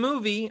 It's a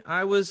movie.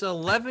 I was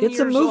 11 It's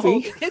a years movie.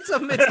 old. It's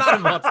not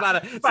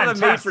a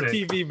made for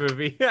TV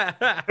movie.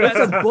 It's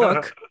a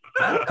book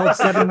called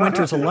Seven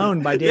Winters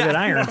Alone by David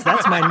Irons.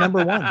 That's my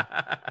number one.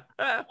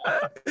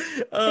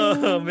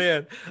 Oh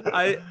man,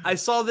 I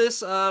saw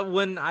this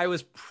when I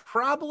was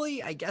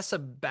probably, I guess,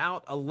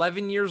 about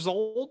 11 years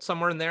old,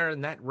 somewhere in there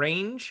in that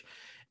range.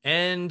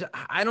 And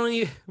I don't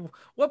even,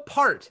 what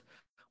part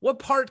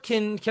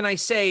can I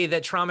say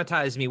that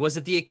traumatized me? Was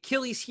it the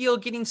Achilles heel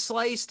getting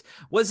sliced?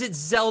 Was it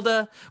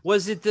Zelda?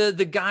 Was it the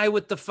guy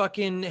with the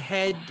fucking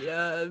head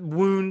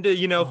wound,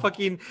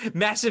 fucking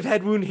massive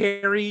head wound,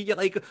 Harry?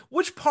 Like,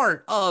 which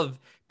part of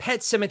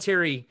Pet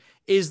Sematary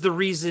is the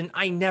reason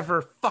I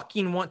never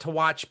fucking want to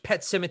watch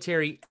Pet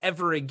Sematary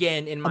ever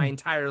again in my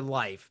entire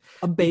life?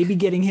 A baby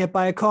getting hit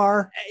by a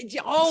car.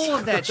 All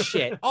of that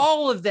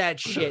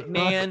shit,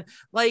 man.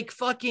 Like,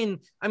 fucking,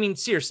 I mean,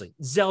 seriously,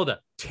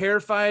 Zelda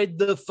terrified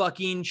the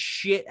fucking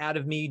shit out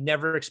of me.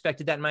 Never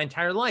expected that in my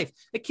entire life.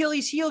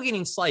 Achilles heel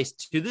getting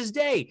sliced, to this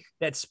day,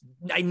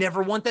 I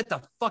never want that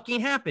to fucking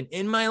happen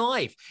in my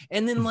life.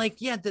 And then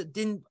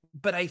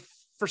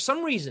for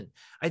some reason,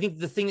 I think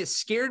the thing that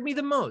scared me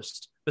the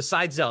most,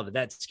 besides Zelda,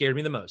 that scared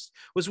me the most,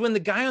 was when the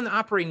guy on the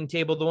operating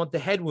table, the one with the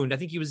head wound, I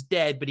think he was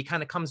dead, but he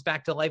kind of comes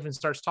back to life and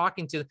starts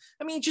talking to,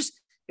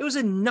 it was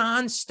a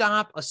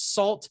nonstop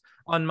assault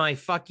on my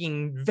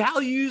fucking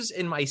values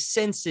and my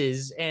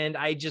senses. And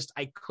I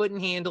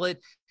couldn't handle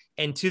it.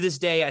 And to this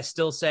day, I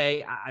still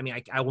say,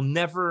 I will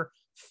never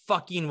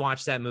fucking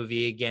watch that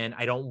movie again.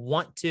 I don't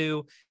want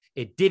to.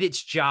 It did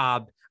its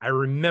job. I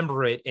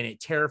remember it, and it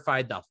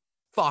terrified the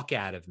fuck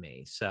out of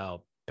me.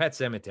 So Pet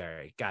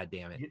Sematary, god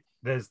damn it.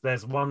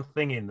 There's one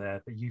thing in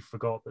there that you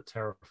forgot that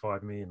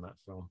terrified me in that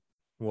film.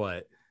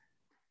 What?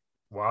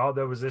 Well,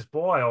 there was this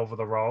boy over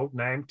the road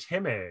named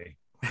Timmy.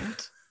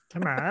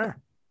 Timmy.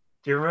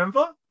 Do you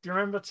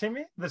remember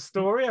Timmy? The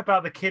story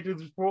about the kid who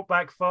was brought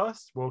back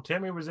first? Well,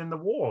 Timmy was in the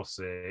war,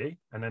 see?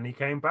 And then he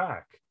came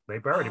back. They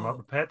buried him up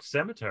the Pet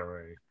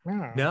Cemetery.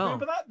 No.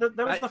 Remember that?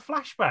 There was the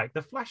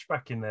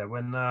flashback in there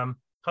when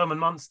Herman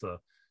Munster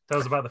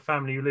tells about the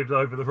family who lived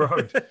over the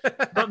road.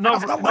 That's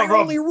not my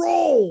only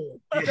role.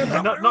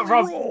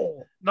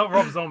 Not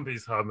Rob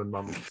Zombie's Herman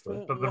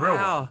Munster, but the real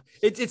one.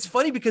 It's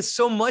funny because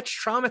so much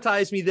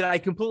traumatized me that I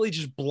completely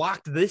just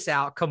blocked this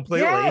out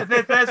completely. Yeah,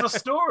 there's a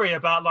story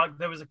about, like,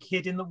 there was a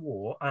kid in the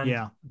war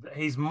and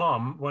his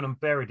mum went and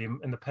buried him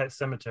in the Pet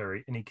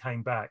Cemetery, and he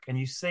came back, and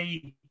you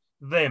see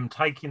them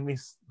taking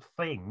this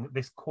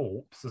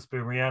corpse that's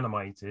been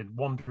reanimated,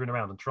 wandering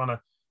around and trying to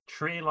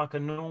treat it like a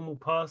normal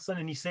person,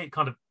 and you see it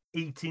kind of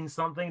eating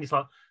something, and it's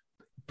like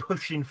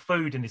pushing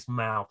food in his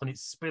mouth and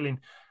it's spilling.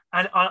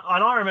 And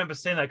I remember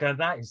seeing that, going,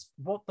 that is,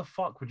 what the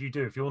fuck would you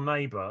do if your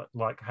neighbor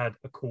like had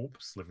a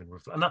corpse living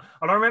with them? And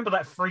I remember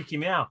that freaking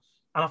me out,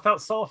 and I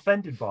felt so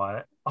offended by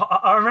it.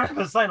 I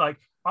remember saying, like,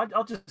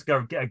 I'll just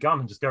go get a gun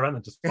and just go around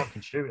and just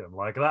fucking shoot him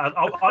like that.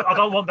 I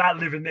don't want that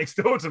living next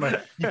door to me.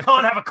 You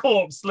can't have a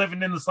corpse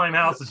living in the same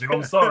house as you.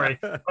 I'm sorry.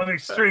 I'm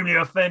extremely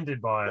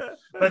offended by it.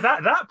 But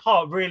that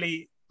part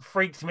really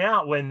freaked me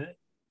out when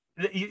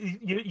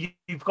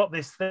you've got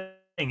this thing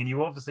and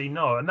you obviously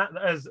know, and that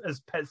as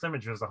Pet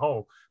Sematary as a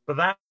whole, but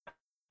that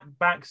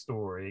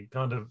backstory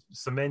kind of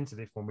cemented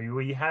it for me,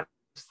 where you have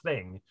this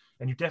thing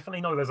and you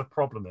definitely know there's a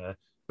problem there,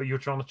 but you're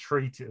trying to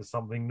treat it as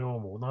something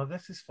normal. No,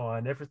 this is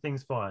fine,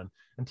 everything's fine.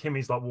 And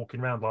Timmy's like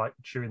walking around like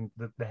chewing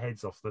the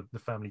heads off the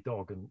family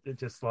dog, and it's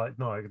just like,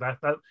 no,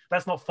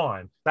 that's not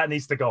fine. That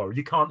needs to go.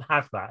 You can't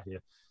have that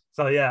here.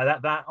 So yeah,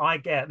 that I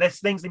get. There's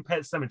things in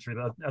Pet Sematary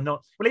that are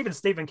not. Well, even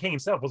Stephen King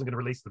himself wasn't going to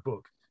release the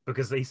book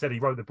because he said he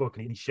wrote the book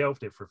and he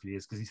shelved it for a few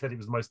years because he said it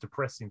was the most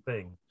depressing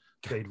thing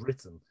that he'd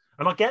written.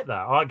 And I get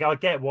that. I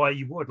get why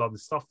you would, like the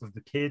stuff with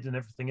the kid and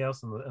everything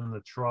else, and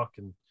the truck,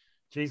 and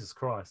Jesus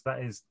Christ,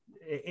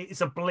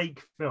 it's a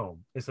bleak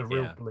film. It's a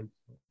real bleak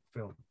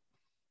film.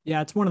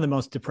 Yeah, it's one of the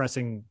most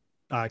depressing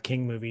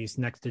King movies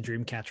next to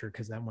Dreamcatcher,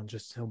 because that one's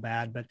just so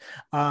bad. But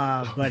for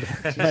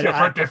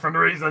a different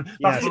reason.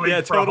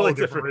 Totally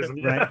different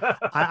reason. Right.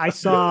 I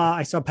saw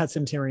Pet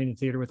Sematary in the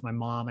theater with my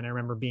mom, and I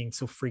remember being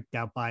so freaked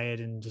out by it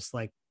and just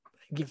like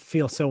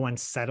feel so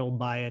unsettled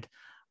by it.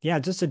 Yeah,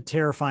 just a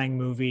terrifying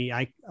movie.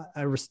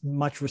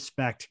 Much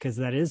respect, because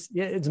that is,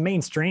 yeah, it's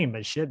mainstream,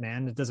 but shit,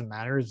 man, it doesn't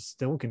matter. It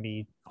still can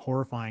be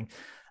horrifying.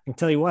 I can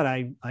tell you what,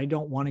 I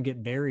don't want to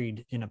get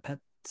buried in a pet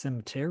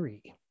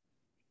cemetery.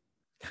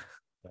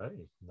 Hey,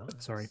 nice.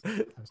 Sorry.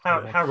 How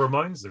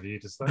Ramones of you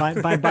to say.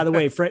 By the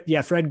way,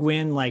 Fred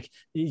Gwynn, like,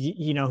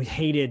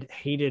 hated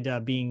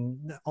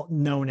being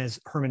known as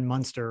Herman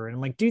Munster, and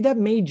I'm like, dude, that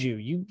made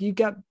you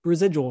got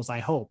residuals, I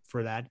hope,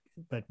 for that,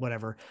 but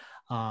whatever.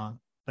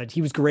 But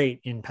he was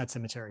great in Pet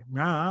Sematary.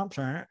 No,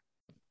 sorry.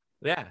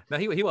 Yeah, no,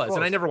 he was,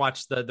 and I never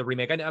watched the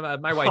remake.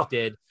 My wife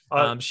did.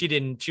 She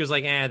didn't. She was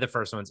like, the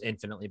first one's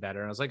infinitely better.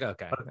 And I was like,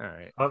 okay, all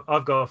right.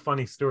 I've got a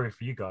funny story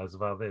for you guys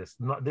about this.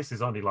 This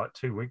is only like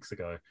 2 weeks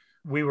ago.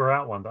 We were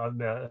out one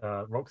day.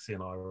 Roxy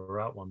and I were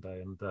out one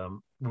day, and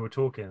we were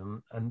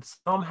talking, and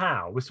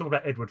somehow we were talking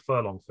about Edward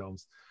Furlong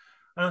films.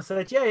 And I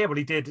said, yeah, well,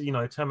 he did,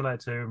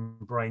 Terminator 2,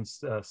 Brain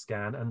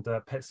Scan, and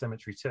Pet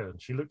Sematary 2.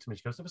 And she looked at me,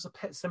 she goes, there was a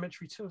Pet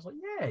Sematary 2. I was like,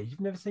 yeah, you've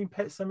never seen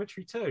Pet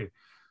Sematary 2?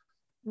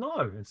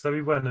 No. And so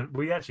we went and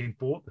we actually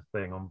bought the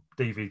thing on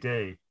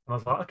DVD. And I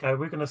was like, okay,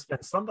 we're going to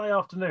spend Sunday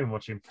afternoon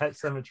watching Pet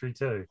Sematary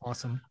 2.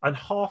 Awesome. And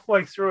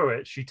halfway through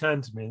it, she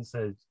turned to me and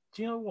said,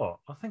 do you know what?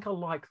 I think I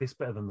like this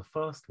better than the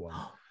first one.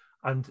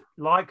 And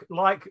like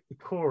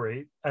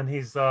Corey and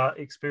his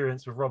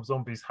experience with Rob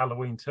Zombie's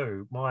Halloween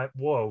 2, my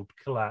world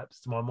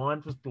collapsed. My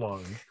mind was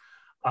blown.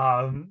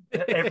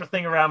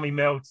 Everything around me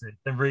melted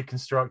and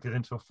reconstructed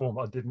into a form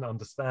I didn't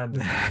understand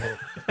anymore.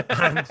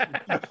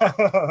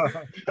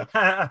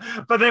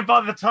 But then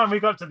by the time we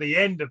got to the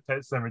end of Pet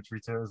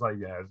Sematary 2, it was like,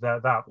 yeah,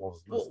 that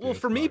was well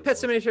for me, Pet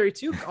Sematary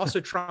 2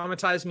 also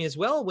traumatized me as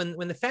well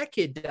when the fat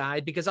kid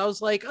died, because I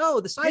was like, oh,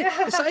 the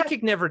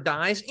sidekick never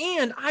dies,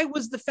 and I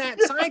was the fat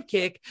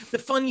sidekick, the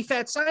funny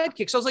fat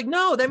sidekick. So I was like,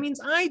 no, that means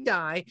I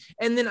die.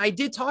 And then I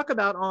did talk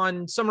about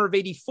on Summer of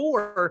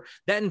 '84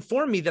 that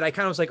informed me that I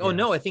kind of was like, oh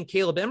no, I think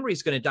Caleb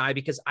Embry's going to die,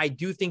 because I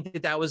do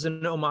think that was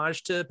an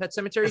homage to Pet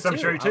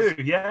Sematary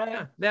 2.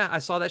 Yeah, I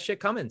saw that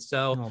shit coming.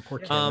 So poor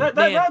kid.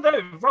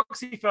 No,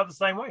 Roxy felt the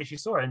same way. She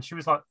saw it and she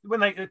was like,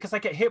 because they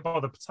get hit by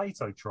the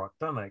potato truck,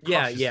 don't they?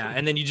 Yeah,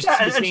 and then you just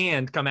see his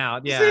hand come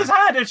out. Yeah, see his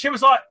hand, and she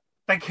was like,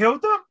 they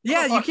killed them.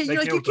 Yeah, you can't.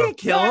 You can't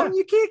kill him.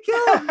 You can't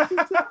kill him.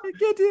 You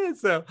can't do it.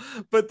 So,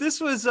 but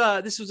this was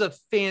a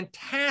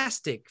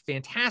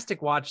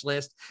fantastic watch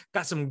list.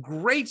 Got some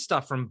great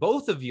stuff from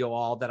both of you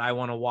all that I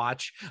want to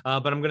watch.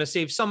 But I'm going to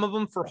save some of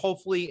them for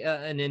hopefully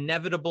an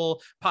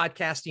inevitable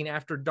Podcasting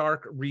After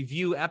Dark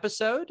review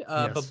episode.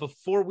 Yes. But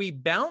before we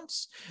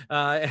bounce,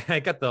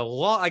 I got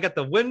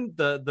the wind,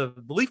 the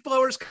leaf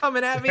blowers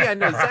coming at me. I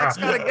know Zach's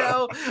got to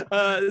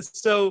go.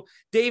 So,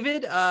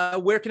 David,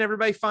 where can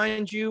everybody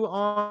find you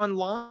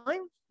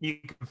online? You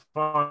can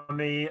find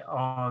me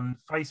on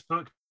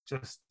Facebook.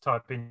 Just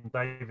type in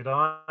David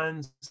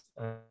Irons,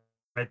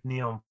 red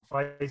neon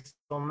face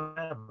on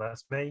there.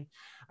 That's me.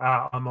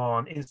 I'm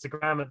on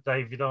Instagram at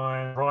David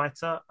Irons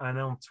Writer, and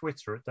on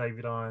Twitter at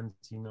David Irons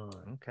 89.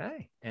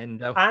 Okay,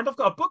 and I've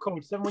got a book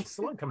called Seven Winters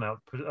Alone coming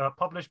out,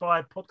 published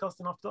by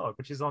Podcasting After Dark,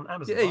 which is on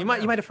Amazon. Yeah, you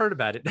might have heard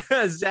about it.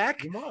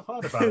 Zach, you might have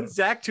heard about it.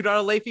 Zach,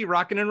 $2 late fee,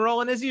 rocking and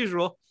rolling as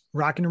usual.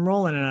 Rocking and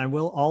rolling. And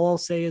all I'll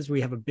say is we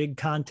have a big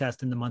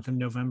contest in the month of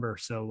November.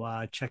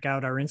 So check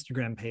out our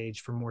Instagram page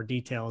for more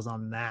details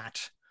on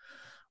that.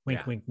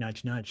 Wink, wink,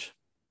 nudge, nudge.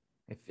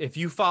 If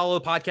you follow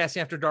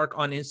Podcasting After Dark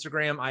on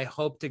Instagram, I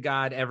hope to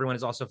God everyone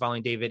is also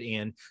following David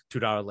and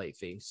 $2 late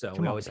fee. So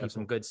we always have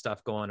some good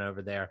stuff going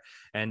over there.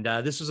 And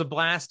this was a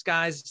blast,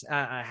 guys.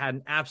 I had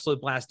an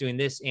absolute blast doing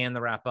this and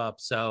the wrap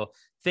up. So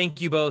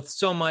thank you both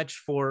so much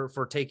for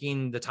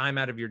taking the time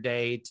out of your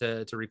day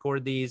to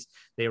record these.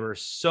 They were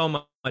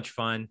so much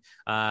fun.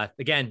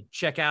 Again,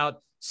 check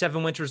out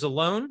Seven Winters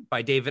Alone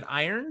by David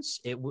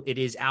Irons. It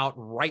is out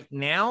right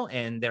now,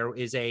 and there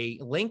is a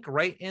link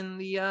right in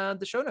the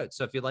show notes.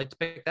 So if you'd like to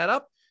pick that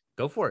up,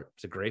 go for it.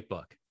 It's a great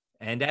book.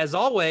 And as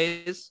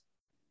always,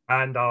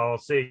 and I'll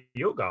see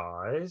you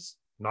guys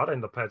not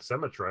in the Pet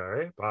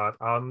Cemetery, but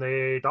on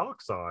the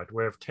dark side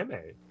with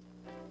Timmy.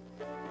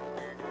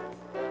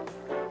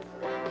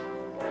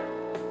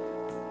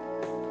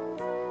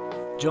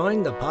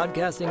 Join the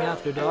Podcasting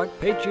After Dark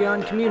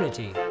Patreon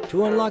community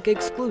to unlock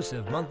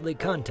exclusive monthly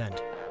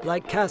content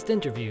like cast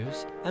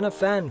interviews and a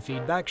fan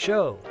feedback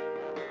show.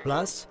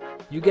 Plus,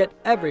 you get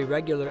every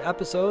regular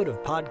episode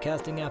of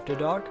Podcasting After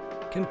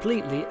Dark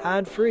completely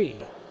ad-free.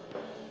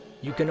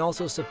 You can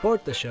also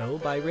support the show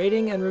by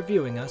rating and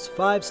reviewing us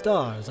 5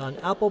 stars on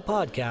Apple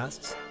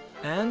Podcasts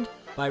and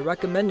by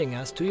recommending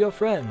us to your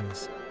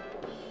friends.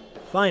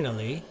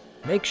 Finally,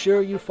 make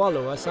sure you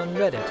follow us on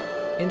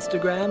Reddit,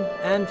 Instagram,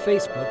 and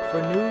Facebook for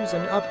news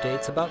and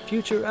updates about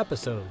future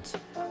episodes.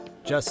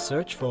 Just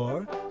search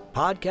for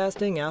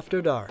Podcasting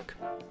After Dark.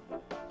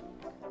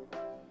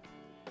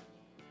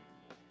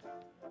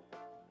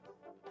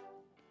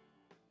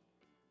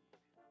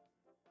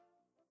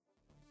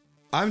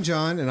 I'm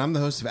John, and I'm the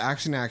host of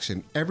Action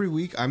Action. Every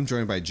week, I'm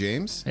joined by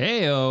James.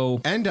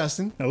 Heyo. And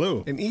Dustin.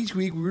 Hello. And each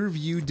week, we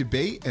review,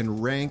 debate,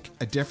 and rank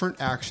a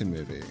different action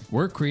movie.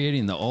 We're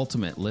creating the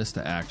ultimate list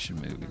of action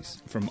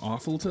movies. From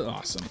awful to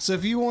awesome. So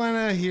if you want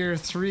to hear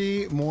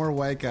 3 more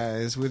white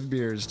guys with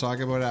beards talk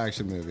about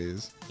action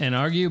movies. And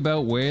argue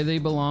about where they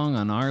belong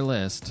on our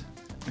list.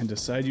 And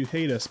decide you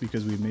hate us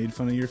because we made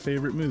fun of your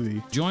favorite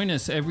movie. Join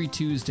us every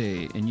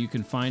Tuesday, and you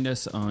can find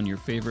us on your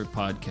favorite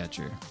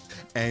podcatcher.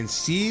 And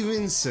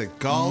Steven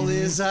Seagal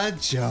is a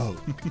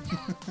joke.